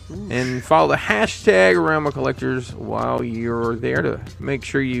 And follow the hashtag Realm of Collectors while you're there to make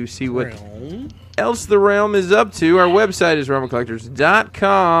sure you see what else the Realm is up to. Our website is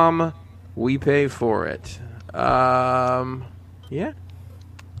realmofcollectors.com. We pay for it. Yeah.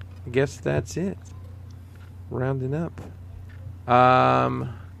 I guess that's it. Rounding up.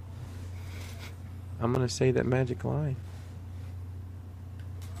 I'm going to say that magic line.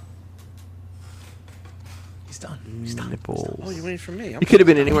 Stop. Nipples. Oh, you waiting for me? You could have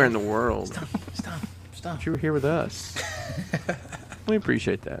been anywhere in the world. Stop. But you were here with us. We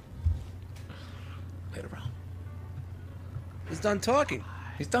appreciate that. Later, bro. He's done talking.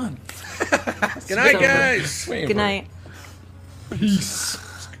 He's done. Good night, guys. Good night. Peace.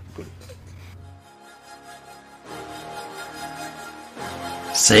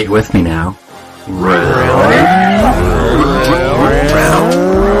 Say it with me now. Round.